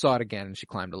 Then I saw it again and she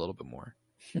climbed a little bit more.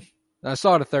 I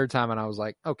saw it a third time and I was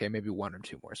like, okay, maybe 1 or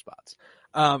 2 more spots.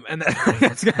 And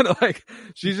that's kind of like,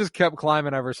 she just kept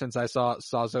climbing ever since I saw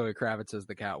Zoe Kravitz as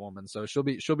the Catwoman. So she'll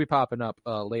be popping up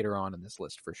later on in this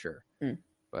list for sure.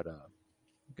 But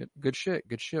good shit.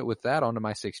 With that, on to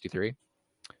my 63. This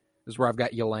is where I've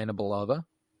got Yelena Belova.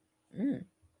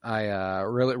 I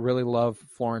really love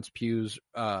Florence Pugh's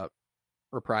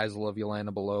reprisal of Yelena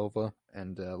Belova,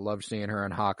 and loved seeing her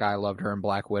in Hawkeye. Loved her in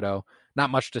Black Widow. Not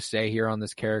much to say here on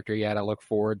this character yet. I look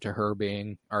forward to her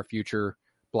being our future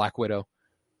Black Widow,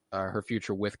 her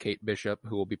future with Kate Bishop,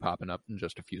 who will be popping up in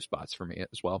just a few spots for me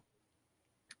as well.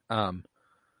 I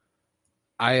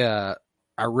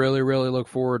really look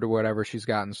forward to whatever she's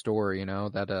got in store.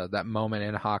 That moment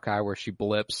in Hawkeye where she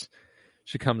blips,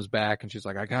 she comes back and she's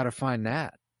like, I gotta find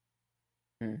Nat.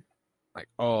 Like,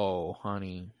 oh,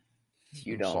 honey,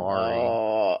 you don't.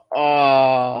 Sorry.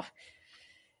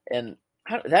 And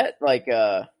that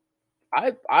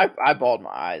I bawled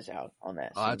my eyes out on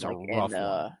that scene. That's a rough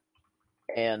one.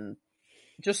 And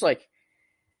just like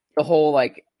the whole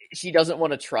she doesn't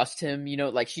want to trust him,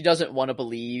 she doesn't want to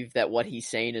believe that what he's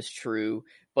saying is true,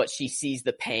 but she sees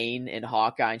the pain in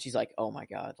Hawkeye and she's like, oh my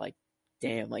God,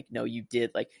 damn, no, you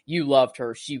did, you loved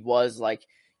her. She was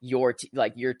your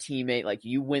teammate.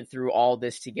 You went through all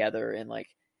this together, and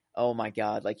oh my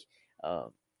God, it's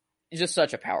just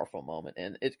such a powerful moment.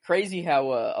 And it's crazy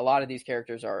how a lot of these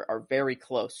characters are very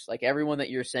close. Everyone that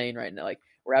you're saying right now,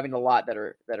 we're having a lot that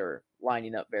are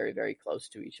lining up very, very close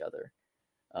to each other.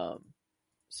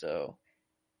 So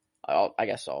I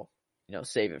guess I'll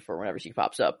save it for whenever she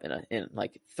pops up in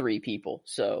 3 people.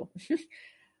 So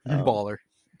baller.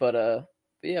 But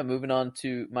yeah, moving on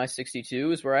to my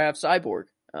 62 is where I have Cyborg.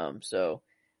 So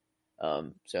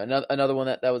another one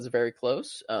that was very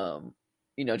close.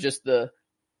 Just the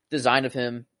design of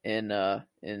him and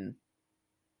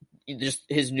just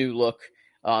his new look,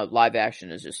 live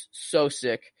action is just so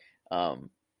sick.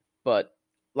 But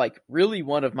really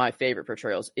one of my favorite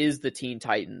portrayals is the Teen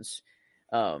Titans,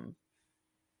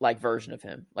 version of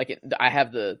him. I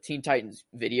have the Teen Titans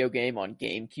video game on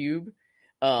GameCube.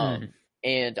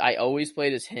 And I always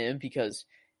played as him because,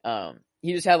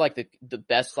 he just had the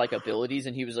best abilities,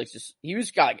 and he was he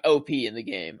was got OP in the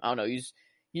game. I don't know.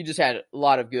 He just had a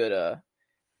lot of good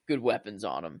weapons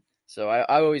on him. So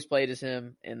I always played as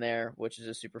him in there, which is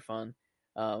just super fun.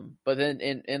 But then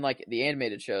in the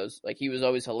animated shows, he was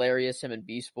always hilarious. Him and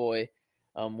Beast Boy,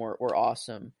 were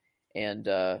awesome. And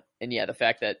yeah, the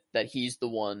fact that he's the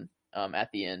one,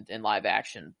 at the end in live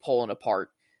action pulling apart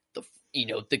the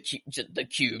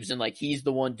cubes, and he's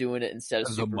the one doing it instead of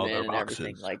Superman and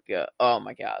everything. Oh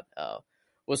my God,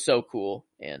 was so cool.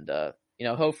 And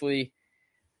hopefully,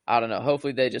 I don't know,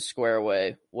 hopefully they just square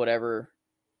away whatever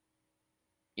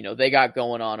they got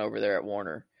going on over there at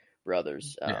Warner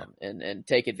Brothers, and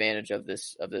take advantage of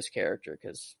this character,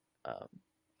 because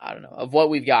I don't know, of what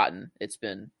we've gotten, it's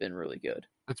been really good.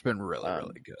 It's been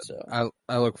really good. So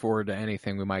I look forward to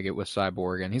anything we might get with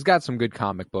Cyborg, and he's got some good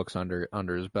comic books under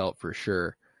his belt for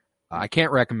sure. I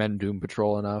can't recommend Doom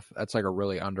Patrol enough. That's a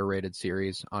really underrated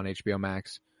series on HBO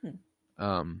Max.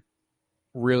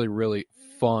 Really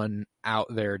fun out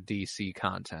there DC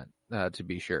content, to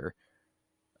be sure.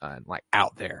 and like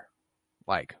out there,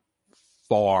 like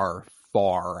far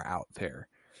out there.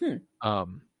 And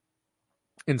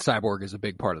Cyborg is a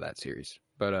big part of that series.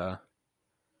 But all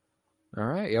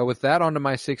right, yeah. With that, on to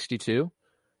my 62.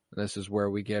 This is where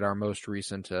we get our most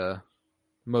recent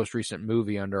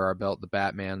movie under our belt, The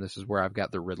Batman. This is where I've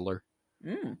got the Riddler.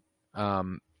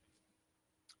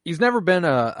 He's never been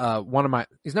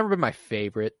he's never been my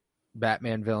favorite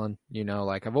Batman villain. You know,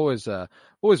 like I've always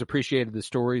appreciated the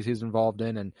stories he's involved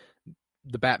in, and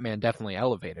the Batman definitely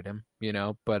elevated him. You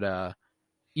know, but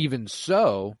even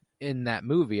so, in that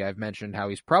movie, I've mentioned how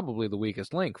he's probably the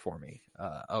weakest link for me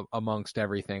amongst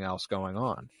everything else going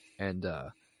on, and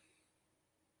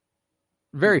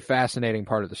very fascinating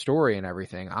part of the story and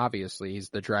everything. Obviously,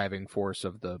 he's the driving force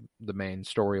of the main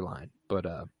storyline, but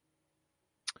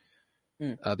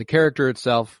the character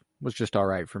itself was just all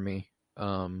right for me.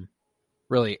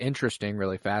 Really interesting,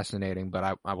 really fascinating,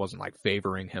 but I wasn't like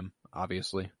favoring him.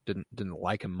 Obviously, didn't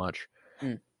like him much.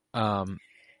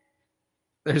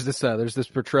 There's this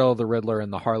portrayal of the Riddler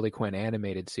in the Harley Quinn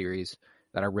animated series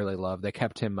that I really love. They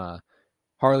kept him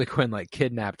Harley Quinn like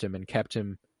kidnapped him and kept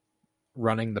him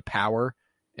running the power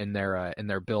in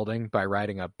their building by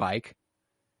riding a bike,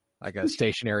 like a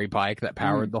stationary bike that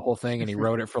powered the whole thing, and he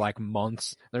rode it for like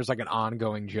months. There's like an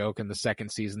ongoing joke in the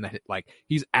second season that like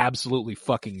he's absolutely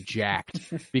fucking jacked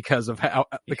because of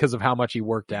how much he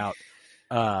worked out.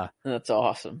 That's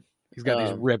awesome. He's got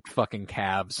these ripped fucking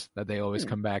calves that they always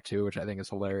come back to, which I think is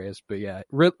hilarious. But yeah,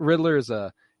 Riddler is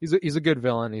he's a good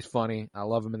villain. He's funny. I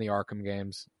love him in the Arkham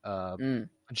games.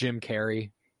 Jim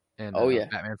Carrey and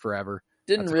Batman Forever.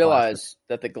 Didn't realize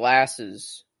that the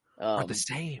glasses are the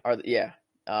same. That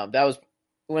was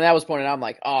when that was pointed out. I'm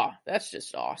like, that's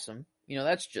just awesome. You know,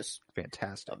 that's just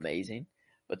fantastic, amazing.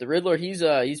 But the Riddler,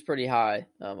 he's pretty high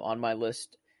on my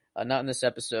list. Not in this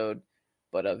episode,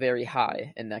 but very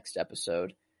high in next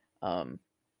episode.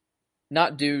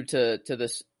 Not due to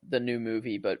the new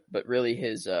movie, but really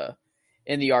his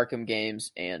in the Arkham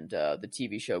games and the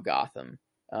TV show Gotham.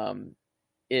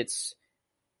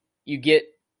 You get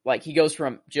like he goes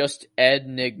from just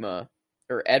Edward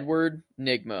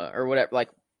Nygma or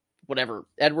whatever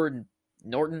Edward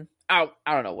Norton. I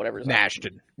don't know, whatever.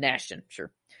 Nashton, sure.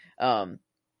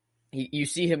 You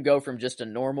see him go from just a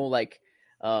normal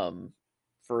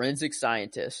forensic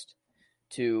scientist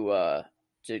to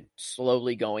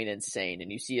slowly going insane,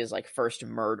 and you see his like first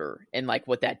murder and like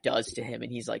what that does to him,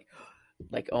 and he's like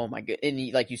oh my god, and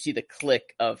he, like you see the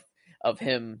click of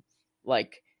him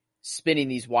like spinning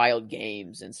these wild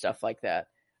games and stuff like that,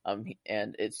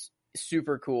 and it's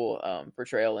super cool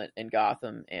portrayal in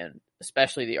Gotham, and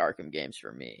especially the Arkham games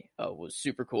for me was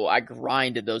super cool. I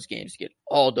grinded those games to get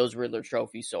all those Riddler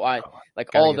trophies, so I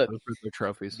like all the Riddler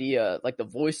trophies. The like the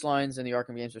voice lines in the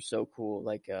Arkham games are so cool,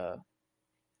 like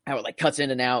how it like cuts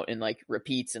in and out and like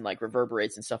repeats and like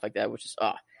reverberates and stuff like that, which is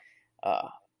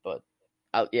but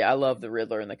I love the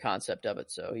Riddler and the concept of it,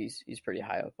 so he's pretty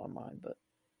high up on mine. But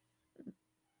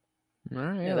all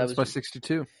right, that was my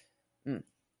 62.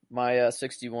 My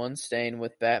 61, staying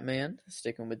with Batman,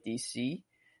 sticking with DC.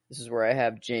 This is where I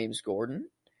have James Gordon.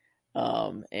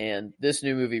 And this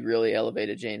new movie really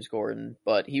elevated James Gordon,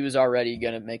 but he was already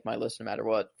going to make my list no matter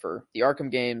what for the Arkham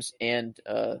games and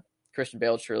Christian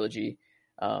Bale trilogy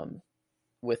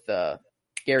with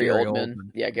Gary Oldman.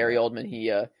 Yeah, Gary Oldman.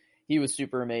 He was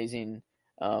super amazing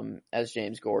as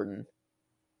James Gordon.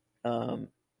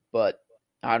 But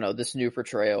I don't know, this new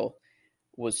portrayal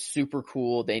was super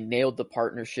cool. They nailed the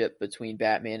partnership between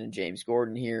Batman and James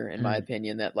Gordon here, in my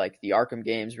opinion, that like the Arkham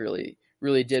games really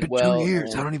did well. 2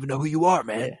 years. I don't even know who you are,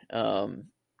 man.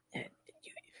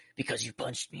 Because you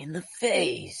punched me in the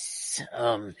face.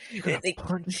 You gotta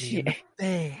punch me in the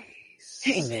face.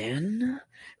 Hey, man.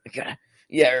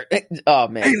 Oh,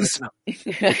 man. Hey, listen up.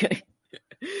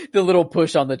 The little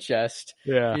push on the chest.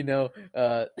 Yeah. You know?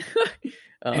 Hey,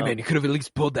 man, you could have at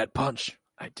least pulled that punch.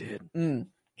 I did.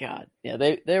 God. Yeah,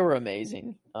 they were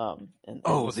amazing.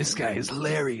 This guy is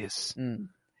hilarious.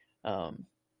 Yeah,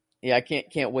 I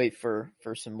can't wait for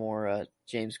some more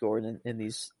James Gordon in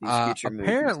these future movies.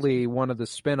 Apparently, one of the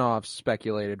spinoffs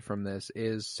speculated from this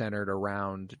is centered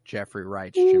around Jeffrey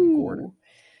Wright's Jim Gordon.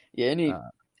 Yeah,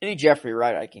 any Jeffrey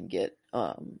Wright I can get.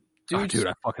 Dude,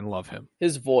 I fucking love him.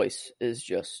 His voice is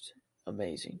just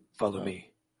amazing. Follow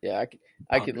me. Yeah,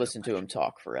 I could listen to him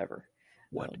talk forever.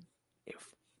 What if?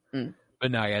 But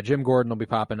no, yeah, Jim Gordon will be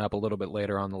popping up a little bit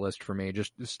later on the list for me.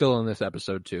 Just still in this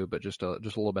episode too, but just a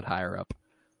little bit higher up.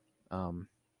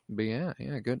 But yeah,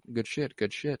 good shit.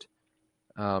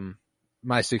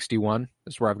 My 61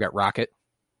 is where I've got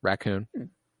Raccoon.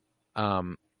 I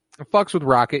fucks with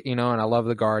Rocket, and I love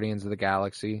the Guardians of the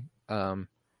Galaxy.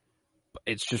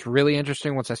 it's just really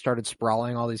interesting once I started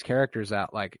sprawling all these characters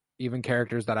out, like even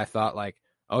characters that I thought like,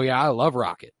 oh yeah, I love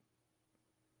Rocket.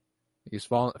 He's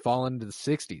fallen into the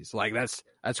 60s. Like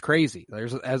that's crazy.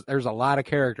 There's a lot of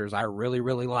characters I really,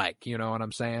 really like. You know what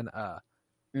I'm saying?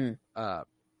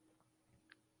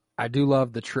 I do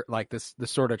love the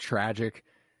sort of tragic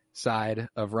side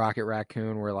of Rocket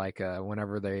Raccoon, where like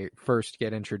whenever they first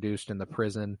get introduced in the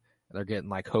prison, they're getting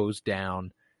like hosed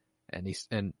down,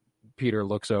 and Peter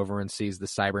looks over and sees the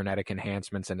cybernetic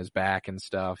enhancements in his back and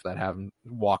stuff that have him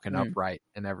walking upright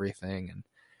and everything. And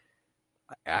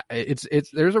it's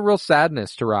there's a real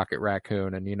sadness to Rocket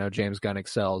Raccoon, and you know James Gunn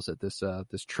excels at this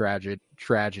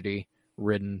tragedy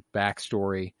ridden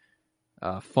backstory,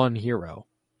 fun hero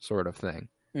sort of thing.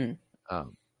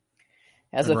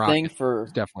 Has a thing for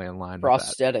definitely in line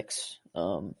prosthetics.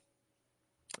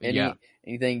 with that.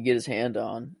 Anything he get his hands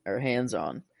on.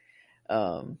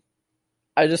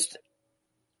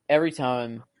 Every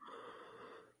time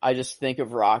I just think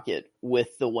of Rocket with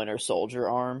the Winter Soldier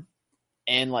arm,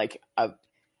 and like I'll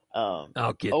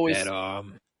get always, that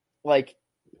arm. Like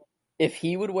if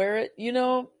he would wear it, you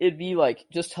know, it'd be like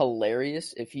just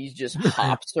hilarious if he just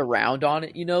hops around on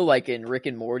it, you know, like in Rick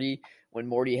and Morty when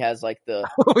Morty has like the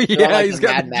he's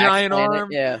got the giant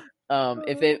arm. Yeah.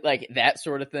 If it like that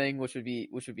sort of thing, which would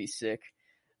be sick.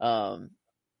 I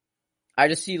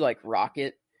just see like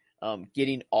Rocket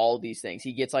getting all these things.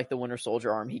 He gets like the Winter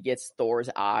Soldier arm, he gets Thor's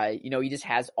eye, you know, he just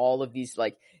has all of these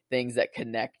like things that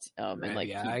connect and like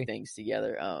keep things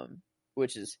together,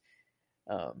 which is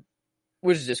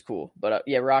just cool. But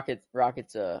yeah,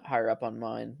 Rocket's higher up on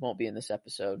mine. Won't be in this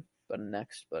episode, but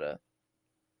next. But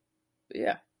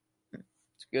yeah,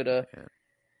 it's good.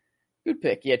 Good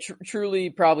pick. Yeah, truly,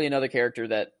 probably another character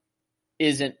that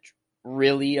isn't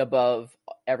really above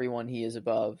everyone he is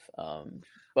above.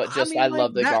 But just I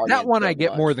love the Guardian. That one I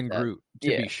get more than Groot,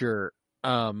 to be sure.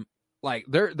 Like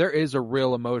there is a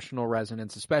real emotional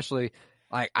resonance, especially.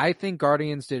 Like I think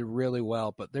Guardians did really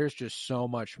well, but there's just so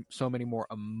many more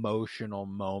emotional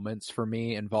moments for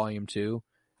me in Volume 2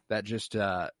 that just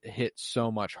hit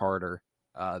so much harder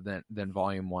than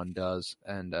Volume 1 does,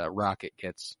 and Rocket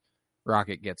gets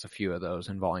a few of those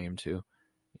in Volume 2.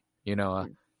 You know,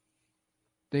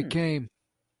 they came,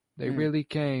 they really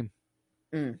came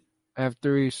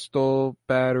after he stole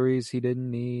batteries he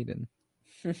didn't need and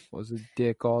was a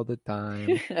dick all the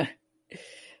time.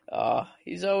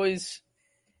 He's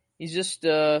just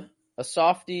a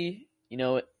softy, you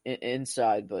know,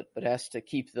 inside, but has to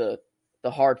keep the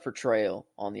hard portrayal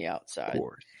on the outside.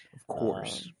 Of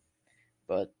course.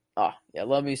 But yeah,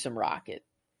 love me some Rocket.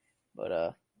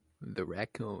 But the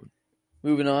raccoon.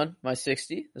 Moving on, my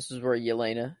 60. This is where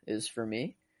Yelena is for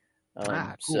me.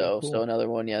 Cool. So another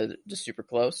one, yeah, just super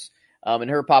close. And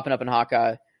her popping up in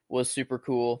Hawkeye was super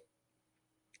cool.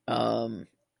 And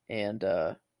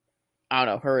I don't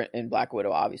know, her in Black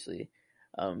Widow obviously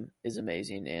is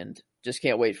amazing, and just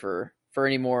can't wait for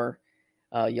any more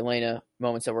Yelena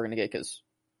moments that we're gonna get, because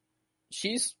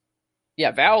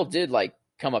Val did like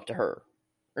come up to her,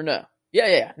 or no?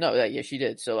 Yeah, she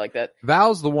did. So like that,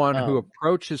 Val's the one who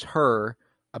approaches her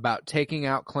about taking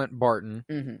out Clint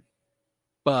Barton,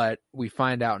 but we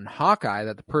find out in Hawkeye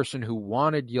that the person who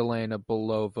wanted Yelena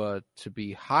Belova to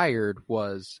be hired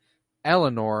was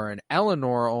Eleanor, and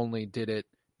Eleanor only did it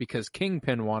because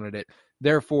Kingpin wanted it.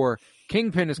 Therefore,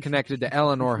 Kingpin is connected to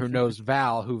Eleanor, who knows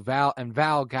Val,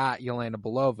 Val got Yelena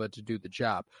Belova to do the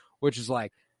job, which is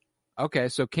like, okay,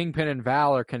 so Kingpin and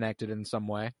Val are connected in some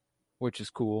way, which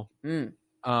is cool. I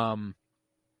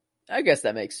guess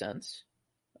that makes sense.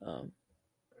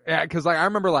 Yeah, because like I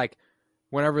remember like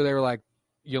whenever they were like,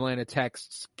 Yelena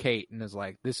texts Kate and is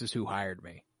like, "This is who hired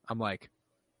me." I'm like,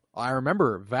 I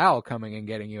remember Val coming and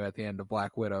getting you at the end of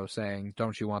Black Widow, saying,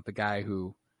 "Don't you want the guy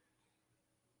who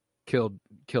killed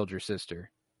your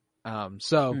sister?"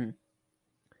 Just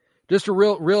a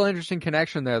real interesting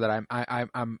connection there that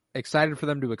I'm excited for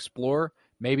them to explore.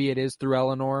 Maybe it is through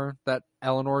Eleanor that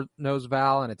Eleanor knows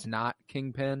Val and it's not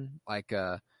Kingpin, like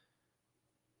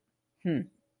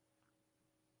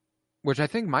which I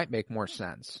think might make more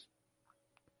sense.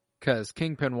 Because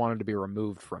Kingpin wanted to be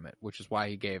removed from it, which is why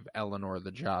he gave Eleanor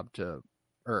the job to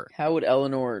her. How would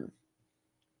Eleanor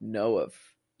know of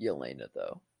Yelena,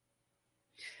 though?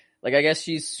 Like, I guess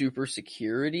she's super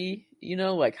security, you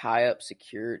know, like high up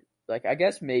security. Like, I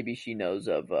guess maybe she knows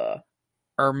of...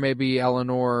 Or maybe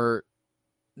Eleanor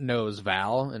knows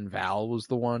Val, and Val was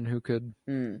the one who could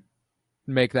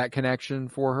make that connection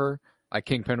for her. Like,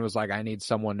 Kingpin was like, I need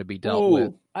someone to be dealt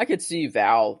with. I could see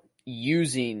Val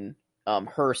using...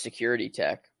 her security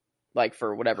tech, like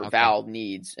for whatever Val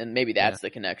needs, and maybe that's the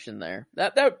connection there.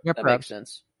 That makes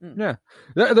sense. Yeah,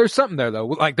 there's something there though.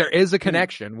 Like there is a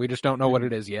connection. We just don't know what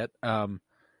it is yet. But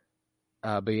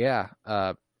yeah.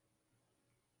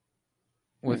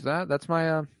 With that's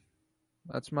my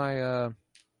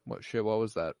what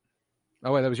was that?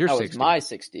 Oh wait, that was your 60. Was my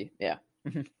 60. Yeah.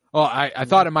 Oh, I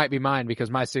thought it might be mine because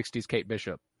my 60 is Kate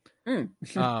Bishop.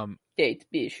 Kate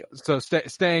Bishop. So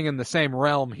staying in the same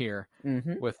realm here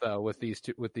Mm-hmm. with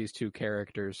these two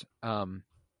characters.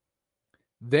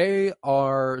 They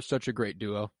are such a great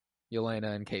duo,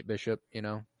 Yelena and Kate Bishop. You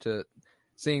know, to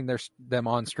seeing them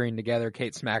on screen together,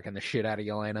 Kate smacking the shit out of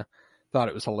Yelena, thought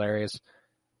it was hilarious.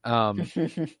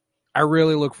 I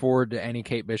really look forward to any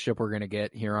Kate Bishop we're gonna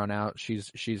get here on out.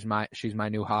 She's my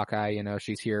new Hawkeye. You know,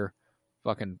 she's here,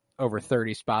 fucking over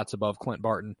 30 spots above Clint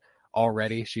Barton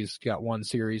already. She's got one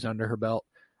series under her belt.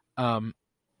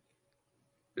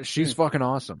 She's fucking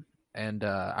awesome, and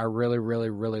I really, really,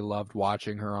 really loved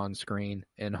watching her on screen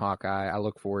in Hawkeye. I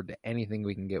look forward to anything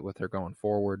we can get with her going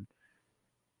forward.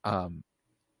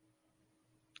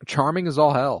 Charming as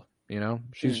all hell, you know.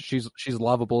 She's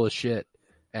lovable as shit,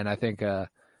 and I think her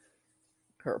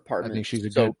apartment. I think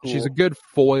she's cool. She's a good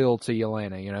foil to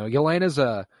Yelena. You know, Yelena's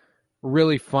a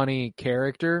really funny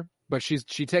character, but she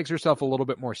takes herself a little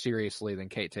bit more seriously than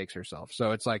Kate takes herself.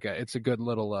 So it's like it's a good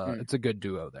little it's a good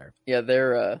duo there. Yeah,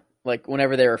 they're like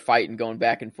whenever they were fighting, going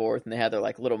back and forth, and they had their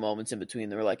like little moments in between.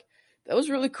 They were like, "That was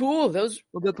really cool. That was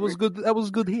good. That was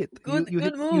good hit. Good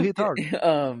move. You hit hard.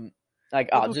 Like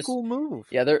that was just cool move.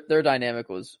 Yeah, their dynamic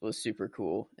was super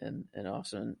cool and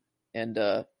awesome. And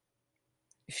I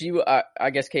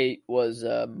guess Kate was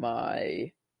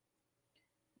my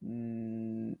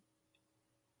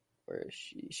where is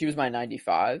she? She was my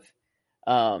 95.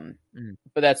 But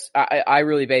that's I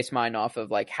really base mine off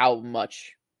of like how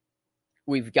much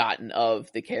we've gotten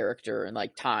of the character and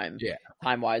like time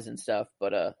wise and stuff.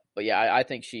 But yeah, I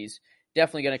think she's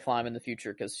definitely going to climb in the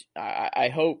future because I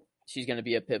hope she's going to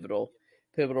be a pivotal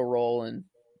role and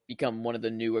become one of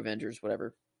the new Avengers,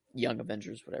 whatever young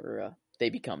Avengers, whatever they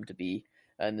become to be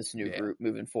in this new group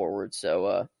moving forward.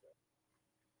 So,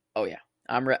 oh yeah,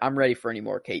 I'm ready for any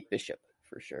more Kate Bishop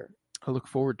for sure. I look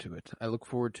forward to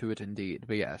it indeed.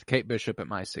 But yeah, Kate Bishop at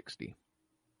my 60.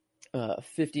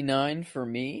 59 for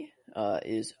me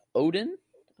is Odin.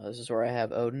 This is where I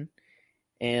have Odin,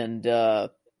 and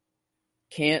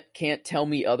can't tell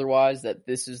me otherwise that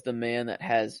this is the man that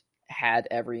has had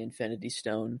every Infinity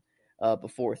Stone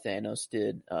before Thanos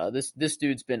did. This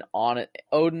dude's been on it.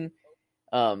 Odin,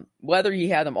 whether he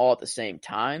had them all at the same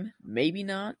time, maybe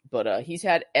not, but he's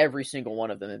had every single one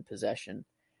of them in possession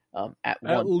at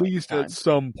least at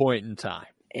some point in time.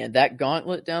 And that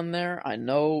gauntlet down there, I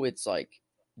know it's fake.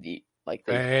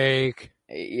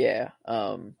 Yeah.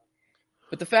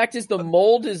 But the fact is, the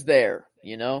mold is there.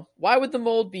 You know, why would the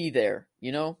mold be there?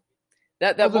 You know,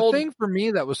 that mold. The thing for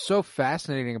me that was so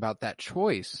fascinating about that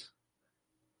choice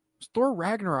was Thor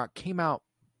Ragnarok came out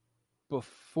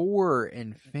before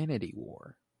Infinity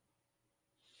War.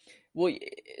 Well,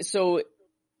 so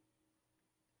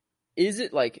is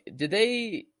it like? Did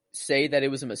they say that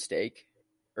it was a mistake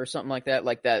or something like that?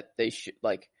 Like that they should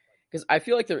because I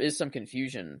feel like there is some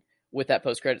confusion with that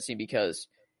post-credit scene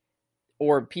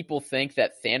or people think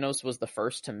that Thanos was the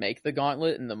first to make the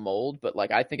gauntlet in the mold, but like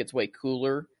I think it's way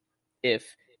cooler if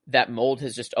that mold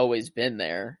has just always been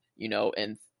there, you know,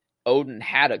 and Odin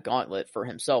had a gauntlet for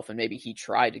himself and maybe he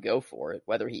tried to go for it,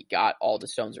 whether he got all the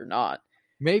stones or not.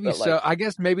 Maybe but so. I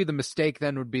guess maybe the mistake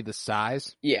then would be the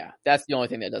size. Yeah, that's the only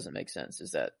thing that doesn't make sense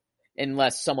is that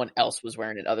unless someone else was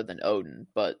wearing it other than Odin,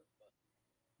 but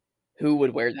who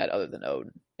would wear that other than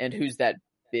Odin? And who's that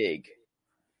big?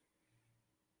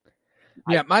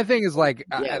 Yeah, my thing is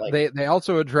they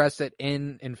also address it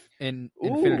in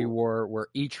Infinity War where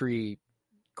Eitri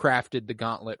crafted the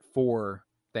gauntlet for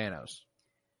Thanos,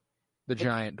 the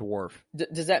giant dwarf.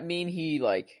 Does that mean he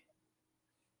did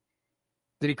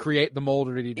he create the mold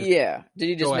or did he just did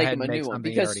he just make him a new one?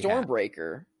 Because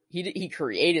Stormbreaker, he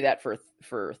created that for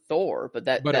Thor, but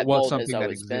that mold has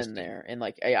always been there, and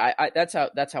that's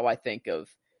how I think of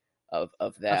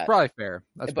that. That's probably fair.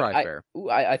 Fair.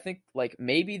 I think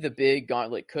maybe the big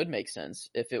gauntlet could make sense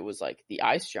if it was like the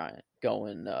ice giant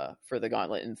going for the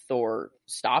gauntlet, and Thor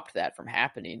stopped that from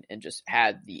happening and just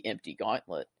had the empty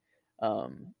gauntlet,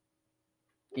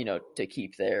 you know, to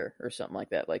keep there or something like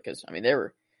that. Like, because I mean, there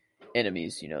were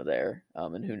enemies, you know, there,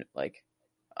 and who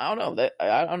I don't know that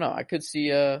I don't know. I could see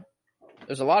there's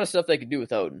a lot of stuff they could do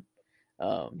with Odin.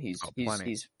 He's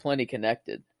plenty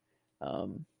connected.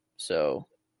 So.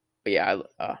 But yeah,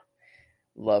 I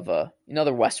love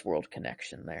another Westworld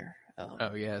connection there.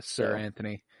 Sir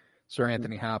Anthony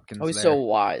Hopkins. Oh, he's so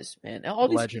wise, man. All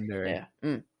these, legendary. Yeah,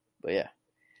 but yeah.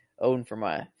 Odin for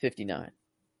my 59.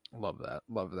 Love that.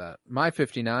 Love that. My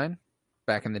 59,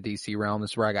 back in the DC realm,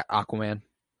 this is where I got Aquaman.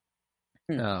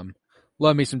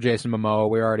 Love me some Jason Momoa.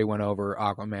 We already went over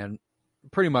Aquaman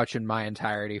pretty much in my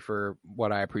entirety for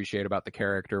what I appreciate about the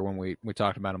character when we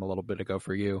talked about him a little bit ago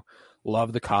for you.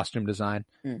 Love the costume design.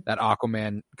 That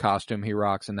Aquaman costume he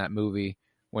rocks in that movie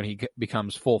when he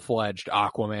becomes full-fledged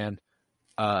Aquaman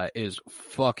is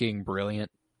fucking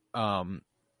brilliant.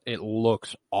 It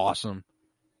looks awesome.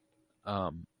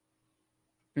 And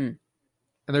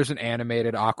there's an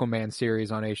animated Aquaman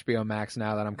series on HBO Max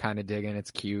now that I'm kind of digging.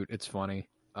 It's cute. It's funny.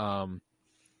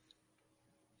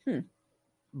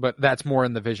 But that's more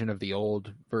in the vision of the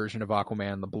old version of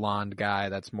Aquaman, the blonde guy.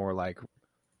 That's more like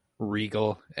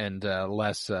regal and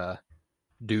less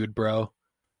dude bro.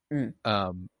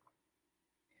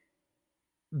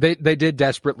 They did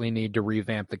desperately need to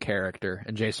revamp the character,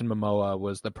 and Jason Momoa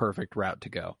was the perfect route to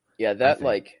go. Yeah, that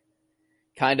like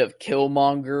kind of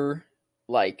Killmonger,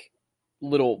 like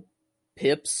little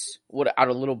pips, out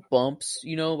of little bumps,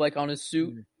 like on his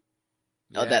suit.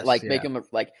 That like make him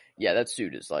like, yeah, that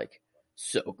suit is like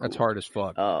so cool. That's hard as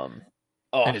fuck.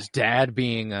 And his dad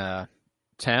being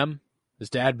Tem, his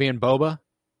dad being Boba,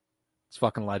 it's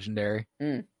fucking legendary.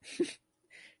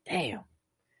 Damn,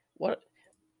 what,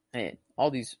 man! All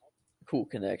these cool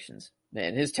connections,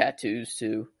 man. His tattoos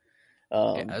too.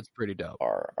 Yeah, that's pretty dope.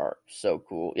 Are so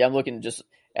cool. Yeah, I'm looking just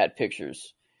at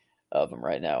pictures of him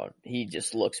right now. He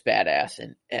just looks badass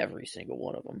in every single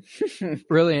one of them.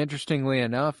 Really interestingly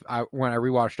enough, when I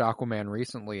rewatched Aquaman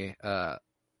recently,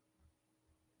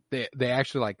 they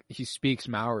actually like he speaks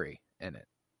Maori in it,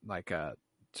 like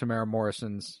Tamara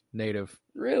Morrison's native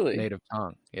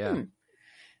tongue. Yeah.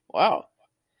 Wow.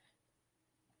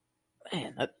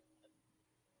 Man,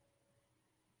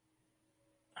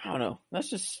 I don't know. That's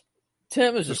just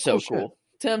Tim is just so cool.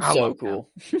 Tim's so cool.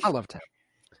 I love Tim.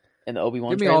 And the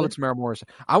Obi-Wan Give me trailer? all the Tamara Morrison.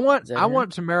 I want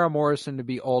Tamara Morrison to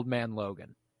be Old Man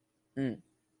Logan.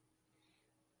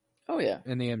 Oh yeah.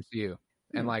 In the MCU.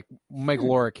 And like make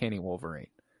Laura Kinney Wolverine.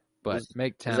 But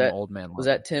make Tim Old Man Logan. Was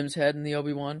that Tim's head in the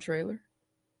Obi-Wan trailer?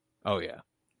 Oh yeah.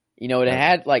 It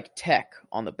had like tech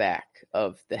on the back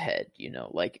of the head,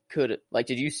 like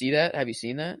did you see that? Have you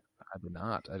seen that? I did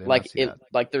not. I did like not see that.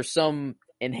 Like there's some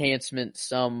enhancement,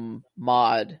 some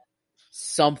mod,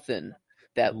 something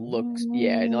that looks,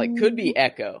 and like could be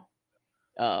Echo.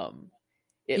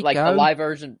 It like the live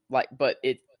version, but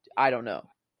I don't know.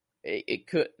 It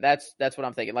could. That's what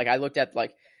I'm thinking. Like I looked at,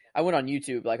 like I went on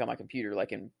YouTube, like on my computer,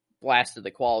 like and blasted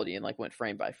the quality and like went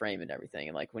frame by frame and everything.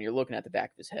 And like when you're looking at the back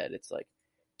of his head, it's like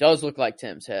does look like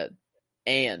Tim's head,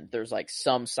 and there's like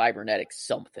some cybernetic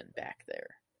something back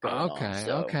there.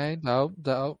 Okay.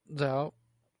 Dope.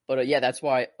 But yeah, that's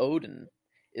why Odin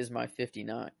is my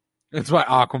 59. That's why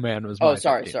Aquaman was. Oh,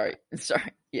 sorry.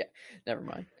 Yeah, never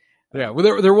mind. Yeah,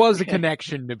 well, there was a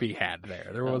connection to be had there.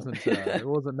 There wasn't. There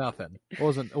wasn't nothing. It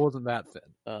wasn't that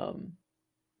thin.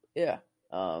 Yeah.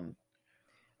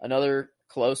 Another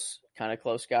close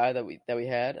guy that we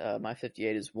had. My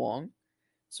 58 is Wong.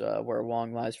 So where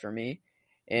Wong lies for me,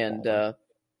 and I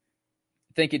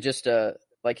think it just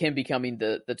like him becoming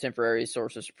the temporary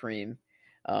Sorcerer Supreme,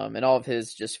 and all of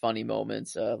his just funny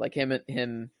moments, like him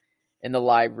in the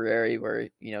library where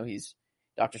he's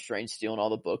Doctor Strange stealing all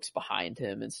the books behind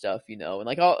him and stuff, and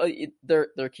like all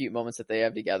they're cute moments that they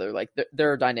have together. Like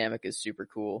their dynamic is super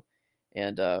cool,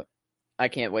 and I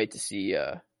can't wait to see.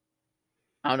 I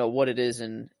don't know what it is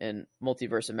in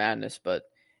Multiverse of Madness, but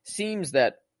seems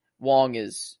that Wong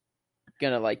is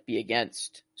gonna like be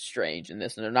against Strange in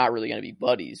this, and they're not really gonna be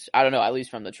buddies. I don't know, at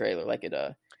least from the trailer. Like it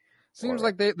seems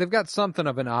like they've got something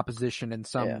of an opposition in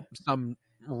some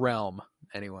realm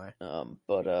anyway.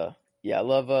 But yeah,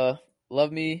 love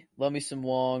me some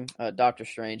Wong. Doctor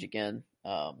Strange again.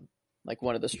 Like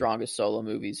one of the strongest solo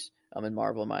movies in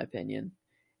Marvel in my opinion.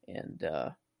 And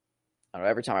I don't know,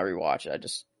 every time I rewatch it, I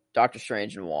just Doctor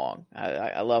Strange and Wong.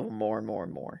 I love them more and more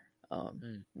and more.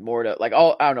 More to like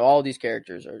all I don't know, all these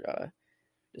characters are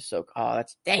just so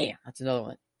that's another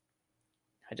one.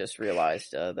 I just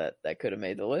realized that could have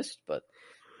made the list, but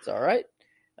it's all right.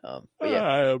 But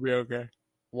yeah, it'll be okay.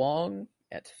 Wong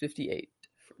at 58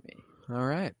 for me.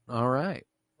 All right.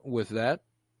 With that,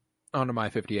 on to my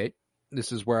 58.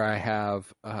 This is where I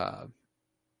have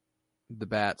the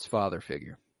Bat's father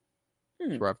figure.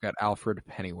 Where I've got Alfred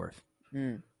Pennyworth.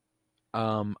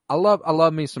 I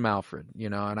love me some Alfred,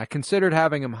 and I considered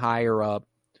having him higher up.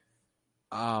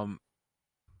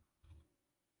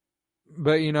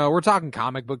 But we're talking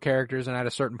comic book characters, and at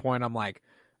a certain point, I'm like,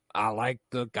 I like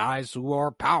the guys who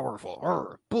are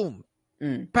powerful. Boom,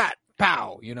 pat,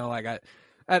 pow. Like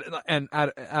And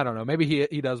I don't know, maybe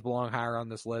he does belong higher on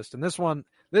this list. And this one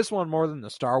more than the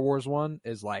Star Wars one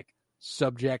is like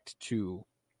subject to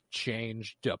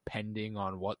change depending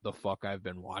on what the fuck I've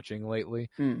been watching lately.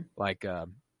 Like,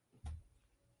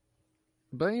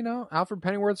 but you know, Alfred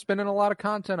Pennyworth's been in a lot of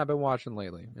content I've been watching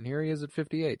lately, and here he is at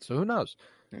 58. So who knows?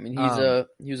 I mean, he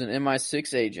was an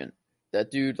MI6 agent. That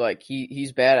dude, like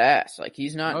he's badass. Like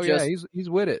he's not he's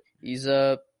with it.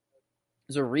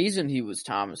 There's a reason he was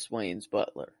Thomas Wayne's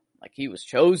butler. Like he was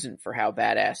chosen for how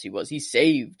badass he was. He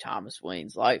saved Thomas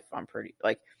Wayne's life. I'm pretty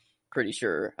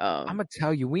sure. I'm gonna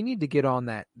tell you, we need to get on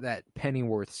that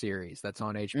Pennyworth series that's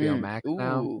on HBO Max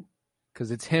now,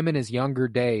 because it's him in his younger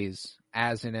days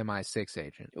as an MI6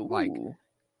 agent. Ooh. Like,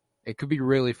 it could be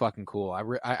really fucking cool.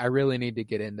 I really need to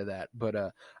get into that. But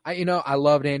I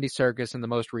loved Andy Serkis in the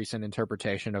most recent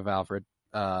interpretation of Alfred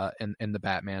in the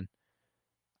Batman.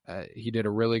 He did a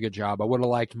really good job. I would have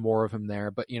liked more of him there,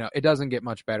 but you know, it doesn't get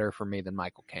much better for me than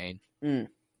Michael Caine.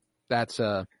 That's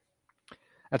my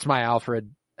Alfred.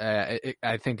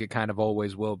 I think it kind of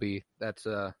always will be. That's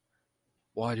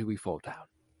why do we fall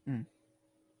down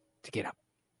to get up?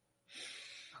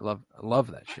 I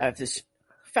love that shit. I have this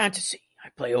fantasy I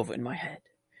play over in my head.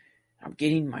 I'm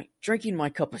drinking my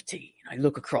cup of tea, and I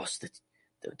look across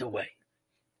the way,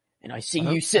 and I see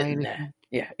you sitting there.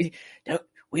 Yeah,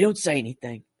 we don't say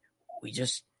anything. We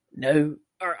just know,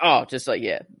 I just know,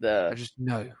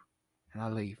 and I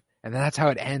leave, and that's how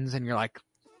it ends. And you're like,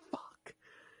 "Fuck,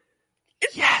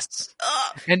 yes!"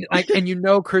 And you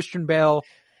know, Christian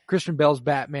Bale's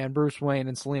Batman, Bruce Wayne,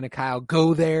 and Selena Kyle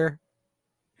go there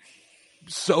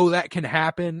so that can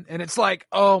happen, and it's like,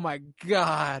 oh my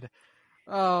god,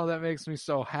 oh, that makes me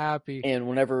so happy. And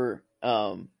whenever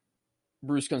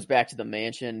Bruce comes back to the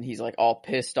mansion, he's like all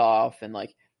pissed off, and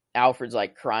like Alfred's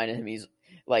like crying at him. He's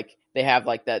like, they have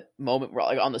like that moment where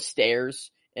like on the stairs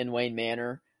in Wayne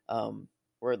Manor,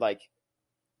 where like,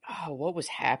 what was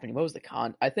happening? What was the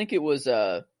I think it was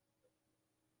Dark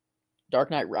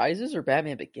Knight Rises or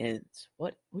Batman Begins.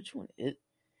 Which one is?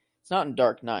 It's not in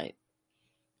Dark Knight.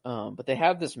 But they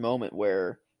have this moment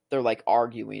where they're like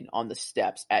arguing on the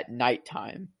steps at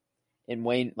nighttime in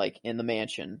Wayne, like in the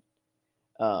mansion.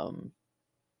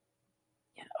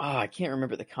 I can't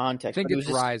remember the context. I think it's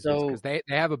Rises because they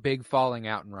have a big falling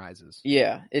out in Rises.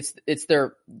 Yeah, it's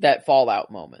that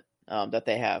fallout moment that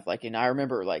they have. Like, and I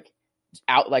remember like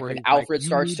when Alfred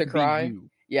starts to cry.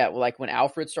 Yeah, well, like when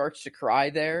Alfred starts to cry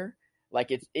there,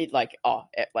 like it like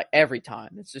every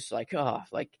time it's just like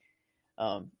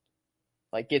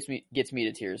like gets me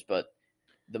to tears. But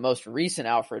the most recent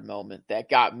Alfred moment that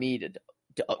got me to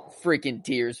freaking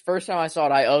tears. First time I saw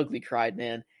it, I ugly cried,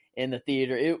 man. In the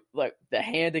theater, it like the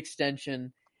hand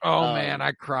extension. Oh man,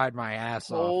 I cried my ass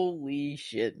off. Holy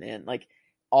shit, man! Like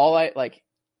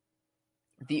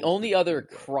the only other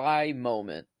cry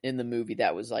moment in the movie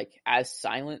that was like as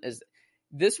silent as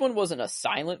this one wasn't a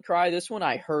silent cry. This one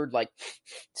I heard like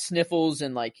sniffles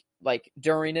and like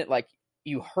during it, like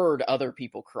you heard other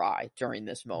people cry during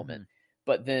this moment.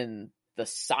 But then the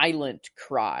silent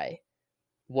cry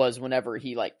was whenever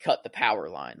he like cut the power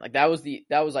line. Like that was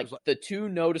like the two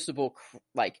noticeable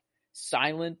like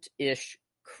silent-ish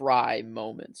cry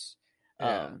moments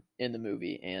in the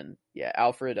movie. And yeah,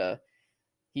 Alfred,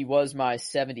 he was my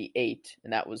 78,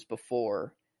 and that was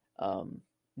before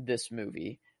this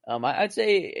movie. I'd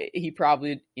say he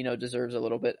probably, deserves a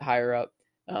little bit higher up,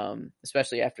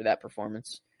 especially after that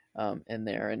performance in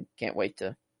there, and can't wait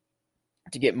to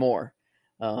get more.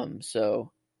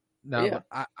 No,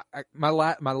 yeah. My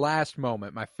last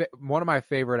moment, one of my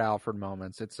favorite Alfred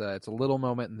moments. It's a little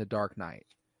moment in The Dark Knight.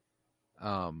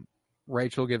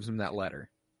 Rachel gives him that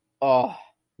letter. Oh,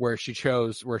 where she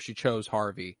chose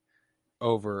Harvey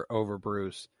over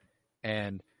Bruce,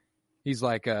 and he's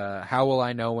like, "How will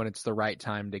I know when it's the right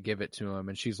time to give it to him?"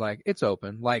 And she's like, "It's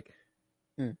open, like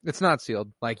it's not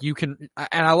sealed. Like you can."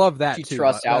 And I love that she too.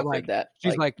 Trusts Alfred. Like, that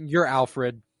she's like, "You're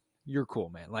Alfred. You're cool,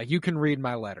 man. Like you can read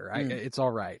my letter. It's all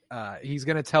right. He's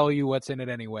gonna tell you what's in it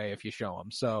anyway if you show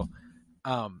him." So,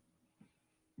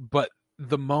 but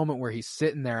the moment where he's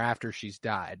sitting there after she's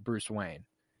died, Bruce Wayne,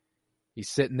 he's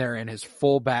sitting there in his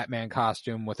full Batman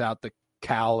costume without the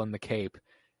cowl and the cape,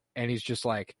 and he's just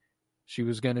like, "She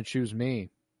was gonna choose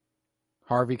me.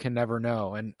 Harvey can never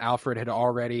know." And Alfred had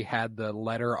already had the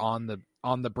letter on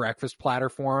the breakfast platter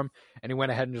for him, and he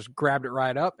went ahead and just grabbed it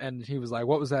right up, and he was like,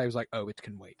 "What was that?" He was like, "Oh, it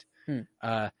can wait."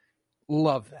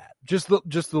 Love that. Just the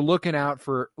looking out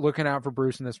for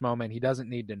Bruce in this moment. He doesn't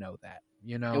need to know that,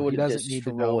 It would have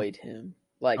destroyed him.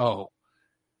 Like,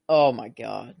 oh my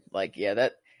god. Like, yeah,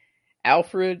 that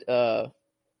Alfred,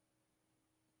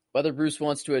 whether Bruce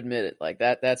wants to admit it, like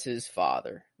that's his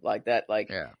father. like that, like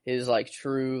Yeah. his like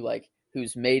true, like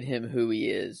who's made him who he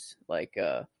is. Like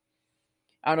I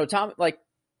don't know,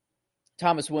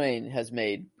 Thomas Wayne has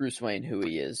made Bruce Wayne who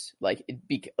he is,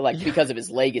 because of his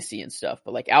legacy and stuff.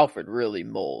 But like Alfred really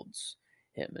molds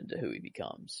him into who he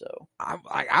becomes. So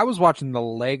I was watching the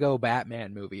Lego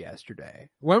Batman movie yesterday.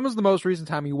 When was the most recent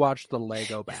time you watched the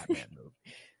Lego Batman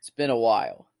movie? it's been a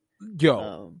while.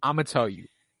 Yo, I'm gonna tell you,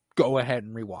 go ahead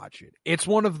and rewatch it. It's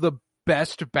one of the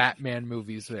best Batman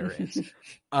movies there is.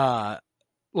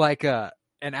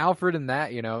 And Alfred in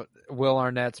that, Will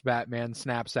Arnett's Batman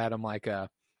snaps at him like,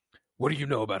 what do you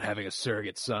know about having a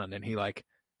surrogate son? And he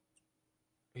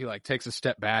takes a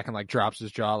step back and like drops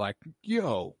his jaw like,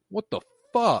 yo, what the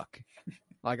fuck?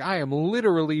 Like, I'm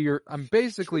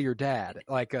basically your dad.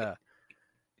 Like,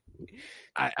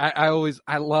 I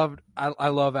love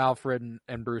Alfred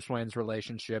and Bruce Wayne's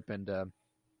relationship, and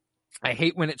I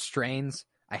hate when it strains.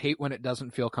 I hate when it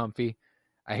doesn't feel comfy.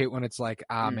 I hate when it's like,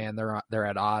 man, they're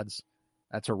at odds.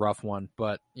 That's a rough one.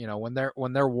 But when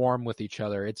they're warm with each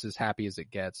other, it's as happy as it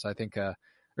gets. I think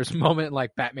there's a moment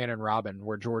like Batman and Robin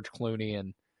where George Clooney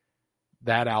and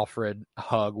that Alfred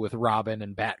hug with Robin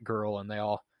and Batgirl, and they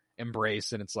all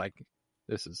embrace, and it's like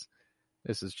this is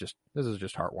just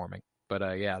heartwarming.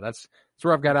 But yeah, that's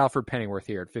where I've got Alfred Pennyworth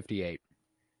here at 58.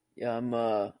 Yeah,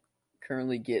 I'm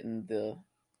currently getting the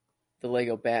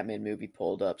Lego Batman movie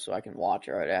pulled up so I can watch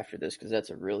it right after this, because that's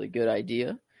a really good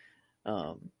idea.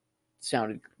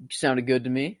 Sounded good to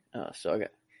me. So I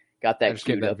got that. I just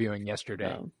gave that viewing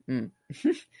yesterday.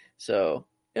 So,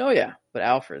 yeah, but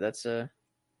Alfred, that's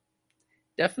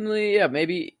definitely,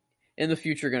 maybe in the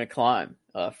future going to climb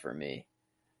for me,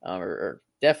 or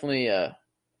definitely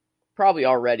probably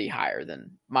already higher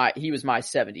than he was my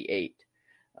 78.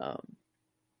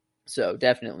 So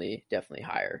definitely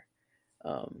higher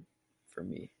for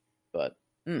me. But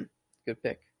good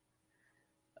pick.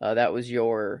 That was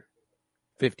your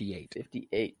 58.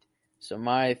 58. So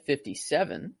my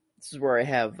 57. This is where I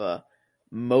have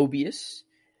Mobius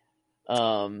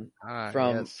from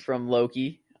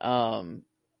Loki.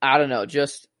 I don't know,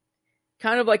 just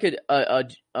kind of like a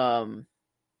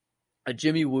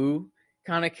Jimmy Woo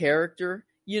kind of character,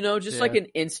 like an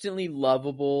instantly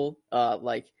lovable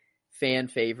like fan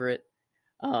favorite.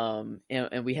 And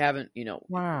we haven't,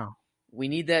 wow. We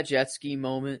need that jet ski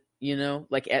moment,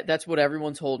 like that's what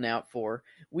everyone's holding out for.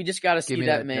 We just got to see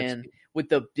that man with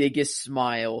the biggest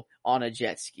smile on a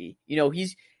jet ski.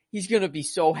 He's going to be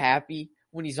so happy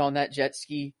when he's on that jet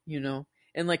ski, and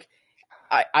like,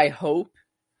 I hope,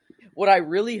 what I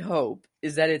really hope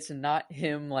is that it's not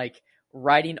him like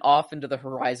riding off into the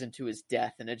horizon to his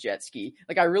death in a jet ski.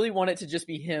 Like, I really want it to just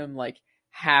be him like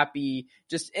happy,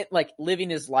 just like living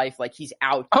his life like he's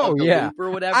out of the loop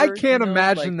or whatever. I can't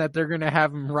imagine that they're gonna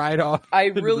have him ride off. I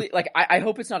really I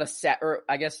hope it's not a sad, or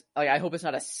I guess like I hope it's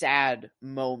not a sad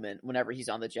moment whenever he's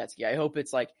on the jet ski. I hope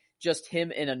it's like just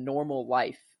him in a normal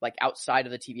life, like outside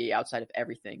of the TVA, outside of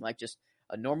everything, like just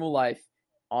a normal life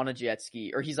on a jet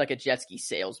ski, or he's like a jet ski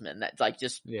salesman that like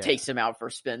just takes him out for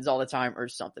spins all the time or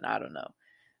something. I don't know.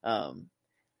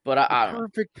 But I don't know.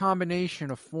 Perfect combination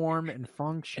of form and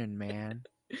function, man.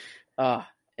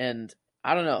 And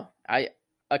I don't know.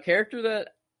 A character that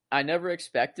I never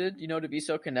expected, to be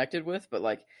so connected with, but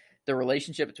like the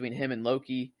relationship between him and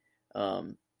Loki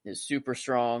is super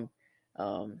strong.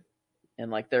 And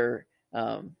like they're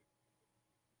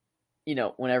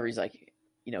whenever he's like,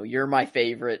 you're my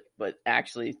favorite, but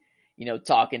actually,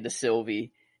 talking to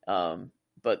Sylvie,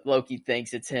 but Loki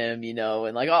thinks it's him,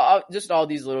 and like just all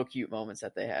these little cute moments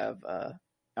that they have. I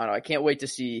don't know. I can't wait to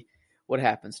see what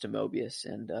happens to Mobius,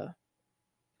 and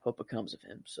hope it comes of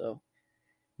him. So,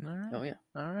 all right. Oh yeah,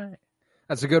 all right.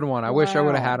 That's a good one. I wish I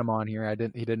would have had him on here.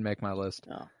 He didn't make my list.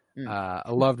 Oh.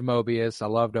 I loved Mobius. I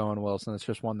loved Owen Wilson. It's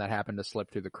just one that happened to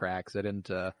slip through the cracks. I didn't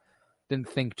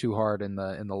think too hard in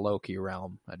the Loki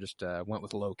realm. I just went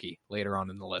with Loki later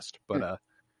on in the list. But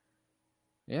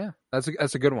yeah, that's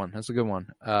a good one. That's a good one.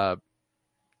 On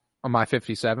my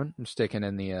 57, I'm sticking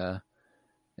in the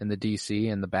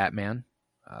DC and the Batman.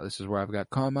 This is where I've got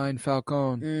Carmine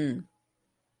Falcone.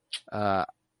 I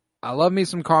love me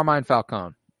some Carmine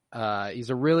Falcone. He's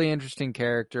a really interesting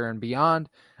character, and beyond,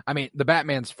 I mean, the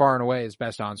Batman's far and away his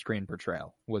best on-screen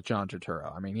portrayal with John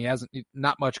Turturro. I mean, he hasn't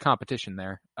not much competition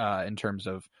there in terms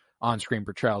of on-screen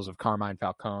portrayals of Carmine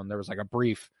Falcone. There was like a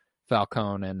brief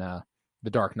Falcone in The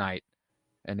Dark Knight,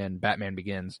 and then Batman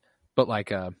Begins. But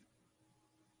like, other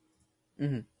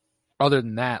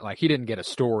than that, like he didn't get a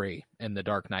story in the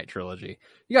Dark Knight trilogy.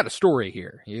 He got a story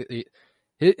here.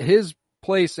 His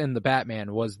place in the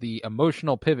Batman was the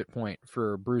emotional pivot point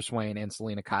for Bruce Wayne and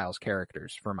Selina Kyle's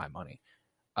characters, for my money.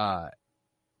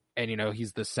 and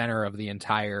he's the center of the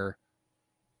entire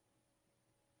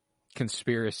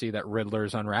conspiracy that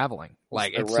Riddler's unraveling.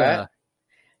 Like the rat.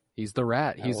 He's the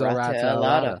rat. He's a a rat to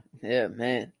Alada. Yeah,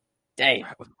 man. Damn.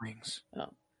 Rat with wings. A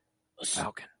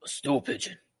Falcon. A stool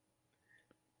pigeon.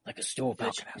 Like a stool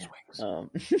Falcon pigeon. has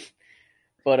wings.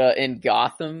 But in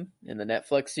Gotham, in the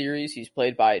Netflix series, he's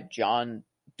played by John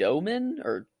Doman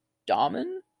or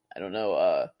Dahman. I don't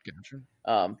know. Gotcha.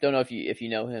 Don't know if you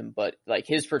know him, but like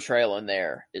his portrayal in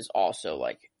there is also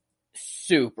like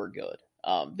super good.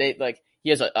 He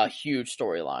has a huge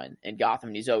storyline in Gotham,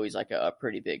 and he's always like a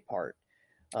pretty big part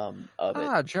of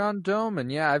it. John Doman.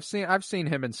 Yeah, I've seen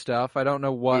him in stuff. I don't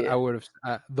know what I would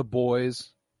have. The Boys.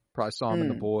 Probably saw him in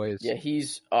The Boys. Yeah,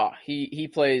 he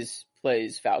plays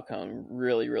Falcone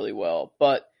really, really well.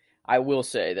 But I will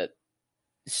say that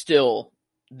still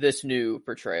this new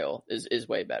portrayal is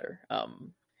way better.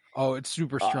 It's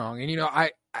super strong. And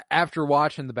I after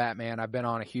watching the Batman, I've been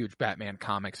on a huge Batman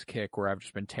comics kick where I've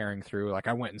just been tearing through. Like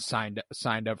I went and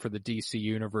signed up for the DC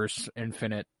Universe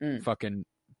Infinite fucking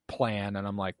plan, and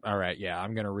I'm like, all right, yeah,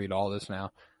 I'm gonna read all this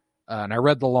now. And I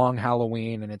read The Long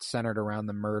Halloween, and it's centered around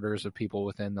the murders of people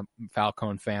within the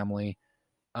Falcone family.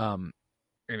 And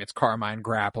it's Carmine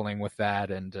grappling with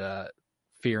that and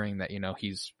fearing that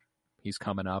he's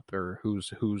coming up or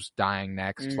who's dying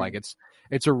next. Like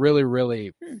it's a really,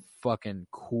 really fucking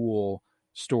cool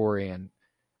story. And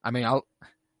I mean,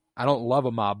 I don't love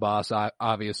a mob boss,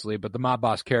 obviously, but the mob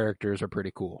boss characters are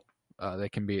pretty cool. They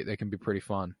can be pretty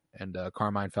fun, and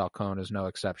Carmine Falcone is no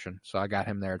exception. So I got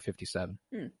him there at 57.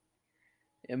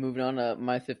 Yeah, moving on to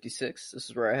my 56. This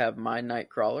is where I have my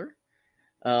Nightcrawler.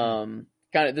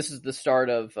 This is the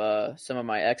start of some of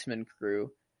my X-Men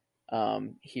crew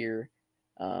here.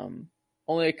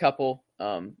 Only a couple,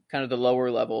 kind of the lower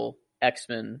level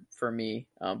X-Men for me,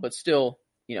 but still,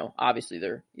 obviously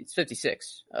it's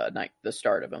 56, the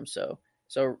start of them. So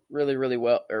really, really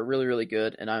well, or really, really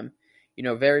good. And I'm,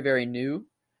 very, very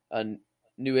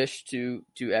newish to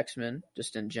X-Men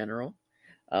just in general.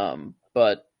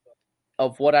 But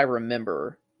of what I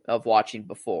remember of watching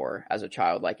before as a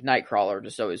child, like Nightcrawler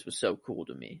just always was so cool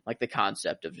to me. Like the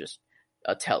concept of just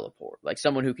a teleport, like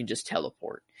someone who can just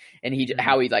teleport, and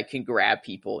how he like can grab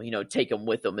people, take them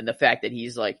with him, and the fact that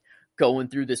he's like going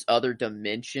through this other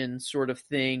dimension sort of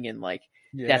thing, and like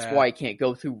that's why he can't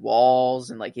go through walls,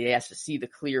 and like he has to see the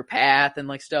clear path and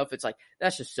like stuff. It's like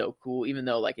that's just so cool, even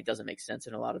though like it doesn't make sense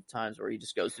in a lot of times where he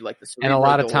just goes through like the and a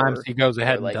lot of times he goes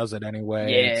ahead and does it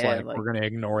anyway. Yeah, it's like we're gonna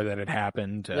ignore that it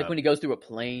happened. Like when he goes through a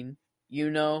plane,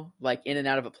 like in and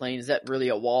out of a plane, is that really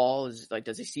a wall? Is like,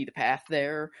 does he see the path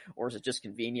there, or is it just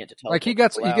convenient to tell? Like he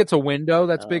gets a window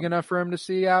that's big enough for him to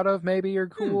see out of. Maybe you're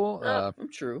cool.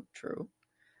 True.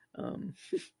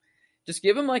 Just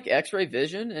give him like X-ray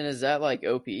vision, and is that like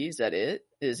OP? Is that it?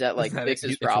 Is that like fix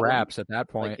his problem? Wraps at that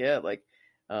point. I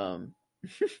don't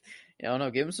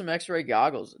know. Give him some X-ray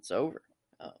goggles. It's over.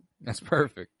 That's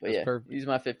perfect. Perfect. He's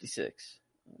my 56.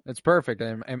 It's perfect.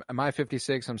 And my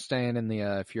 56, I'm staying in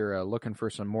the, if you're looking for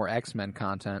some more X-Men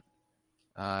content,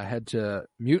 head to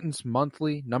Mutants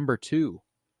Monthly #2,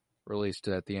 released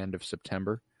at the end of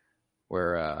September,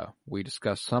 where we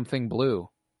discuss Something Blue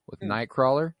with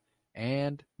Nightcrawler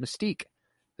and Mystique.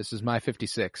 This is my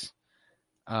 56.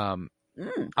 I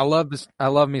love this. I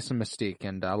love me some Mystique,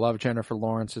 and I love Jennifer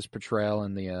Lawrence's portrayal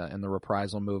in the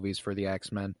reprisal movies for the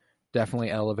X-Men.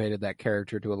 Definitely elevated that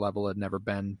character to a level it had never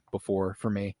been before for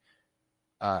me.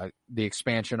 The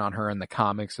expansion on her in the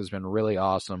comics has been really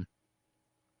awesome.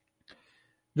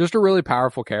 Just a really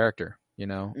powerful character,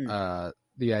 the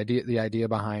idea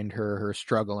behind her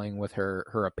struggling with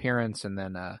her appearance, and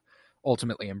then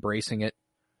ultimately embracing it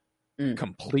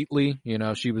completely.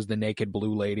 She was the naked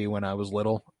blue lady when I was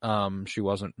little. She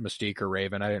wasn't Mystique or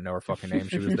Raven. I didn't know her fucking name.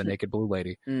 She was the naked blue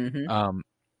lady.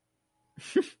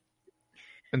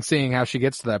 And seeing how she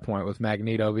gets to that point with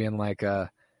Magneto being like no,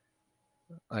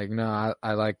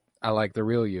 I like the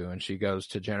real you, and she goes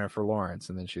to Jennifer Lawrence,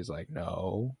 and then she's like,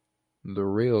 no, the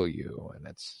real you, and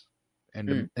it's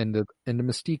into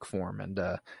Mystique form, and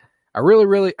I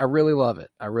really love it.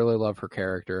 I really love her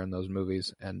character in those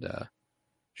movies, and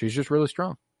she's just really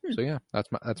strong. So yeah,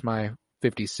 that's my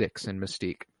 56 in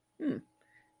Mystique.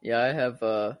 Yeah, I have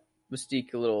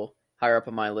Mystique a little higher up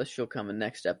on my list. She'll come in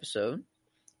next episode.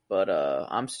 But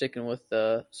I'm sticking with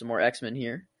some more X-Men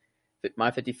here.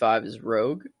 My 55 is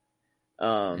Rogue.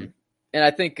 And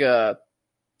I think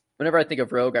whenever I think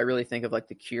of Rogue, I really think of like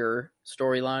the Cure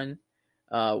storyline,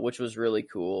 which was really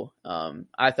cool.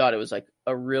 I thought it was like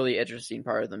a really interesting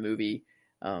part of the movie,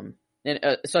 and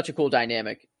such a cool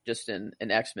dynamic just in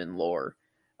X-Men lore.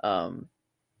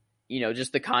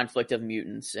 just the conflict of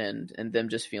mutants and them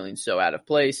just feeling so out of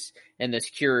place, and this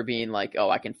cure being like, oh,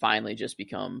 I can finally just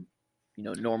become,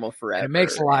 normal forever. It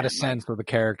makes a lot of sense with a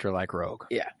character like Rogue.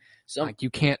 Yeah. So like, you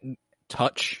can't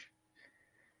touch,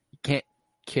 you can't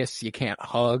kiss, you can't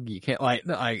hug, you can't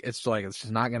it's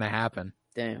just not gonna happen.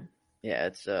 Damn. Yeah,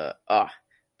 it's but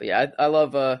yeah, I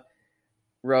love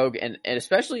Rogue, and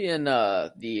especially in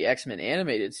the X-Men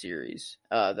animated series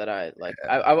that I like.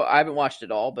 I haven't watched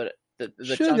it all, but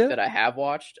the chunk that I have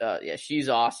watched, yeah, she's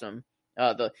awesome.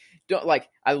 I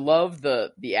love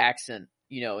the accent,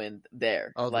 in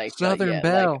there. Oh, like Southern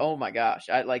Belle. Like, oh my gosh,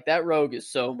 I like that Rogue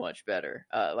is so much better.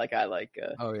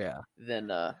 Oh yeah, than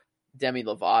Demi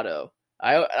Lovato.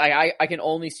 I can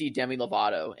only see Demi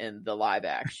Lovato in the live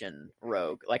action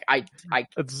Rogue. Like I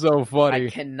that's so funny. I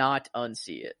cannot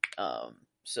unsee it.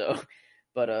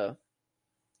 But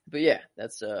yeah,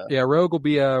 that's yeah. Rogue will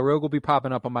be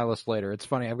popping up on my list later. It's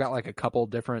funny. I've got like a couple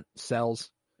different cells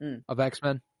of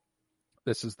X-Men.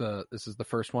 This is the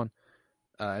first one.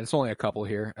 It's only a couple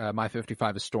here. My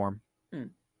 55 is Storm.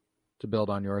 To build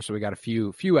on yours, so we got a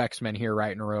few X-Men here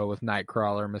right in a row with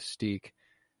Nightcrawler, Mystique,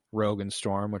 Rogue, and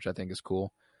Storm, which I think is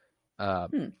cool.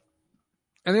 And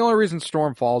the only reason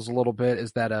Storm falls a little bit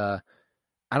is that I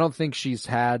don't think she's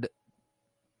had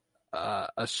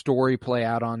a story play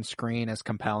out on screen as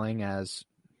compelling as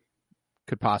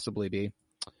could possibly be.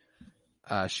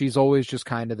 She's always just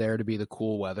kind of there to be the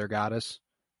cool weather goddess.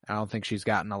 I don't think she's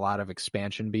gotten a lot of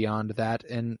expansion beyond that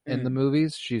in the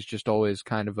movies. She's just always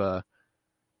kind of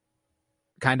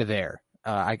there.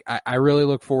 I really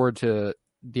look forward to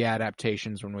the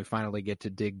adaptations when we finally get to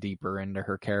dig deeper into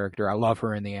her character. I love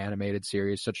her in the animated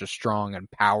series, such a strong and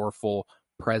powerful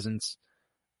presence.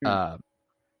 I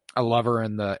love her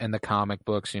in the comic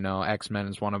books. X-Men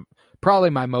is one of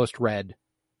probably my most read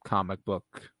comic book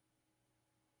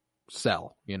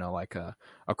cell.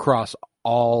 Across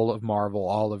all of Marvel,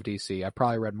 all of DC. I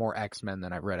probably read more X-Men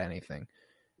than I've read anything.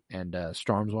 And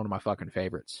Storm's one of my fucking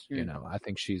favorites. I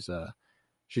think she's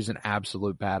an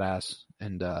absolute badass,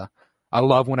 and I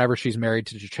love whenever she's married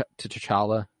to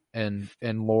T'Challa in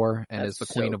lore and is the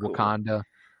Queen of Wakanda.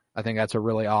 I think that's a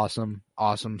really awesome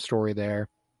story there.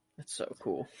 That's so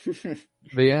cool.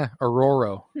 But yeah,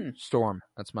 Aurora Storm.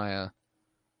 That's my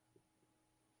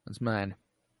that's mine.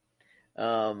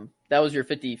 That was your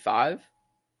 55?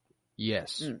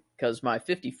 Yes. Because my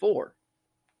 54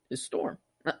 is Storm.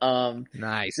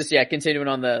 Nice. Just continuing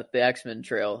on the X-Men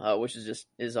trail, which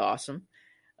is awesome.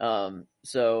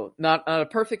 So not a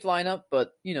perfect lineup,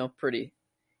 but pretty.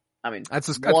 I mean,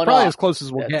 that's probably as close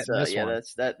as we'll get in this one.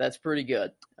 That's pretty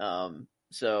good.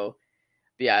 So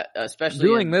yeah, especially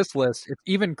doing this list, it's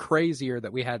even crazier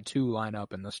that we had two line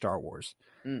up in the Star Wars.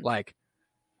 Like,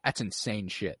 that's insane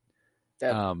shit.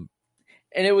 And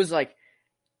it was like,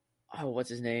 oh, what's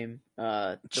his name?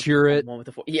 Chirrut. One with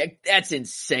the Force. Yeah, that's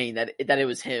insane that it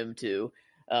was him too.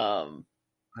 I'm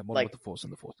one with the Force,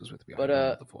 and the Force is with me. But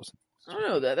the Force. I don't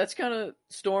know, that's kind of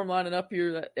Storm lining up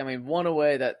here. One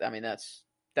away. That's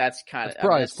kind of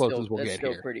probably as close as we'll get here.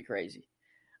 That's still pretty crazy.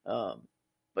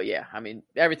 But yeah,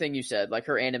 everything you said, like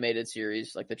her animated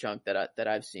series, like the chunk that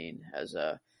I've seen has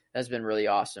been really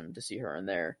awesome to see her in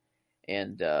there,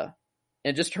 and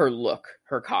just her look,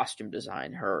 her costume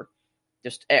design, her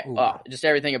just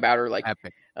everything about her, like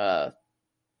epic.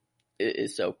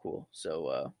 Is so cool.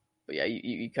 So, but yeah,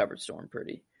 you covered Storm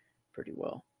pretty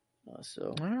well.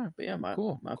 But yeah, my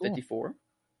 54.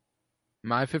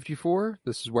 My 54.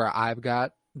 This is where I've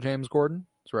got James Gordon.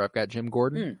 It's where I've got Jim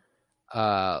Gordon.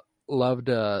 Loved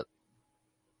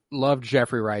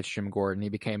Jeffrey Wright's Jim Gordon. He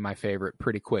became my favorite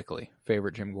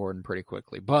Jim Gordon pretty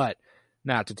quickly. But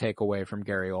not to take away from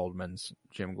Gary Oldman's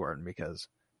Jim Gordon, because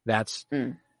that's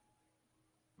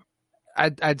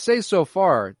I'd say so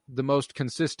far the most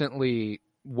consistently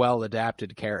well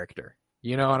adapted character.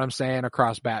 You know what I'm saying?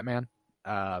 Across Batman.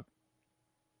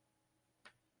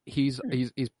 He's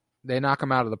they knock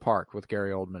him out of the park with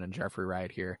Gary Oldman and Jeffrey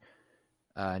Wright here.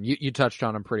 And you touched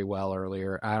on him pretty well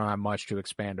earlier. I don't have much to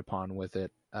expand upon with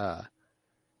it.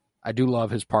 I do love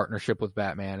his partnership with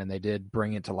Batman, and they did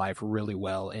bring it to life really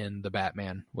well in the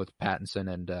Batman with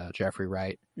Pattinson and Jeffrey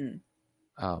Wright.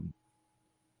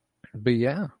 But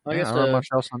yeah, I guess I don't know much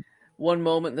else on. One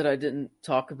moment that I didn't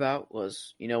talk about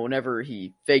was, whenever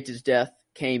he faked his death,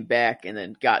 came back, and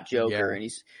then got Joker,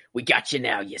 and we got you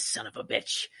now, you son of a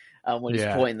bitch. When he's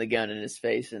pointing the gun in his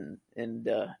face,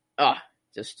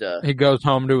 he goes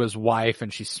home to his wife,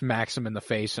 and she smacks him in the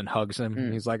face and hugs him.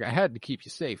 And he's like, I had to keep you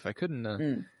safe. I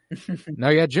couldn't. No,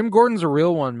 yeah, Jim Gordon's a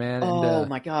real one, man. Oh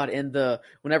my God. And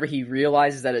whenever he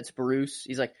realizes that it's Bruce,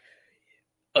 he's like,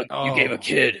 you gave a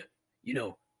kid,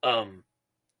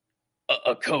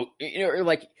 a coat, or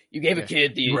like you gave a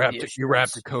kid the you wrapped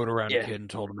assurance. a coat around Yeah. a kid and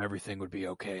told him everything would be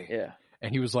okay. Yeah.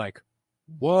 And he was like,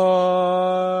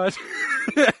 "What?"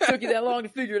 Took you that long to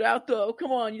figure it out, though.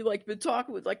 Come on, you like been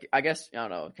talking with like I guess I don't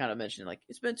know. Kind of mentioned like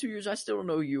it's been 2 years. I still don't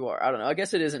know who you are. I don't know. I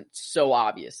guess it isn't so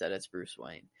obvious that it's Bruce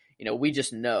Wayne. We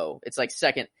just know. It's like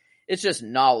second. It's just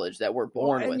knowledge that we're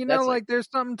born with. And That's like there's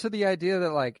something to the idea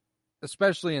that like,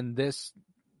 especially in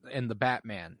the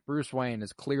Batman, Bruce Wayne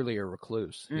is clearly a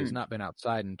recluse. He's not been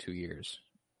outside in 2 years,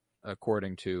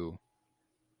 according to.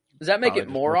 Does that make it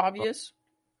more obvious?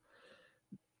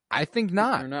 I think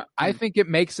not. I think it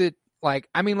makes it like,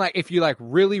 I mean, like if you like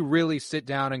really, really sit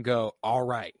down and go, all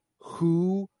right,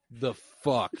 who the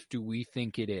fuck do we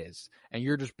think it is? And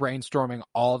you're just brainstorming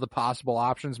all the possible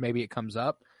options. Maybe it comes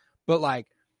up, but like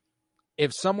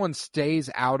if someone stays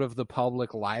out of the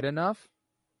public light enough,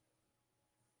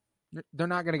 they're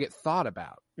not going to get thought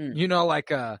about,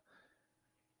 like, I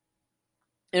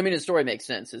mean, his story makes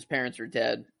sense. His parents are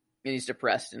dead and he's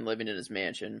depressed and living in his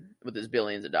mansion with his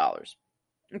billions of dollars.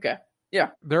 Okay.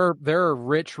 Yeah. There are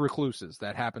rich recluses.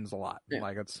 That happens a lot. Yeah.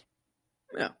 Like it's.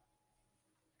 Yeah.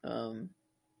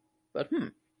 But yeah,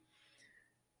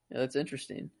 that's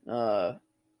interesting.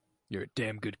 You're a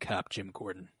damn good cop, Jim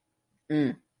Gordon.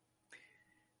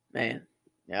 Man.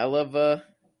 Yeah, I love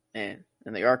and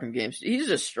the Arkham games. He's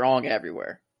just strong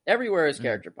everywhere. Everywhere his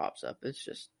character pops up. It's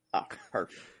just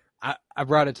perfect. I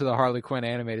brought it to the Harley Quinn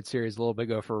animated series a little bit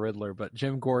ago for Riddler, but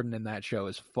Jim Gordon in that show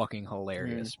is fucking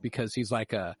hilarious because he's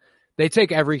like they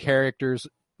take every character's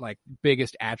like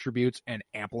biggest attributes and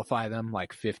amplify them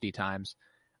like 50 times.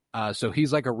 So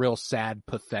he's like a real sad,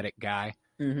 pathetic guy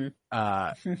who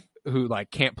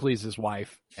like can't please his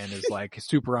wife and is like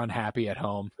super unhappy at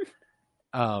home.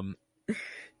 Damn.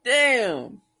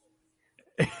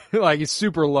 Like he's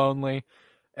super lonely.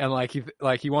 And like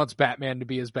he wants Batman to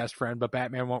be his best friend, but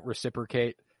Batman won't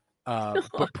reciprocate.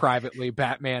 But privately,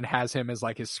 Batman has him as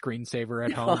like his screensaver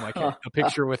at home, like a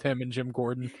picture with him and Jim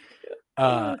Gordon.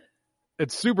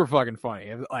 It's super fucking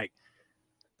funny. Like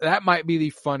that might be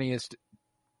the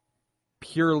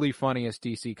purely funniest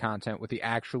DC content with the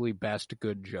actually best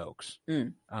good jokes. Yeah,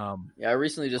 I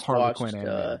recently just watched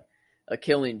a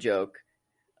Killing Joke.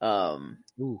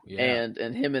 Ooh, yeah.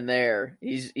 And him in there,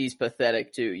 he's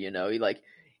pathetic too. He like.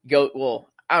 I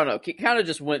don't know. He kind of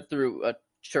just went through a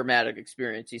traumatic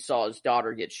experience. He saw his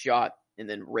daughter get shot and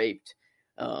then raped.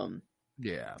 And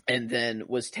then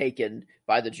was taken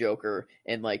by the Joker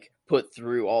and like put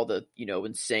through all the,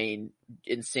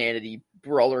 insanity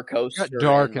roller coaster. Got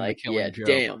dark and, in like, the Killing Joke,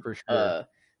 damn. for sure.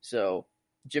 So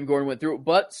Jim Gordon went through it,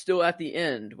 but still at the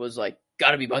end was like,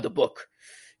 gotta be by the book.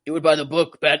 Do it by the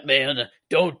book, Batman.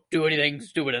 Don't do anything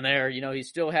stupid in there. He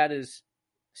still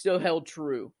held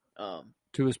true.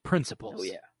 To his principles. Oh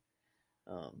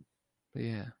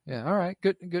yeah. Yeah. All right.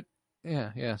 Good.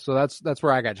 Yeah. So that's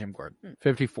where I got Jim Gordon.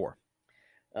 54.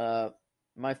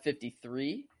 My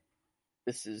 53.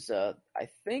 This is I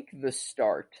think the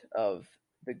start of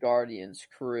the Guardians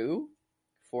crew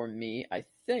for me. I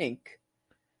think.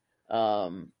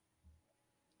 And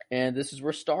this is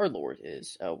where Star-Lord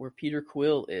is, where Peter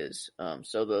Quill is.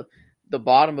 So the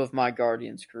bottom of my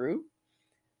Guardians crew.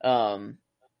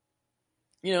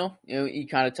 You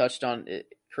kind of touched on it,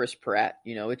 Chris Pratt.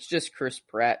 It's just Chris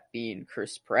Pratt being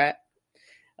Chris Pratt.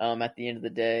 At the end of the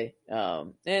day,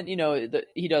 and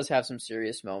he does have some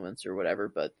serious moments or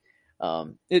whatever, but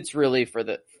it's really for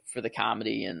the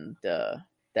comedy and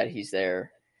that he's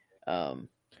there.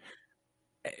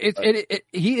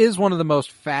 He is one of the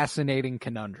most fascinating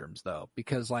conundrums, though,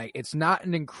 because like it's not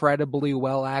an incredibly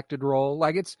well acted role.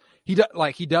 Like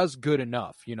he does good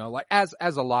enough, like as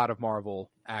a lot of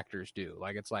Marvel actors do.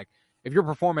 Like it's like if your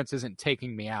performance isn't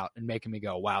taking me out and making me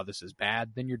go, "Wow, this is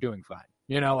bad," then you're doing fine.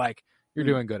 Like you're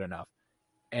doing good enough.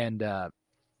 And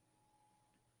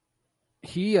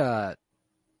he's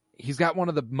got one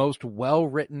of the most well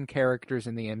written characters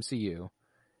in the MCU.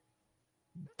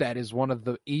 That is one of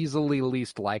the easily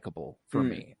least likable for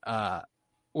me,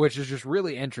 which is just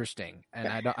really interesting.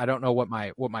 And I don't know what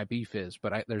my beef is,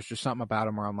 but there's just something about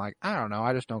him where I'm like, I don't know,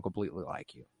 I just don't completely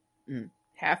like you.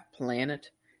 Half planet,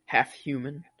 half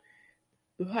human,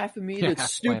 half of me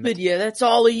that's stupid. Planet. Yeah, that's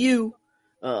all of you.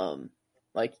 I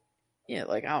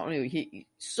don't know. He's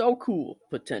so cool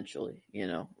potentially.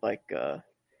 I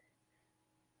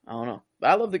don't know. But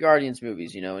I love the Guardians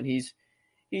movies. And he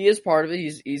is part of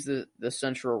it. He's the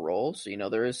central role, so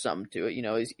there is something to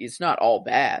it. He's not all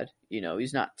bad.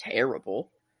 He's not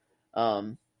terrible.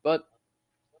 But I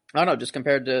don't know. Just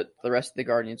compared to the rest of the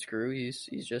Guardians crew, he's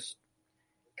just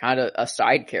kind of a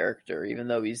side character, even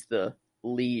though he's the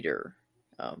leader,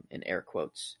 in air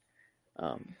quotes,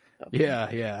 of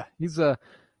Yeah. He's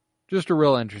just a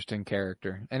real interesting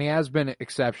character, and he has been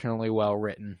exceptionally well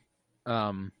written.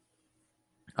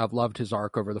 I've loved his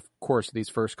arc over the course of these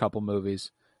first couple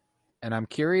movies, and I'm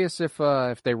curious if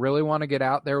they really want to get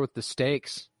out there with the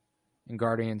stakes in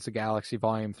Guardians of the Galaxy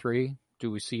Volume 3. Do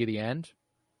we see the end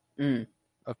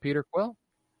of Peter Quill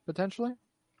potentially?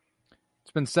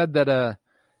 It's been said that a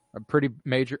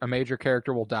major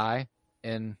character will die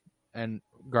in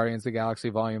Guardians of the Galaxy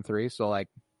Volume 3. So, like,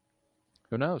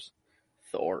 who knows?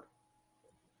 Thor.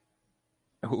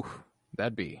 Ooh,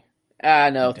 that'd be.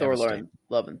 No, Thor: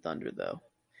 Love and Thunder though.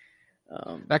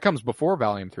 That comes before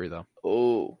Volume 3 though.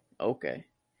 Oh, okay.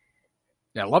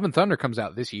 Yeah, Love and Thunder comes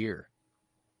out this year.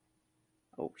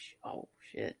 Oh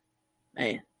shit,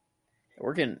 man,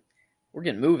 we're getting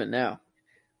moving now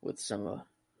with some of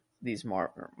these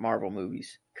Marvel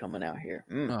movies coming out here.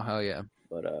 Oh hell yeah!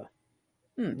 But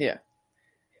yeah,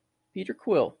 Peter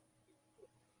Quill.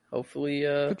 Hopefully,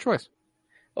 good choice.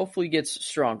 Hopefully, gets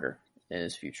stronger in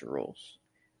his future roles.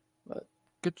 But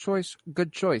good choice.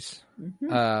 Good choice.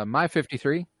 Mm-hmm. My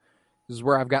 53. This is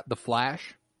where I've got the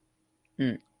Flash.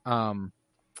 I've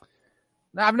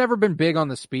never been big on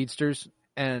the speedsters,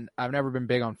 and I've never been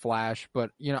big on Flash,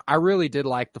 but I really did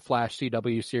like the Flash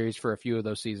CW series for a few of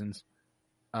those seasons.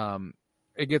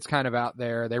 It gets kind of out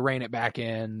there. They rein it back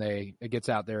in. It gets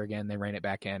out there again. They rein it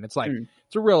back in. It's like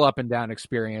it's a real up and down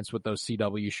experience with those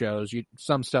CW shows.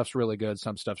 Some stuff's really good.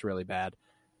 Some stuff's really bad.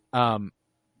 But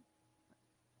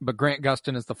Grant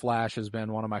Gustin as the Flash has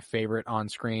been one of my favorite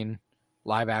on-screen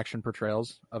live-action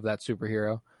portrayals of that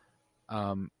superhero.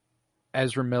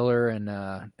 Ezra Miller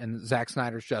and Zack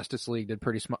Snyder's Justice League did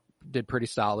pretty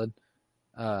solid.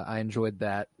 I enjoyed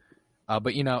that.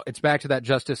 But it's back to that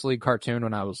Justice League cartoon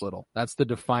when I was little. That's the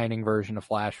defining version of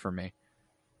Flash for me.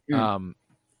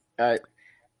 I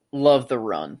love the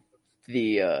run.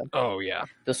 The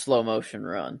the slow motion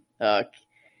run. I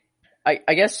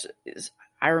guess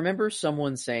I remember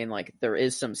someone saying like there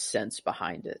is some sense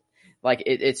behind it. Like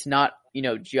it's not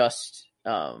just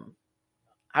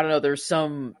I don't know. There's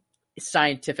some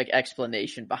scientific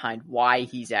explanation behind why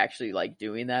he's actually like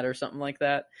doing that or something like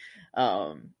that.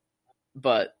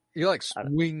 But he like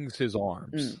swings his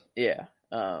arms. Yeah.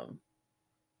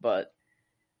 But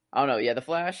I don't know. Yeah, the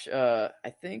Flash. I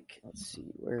think. Let's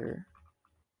see where.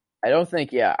 I don't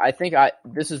think. Yeah, I think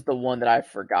this is the one that I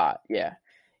forgot. Yeah.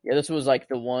 This was like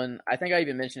the one. I think I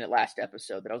even mentioned it last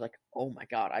episode that I was like, oh my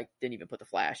god, I didn't even put the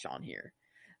Flash on here.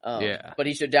 But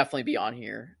he should definitely be on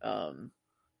here.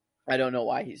 I don't know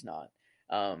why he's not.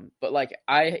 But like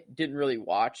I didn't really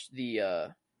watch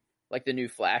the new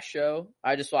Flash show.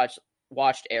 I just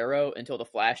watched Arrow until the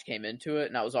Flash came into it,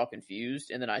 and I was all confused,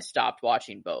 and then I stopped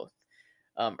watching both.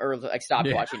 Or like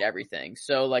stopped watching everything.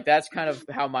 So like that's kind of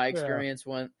how my experience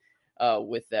went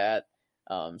with that.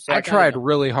 So I tried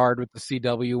really hard with the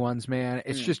CW ones, man.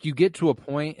 It's just you get to a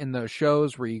point in those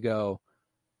shows where you go,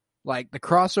 like the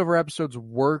crossover episodes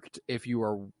worked if you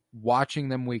were watching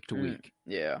them week to week.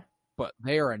 Yeah. But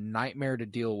they are a nightmare to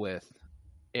deal with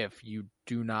if you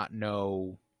do not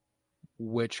know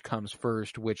which comes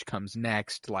first, which comes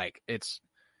next. Like it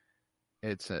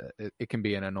can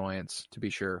be an annoyance to be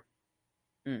sure.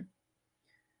 Oh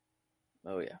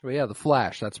yeah. But yeah, the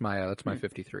Flash. That's my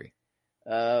 53.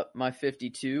 My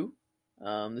 52.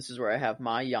 This is where I have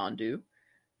my Yondu.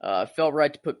 Felt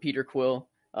right to put Peter Quill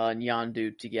and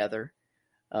Yondu together.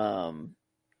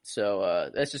 So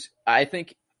that's just. I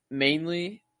think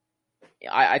mainly.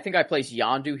 I think I placed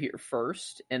Yondu here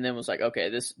first, and then was like, okay,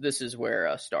 this is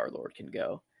where Star-Lord can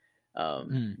go.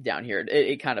 Down here,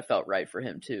 it kind of felt right for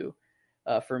him too,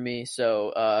 for me.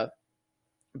 So,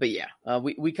 but yeah,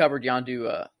 we covered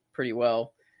Yondu pretty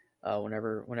well.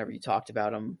 Whenever you talked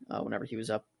about him, whenever he was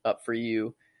up for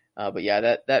you, but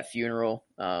yeah, that funeral,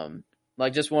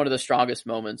 like just one of the strongest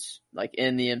moments, like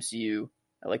in the MCU,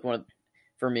 like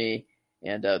for me,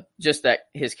 and just that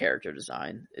his character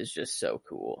design is just so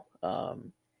cool,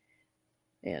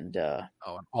 and an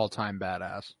all-time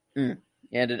badass,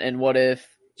 and what if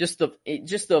just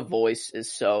the voice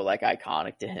is so like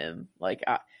iconic to him, like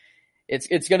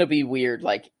it's gonna be weird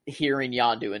like hearing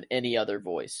Yondu in any other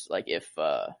voice, like if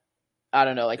I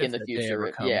don't know, like in the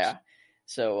future. Yeah.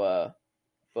 So,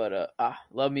 but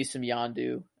love me some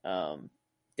Yondu.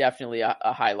 Definitely a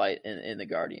highlight in the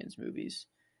Guardians movies.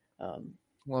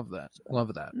 Love that.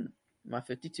 Love that. My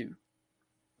 52.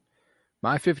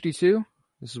 My 52.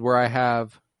 This is where I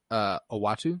have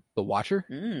Uatu, the Watcher.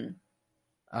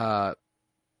 I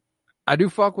do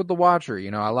fuck with the Watcher.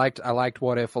 I liked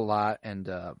What If a lot, and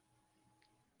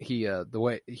he the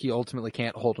way he ultimately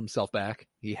can't hold himself back.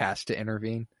 He has to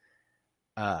intervene.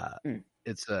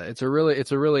 it's a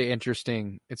really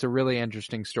interesting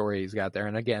story he's got there.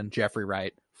 And again, Jeffrey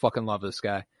Wright, fucking love this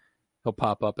guy. He'll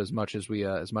pop up as much as we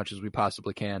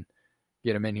possibly can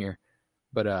get him in here.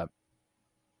 But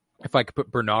if I could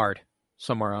put Bernard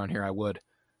somewhere on here, I would.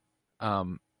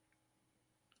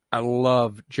 I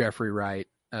love Jeffrey Wright,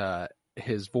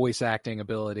 his voice acting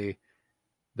ability,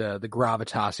 the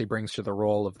gravitas he brings to the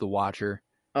role of the Watcher.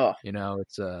 Oh,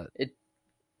 it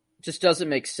just doesn't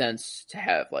make sense to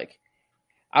have like,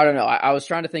 I don't know. I was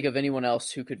trying to think of anyone else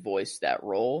who could voice that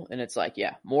role, and it's like,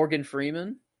 yeah, Morgan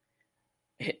Freeman,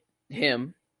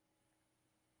 him.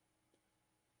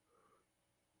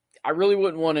 I really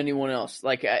wouldn't want anyone else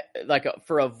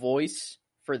for a voice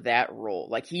for that role.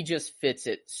 Like, he just fits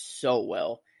it so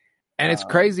well. And it's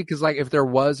crazy because, like, if there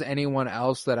was anyone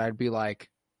else that I'd be like,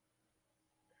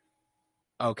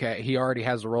 okay, he already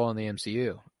has a role in the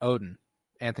MCU. Odin,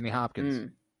 Anthony Hopkins.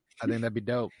 I think that'd be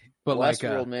dope. But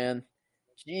Westworld, man.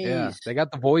 Jeez. Yeah, they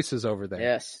got the voices over there.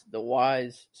 Yes, the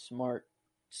wise, smart.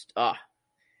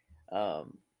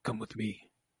 Come with me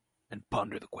and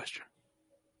ponder the question.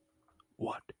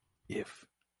 What if?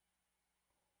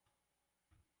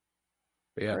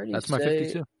 But yeah, that's my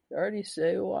 52. Already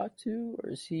say Uatu, or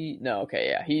is he? No, okay,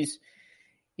 yeah, he's.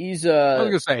 I was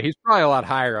gonna say he's probably a lot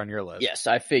higher on your list. Yes,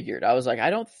 I figured. I was like, I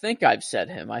don't think I've said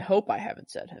him. I hope I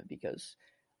haven't said him because,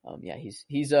 yeah,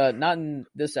 he's not in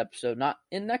this episode, not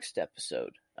in next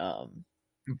episode.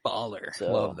 Baller,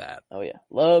 so, love that. Oh yeah,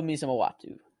 love me some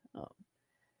Uatu.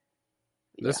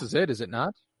 This is it, is it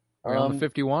not? We're on the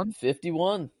 51.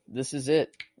 51. This is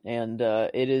it, and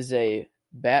it is a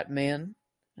Batman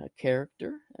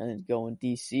character, and going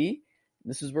DC.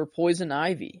 This is where Poison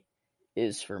Ivy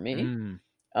is for me.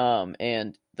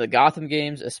 And the Gotham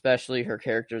games, especially her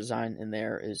character design in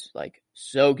there is like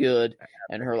so good,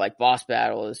 and her like boss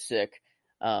battle is sick.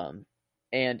 And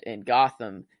in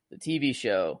Gotham, the TV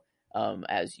show,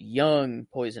 as young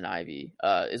Poison Ivy,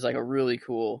 is like a really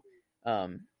cool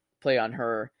play on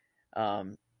her.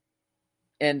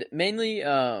 And mainly,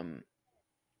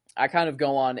 I kind of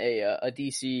go on a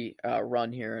DC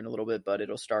run here in a little bit, but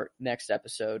it'll start next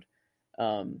episode.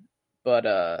 But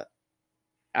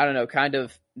I don't know, kind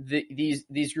of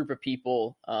these group of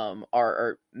people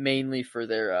are mainly for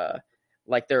their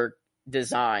like their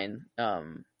design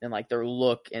and like their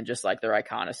look and just like their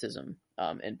iconicism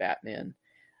in Batman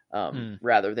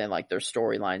rather than like their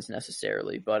storylines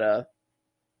necessarily. But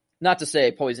not to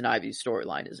say Poison Ivy's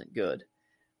storyline isn't good.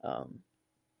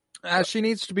 She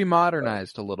needs to be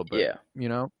modernized a little bit. Yeah. You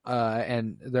know?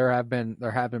 And there have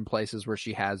been places where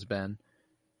she has been.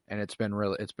 And it's been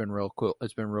real cool.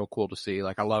 It's been real cool to see.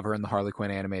 Like, I love her in the Harley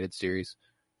Quinn animated series,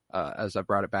 as I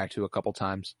brought it back to a couple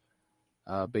times.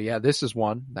 But yeah, this is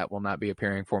one that will not be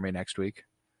appearing for me next week,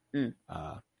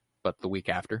 but the week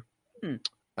after.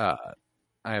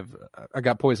 I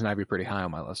got Poison Ivy pretty high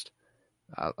on my list.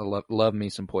 I love me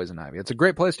some Poison Ivy. It's a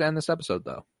great place to end this episode,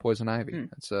 though. Poison Ivy.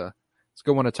 It's a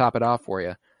good one to top it off for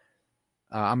you.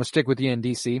 I'm gonna stick with you in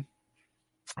DC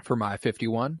for my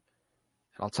 51.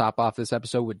 I'll top off this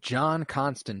episode with John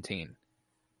Constantine.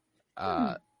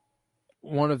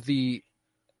 One of the,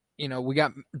 we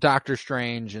got Doctor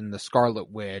Strange and the Scarlet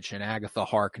Witch and Agatha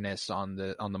Harkness on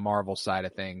the Marvel side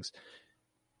of things.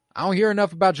 I don't hear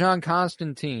enough about John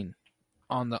Constantine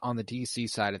on the DC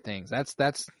side of things.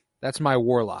 That's my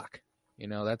warlock.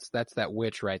 That's that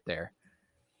witch right there.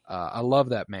 I love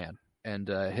that man. And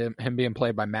him being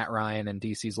played by Matt Ryan and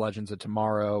DC's Legends of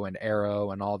Tomorrow and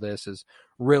Arrow and all this is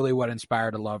really what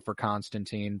inspired a love for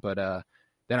Constantine. But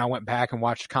then I went back and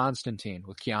watched Constantine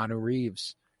with Keanu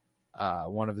Reeves,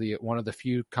 one of the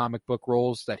few comic book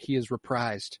roles that he has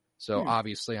reprised. So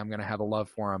obviously I'm going to have a love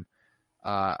for him.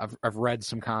 I've read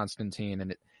some Constantine,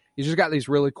 and he's just got these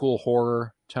really cool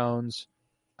horror tones.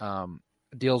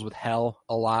 Deals with hell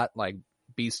a lot, like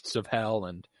beasts of hell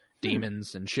and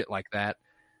demons and shit like that.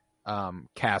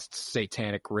 Casts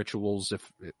satanic rituals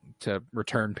to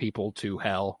return people to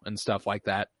hell and stuff like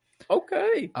that.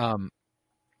 Okay. A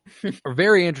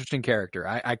very interesting character.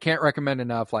 I can't recommend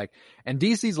enough. And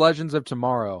DC's Legends of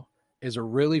Tomorrow is a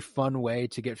really fun way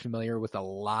to get familiar with a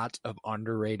lot of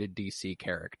underrated DC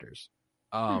characters.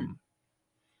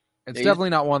 It's definitely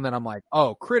not one that I'm like,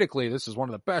 oh, critically, this is one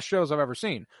of the best shows I've ever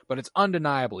seen, but it's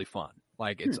undeniably fun.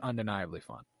 It's undeniably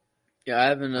fun. Yeah, I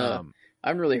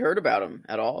haven't really heard about him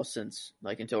at all since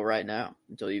until right now,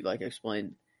 until you've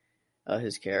explained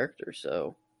his character.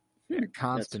 So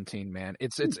Constantine, man,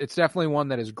 it's definitely one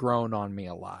that has grown on me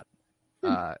a lot.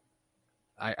 I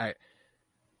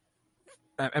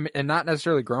mean, and not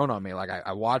necessarily grown on me.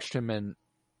 I watched him in,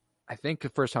 I think the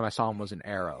first time I saw him was in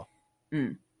Arrow,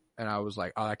 and I was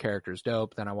like, oh, that character's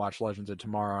dope. Then I watched Legends of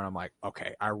Tomorrow, and I'm like,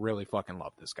 okay, I really fucking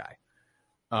love this guy.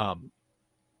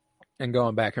 And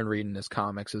going back and reading his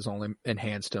comics has only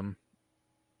enhanced him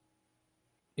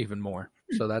even more.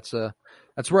 So that's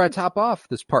where I top off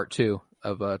this part 2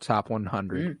 of Top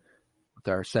 100 with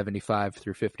our 75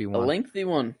 through 51. A lengthy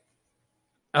one.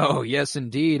 Oh, yes,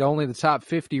 indeed. Only the top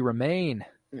 50 remain.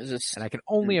 And I can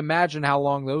only imagine how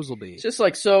long those will be. It's just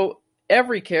like, so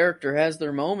every character has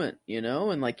their moment, you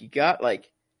know, and like you got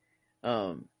like,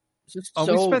 just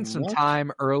we spent some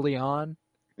time early on.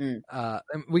 And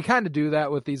we kind of do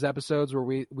that with these episodes where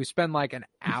we spend like an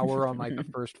hour on like the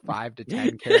first 5 to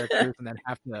 10 characters and then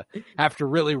have to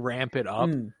really ramp it up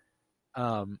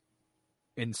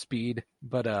in speed.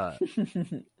 But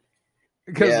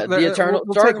because the Eternals,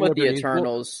 starting with the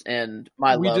Eternals and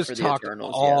my love for the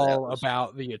Eternals, all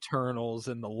about the Eternals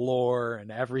and the lore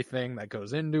and everything that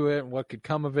goes into it and what could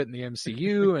come of it in the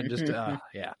MCU, and just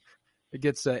it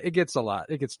gets a lot.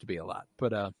 It gets to be a lot,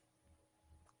 but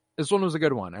this one was a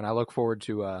good one, and I look forward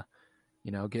to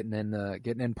getting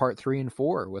in part 3 and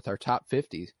 4 with our top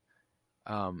 50s.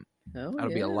 That'll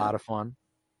be a lot of fun.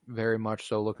 Very much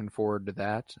so looking forward to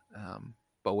that.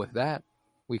 But with that,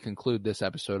 we conclude this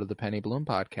episode of the Penny Bloom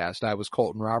Podcast. I was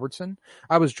Colton Robertson.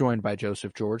 I was joined by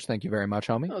Joseph George. Thank you very much,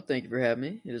 homie. Oh, thank you for having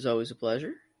me. It is always a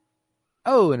pleasure.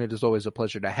 Oh, and it is always a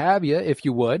pleasure to have you. If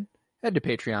you would, head to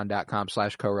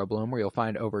patreon.com/CoroBloom, where you'll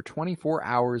find over 24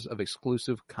 hours of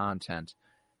exclusive content,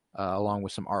 along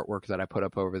with some artwork that I put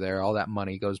up over there. All that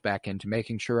money goes back into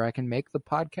making sure I can make the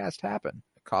podcast happen.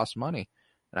 It costs money,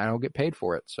 and I don't get paid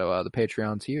for it. So the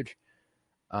Patreon's huge.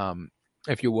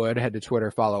 If you would, head to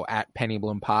Twitter, follow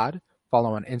 @PennyBloomPod,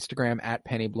 follow on Instagram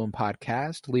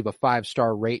 @PennyBloomPodcast, leave a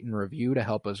 5-star rate and review to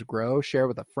help us grow, share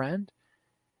with a friend,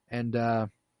 and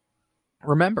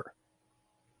remember,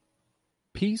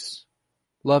 peace,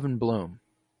 love, and bloom.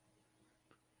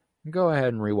 Go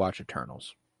ahead and rewatch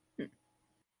Eternals.